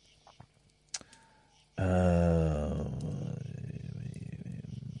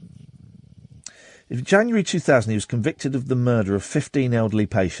January 2000, he was convicted of the murder of 15 elderly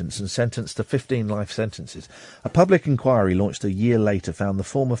patients and sentenced to 15 life sentences. A public inquiry launched a year later found the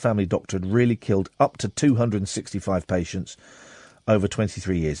former family doctor had really killed up to 265 patients over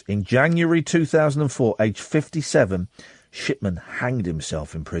 23 years. In January 2004, aged 57, Shipman hanged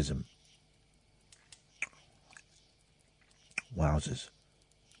himself in prison. Wowzers.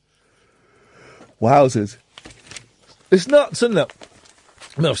 Wowzers. It's nuts, isn't it?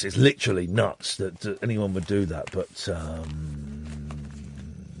 No, it's literally nuts that anyone would do that, but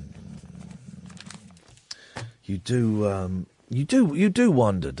you do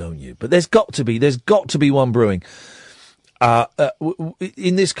wonder, don't you? But there's got to be one brewing.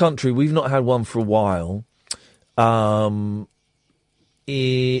 In this country, we've not had one for a while. I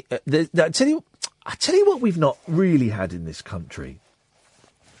tell you what, we've not really had in this country.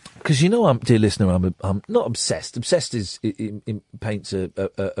 Because dear listener, I'm not obsessed. Obsessed it paints a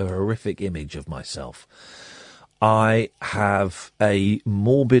horrific image of myself. I have a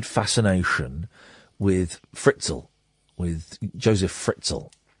morbid fascination with Fritzl, with Joseph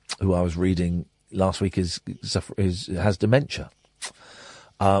Fritzl, who I was reading last week has dementia.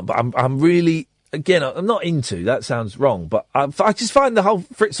 But I'm really, again, I'm not into, that sounds wrong, but I just find the whole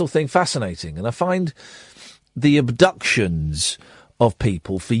Fritzl thing fascinating, and I find the abductions of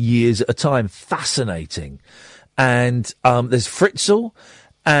people for years at a time fascinating. And there's Fritzl,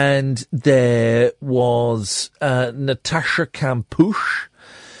 and there was Natasha Kampusch,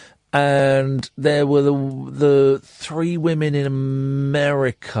 and there were the 3 women in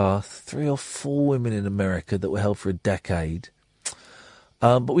America, 3 or 4 women in America that were held for a decade.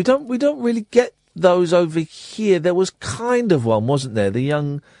 But we don't really get those over here. There was kind of one, wasn't there?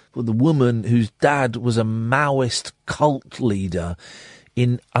 The woman whose dad was a Maoist cult leader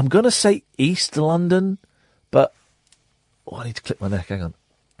in, I'm going to say East London, but I need to clip my neck. Hang on.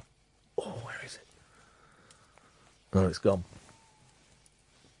 Oh, where is it? Oh, it's gone.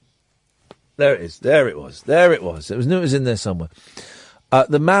 There it is. There it was. It was in there somewhere.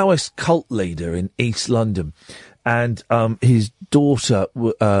 The Maoist cult leader in East London, and his daughter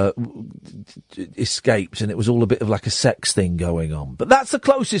escaped, and it was all a bit of like a sex thing going on. But that's the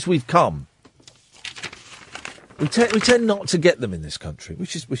closest we've come. We tend not to get them in this country,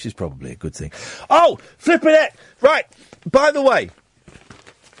 which is probably a good thing. Oh, flipping it! Right. By the way,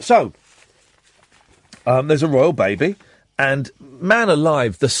 so there's a royal baby. And man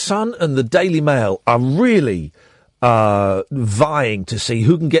alive, the Sun and the Daily Mail are really vying to see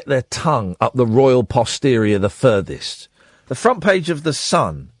who can get their tongue up the royal posterior the furthest. The front page of the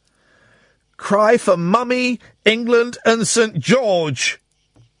Sun. Cry for Mummy, England and St George.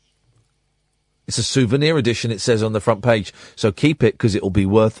 It's a souvenir edition, it says on the front page. So keep it, because it will be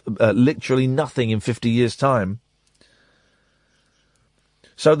worth literally nothing in 50 years' time.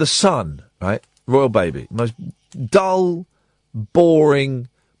 So the Sun, right? Royal baby. Most dull, boring,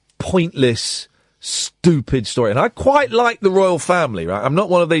 pointless, stupid story. And I quite like the royal family, right? I'm not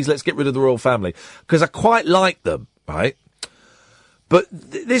one of these, let's get rid of the royal family, because I quite like them, right? But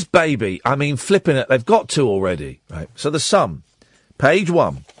this baby, I mean, flipping it, they've got 2 already, right? So the Sun, page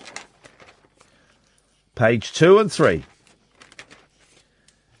 1. Page 2 and 3.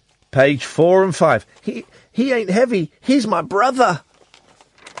 Page 4 and 5. He ain't heavy. He's my brother.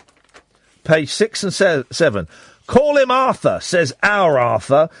 Page 6 and 7. Call him Arthur, says our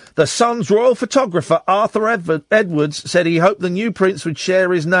Arthur. The Sun's royal photographer, Arthur Edwards, said he hoped the new prince would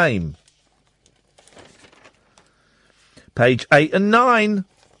share his name. Page 8 and 9.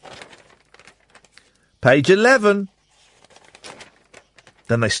 Page 11.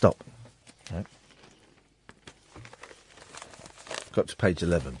 Then they stop. Right. Got to page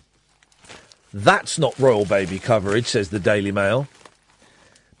 11. That's not royal baby coverage, says the Daily Mail.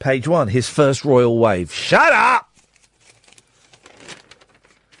 Page 1, his first royal wave. Shut up!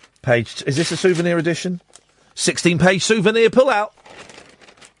 Is this a souvenir edition? 16-page souvenir pull-out.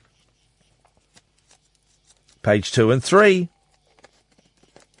 Page 2 and 3.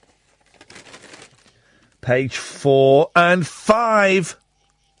 Page 4 and 5.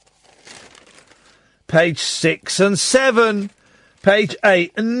 Page 6 and 7. Page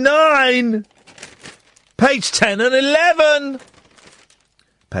 8 and 9. Page 10 and 11.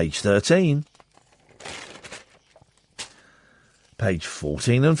 Page 13. Page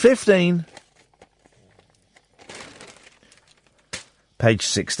 14 and 15. Page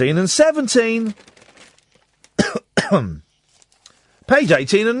 16 and 17. Page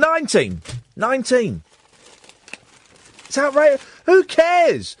 18 and 19. 19. It's outrageous. Who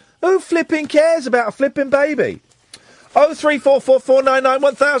cares? Who flipping cares about a flipping baby?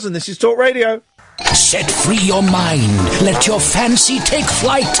 03444991000. This is Talk Radio. Set free your mind. Let your fancy take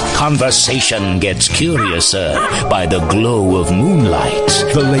flight. Conversation gets curiouser by the glow of moonlight.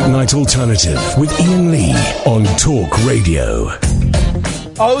 The Late Night Alternative with Iain Lee on Talk Radio.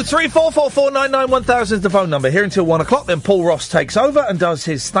 03444991000 is the phone number. Here until 1 o'clock. Then Paul Ross takes over and does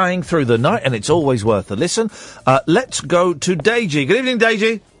his thing through the night, and it's always worth a listen. Let's go to Deji. Good evening,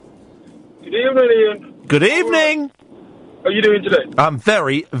 Deji. Good evening, Ian. Good evening. How are you doing today? I'm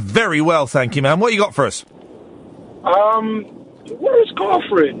very, very well, thank you, man. What you got for us? Where is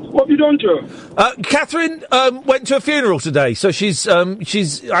Catherine? What have you done to her? Catherine went to a funeral today, so she's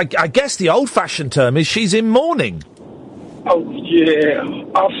I guess the old-fashioned term is she's in mourning. Oh, yeah.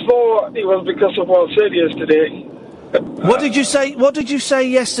 I thought it was because of what I said yesterday. What did you say? What did you say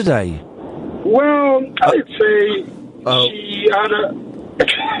yesterday? Well, I'd say she had a...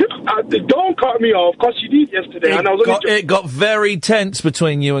 Don't cut me off, because she did yesterday. It got very tense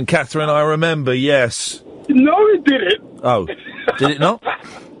between you and Catherine, I remember, yes. No, it didn't. Oh, did it not?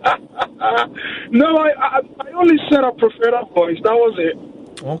 No, I only said I preferred her voice. That was it.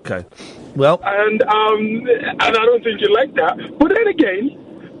 Okay. Well... And I don't think you like that. But then again,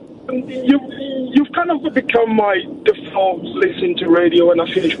 you've kind of become my default listen to radio when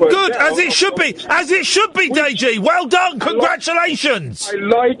I finish work. Good, as it should be. As it should be, DG. Well done. Congratulations. I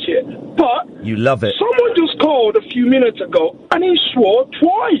like it. But... You love it. Someone just called a few minutes ago, and he swore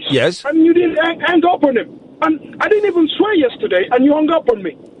twice. Yes. And you didn't hang up on him. And I didn't even swear yesterday, and you hung up on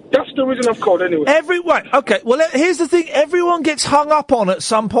me. That's the reason I've called anyway. Okay, well, here's the thing. Everyone gets hung up on at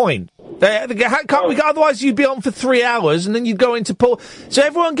some point. Otherwise you'd be on for 3 hours and then you'd go into Paul. So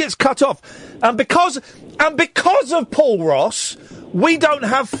everyone gets cut off. And because of Paul Ross, we don't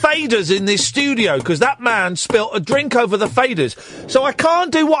have faders in this studio because that man spilt a drink over the faders. So I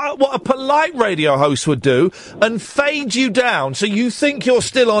can't do what a polite radio host would do and fade you down so you think you're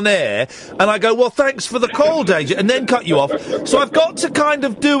still on air. And I go, well, thanks for the call, Deja, and then cut you off. So I've got to kind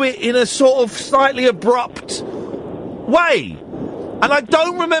of do it in a sort of slightly abrupt way. And I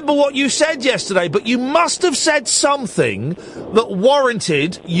don't remember what you said yesterday, but you must have said something that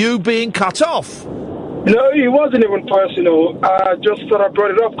warranted you being cut off. No, it wasn't even personal. I just thought I brought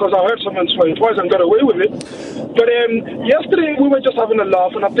it up because I heard someone swear twice and got away with it. But yesterday we were just having a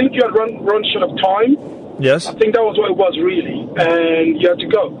laugh, and I think you had run short of time. Yes. I think that was what it was, really. And you had to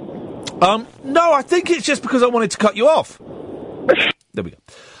go. No, I think it's just because I wanted to cut you off. There we go.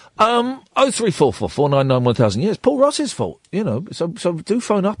 03444991000. Yeah, it's Paul Ross's fault, you know. So do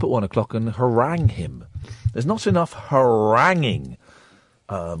phone up at 1 o'clock and harangue him. There's not enough haranguing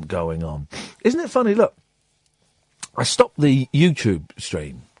going on. Isn't it funny? Look, I stopped the YouTube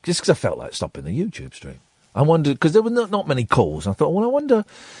stream just because I felt like stopping the YouTube stream. I wondered, because there were not many calls. I thought, well, I wonder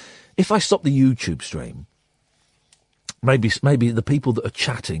if I stop the YouTube stream, maybe the people that are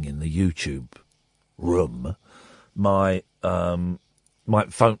chatting in the YouTube room might phone.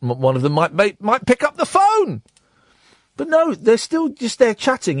 One of them might pick up the phone. But no, they're still just there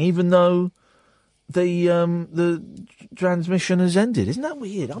chatting, even though the transmission has ended. Isn't that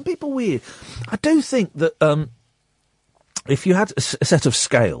weird? Aren't people weird? I do think that if you had a set of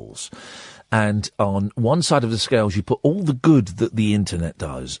scales And on one side of the scales, you put all the good that the internet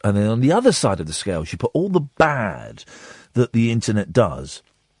does. And then on the other side of the scales, you put all the bad that the internet does.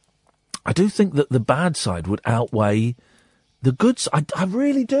 I do think that the bad side would outweigh the good side. I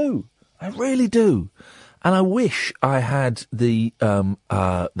really do. I really do. And I wish I had the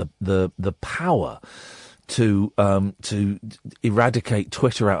power to eradicate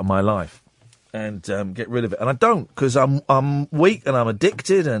Twitter out of my life and get rid of it. And I don't, because I'm weak and I'm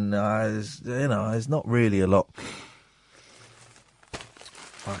addicted, and there's not really a lot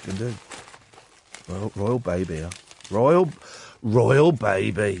I can do. Royal baby, huh? Royal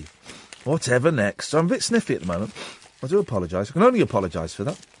baby. Whatever next. So I'm a bit sniffy at the moment. I do apologise. I can only apologise for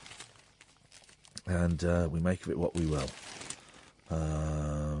that. And we make of it what we will.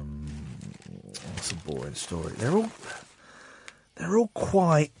 That's a boring story. They're all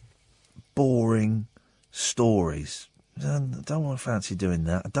quite boring stories. I don't want to fancy doing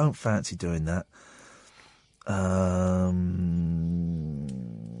that. I don't fancy doing that.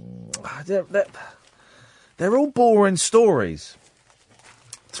 They're all boring stories.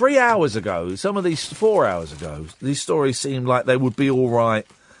 3 hours ago, 4 hours ago, these stories seemed like they would be all right.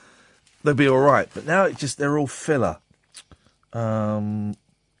 They'd be all right, but now they're all filler. I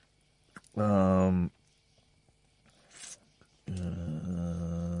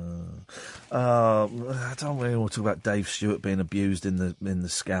don't really want to talk about Dave Stewart being abused in the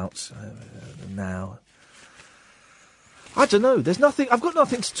Scouts now. I don't know. There's nothing. I've got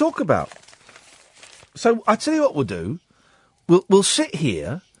nothing to talk about. So I tell you what we'll do. We'll sit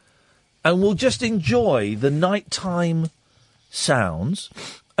here and we'll just enjoy the nighttime sounds.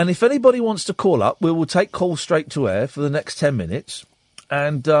 And if anybody wants to call up, we will take calls straight to air for the next 10 minutes.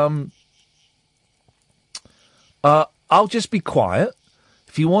 And I'll just be quiet.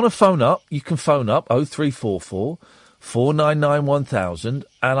 If you want to phone up, you can phone up 0344 499 1000,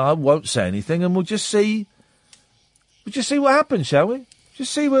 and I won't say anything, and we'll just see what happens, shall we?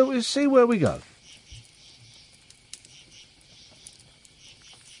 Just see where we go.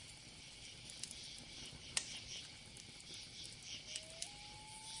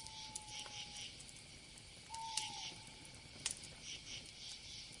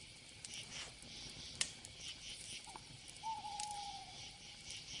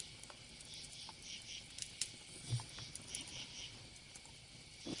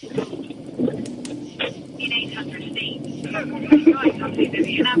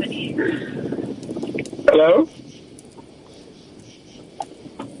 Hello?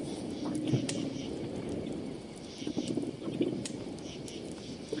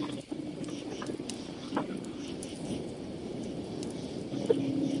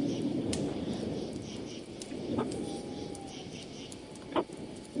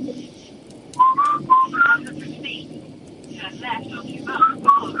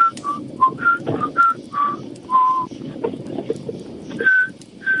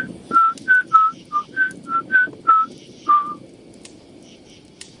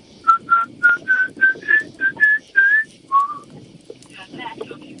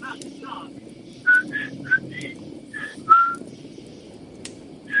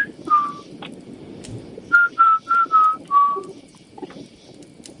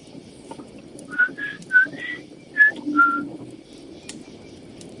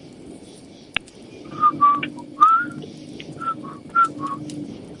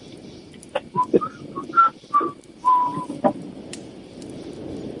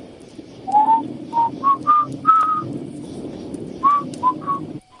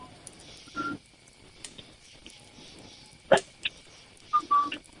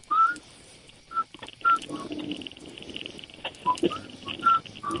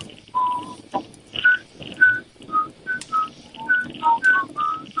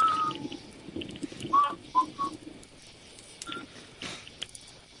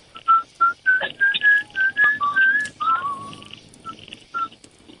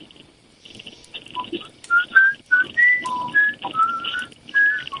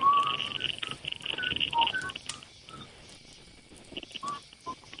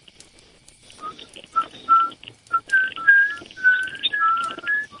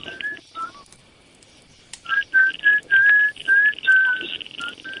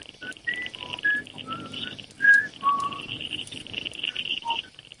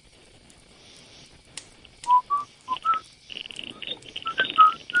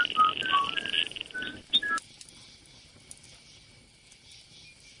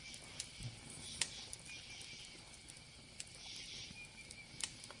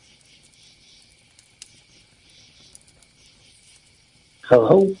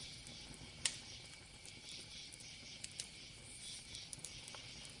 Hello?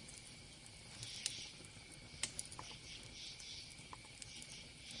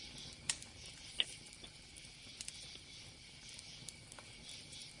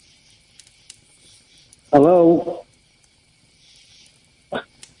 Hello?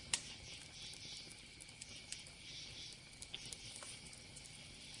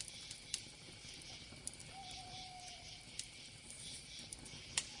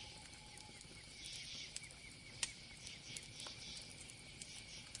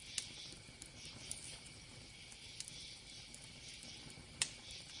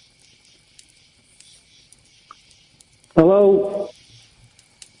 Hello?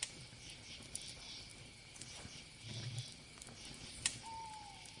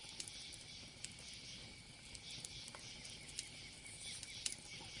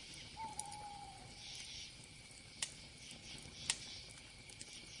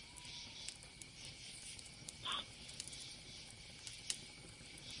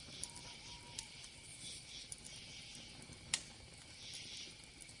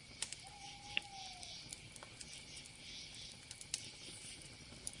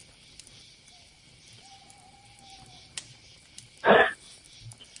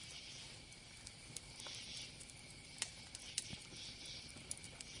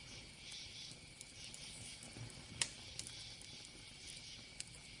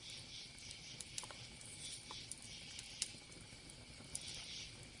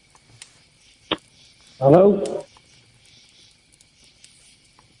 Hello?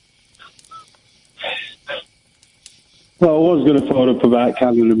 Well, I was going to phone up about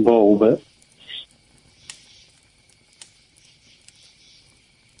Cannon and Ball, but...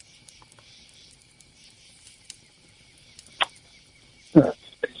 That's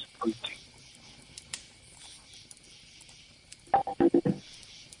disappointing.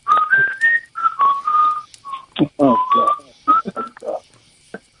 Oh, God.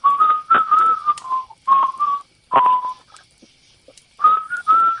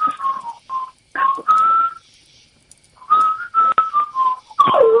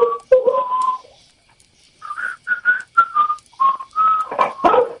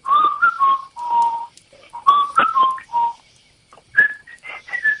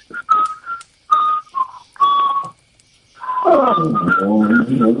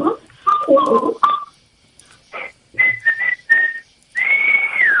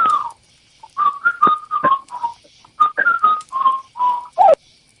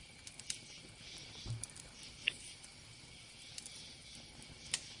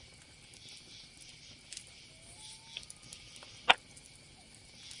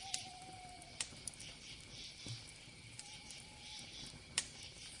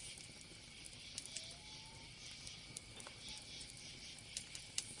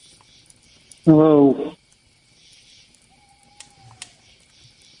 Hello?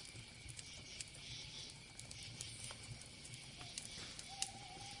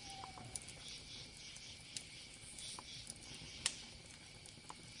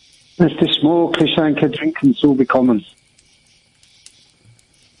 Mr. Smoke, Krishanka, drink and so be common.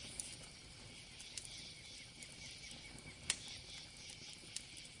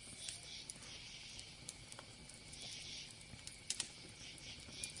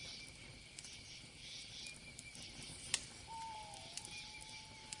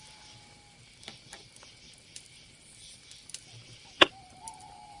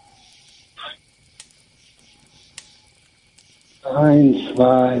 Eins,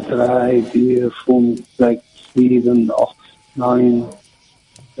 zwei, drei, vier, fünf, sechs, sieben, acht, neun,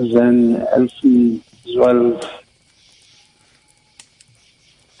 10, 11, 12.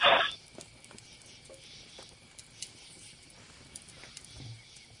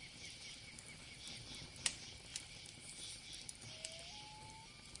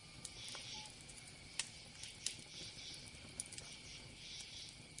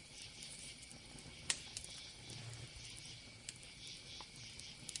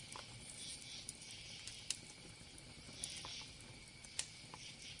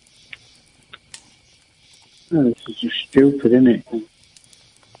 Oh, this is just stupid, isn't it?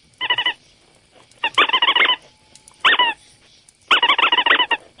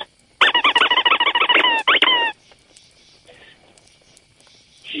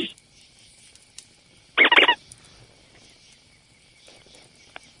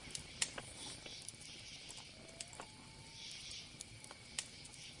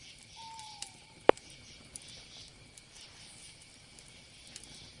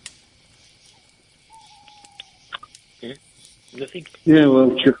 Nothing. Yeah,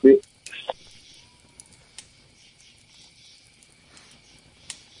 well, chuck it.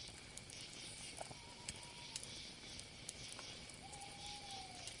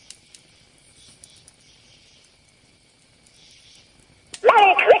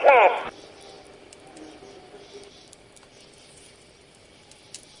 Merry Christmas!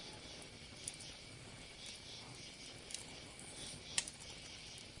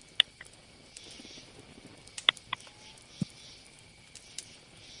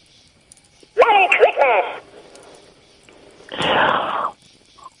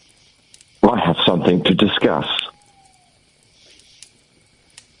 something to discuss.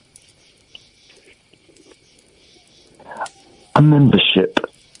 A membership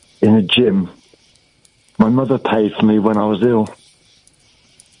in a gym. My mother paid for me when I was ill.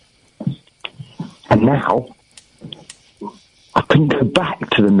 And now, I couldn't go back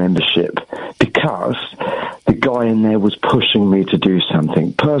to the membership because the guy in there was pushing me to do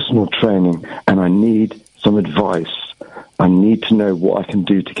something, personal training, and I need some advice. I need to know what I can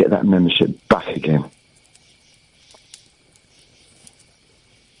do to get that membership back again.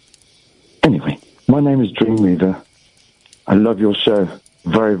 Anyway, my name is Dreamweaver. I love your show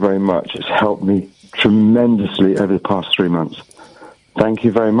very, very much. It's helped me tremendously over the past 3 months. Thank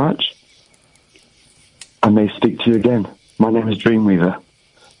you very much. I may speak to you again. My name is Dreamweaver.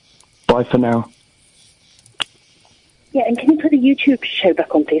 Bye for now. Yeah, and can you put the YouTube show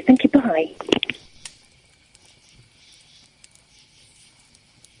back on, please? Thank you, bye.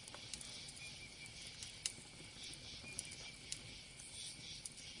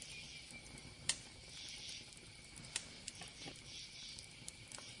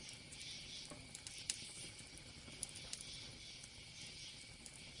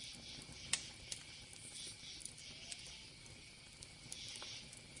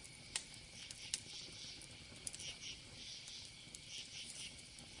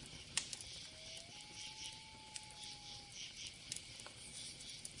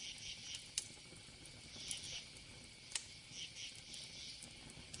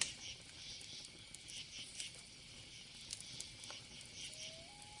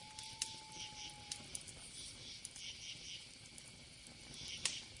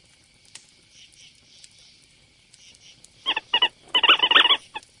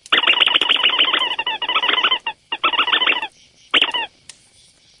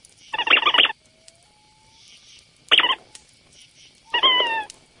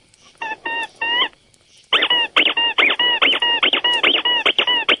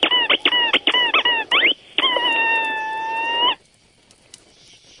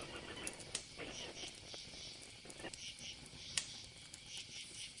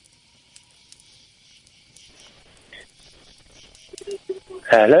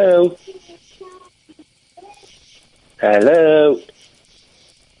 Hello? Hello?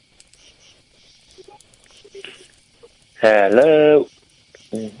 Hello?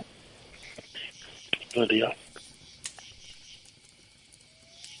 Bloody hell.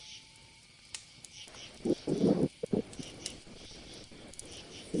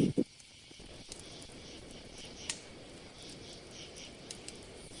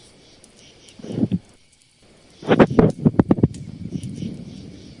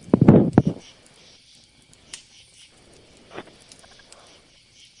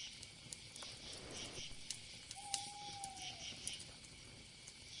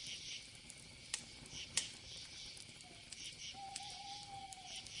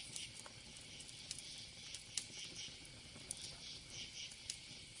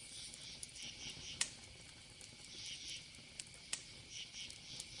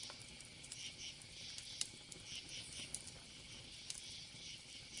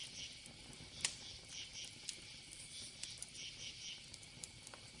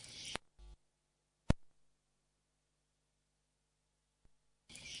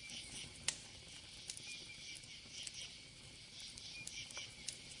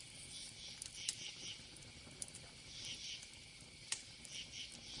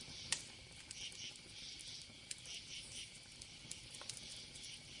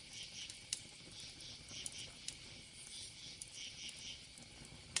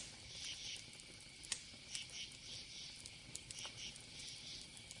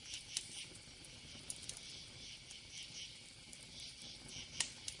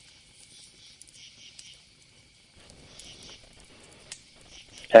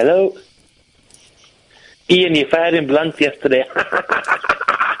 Hello? Ian, you fired him blunt yesterday.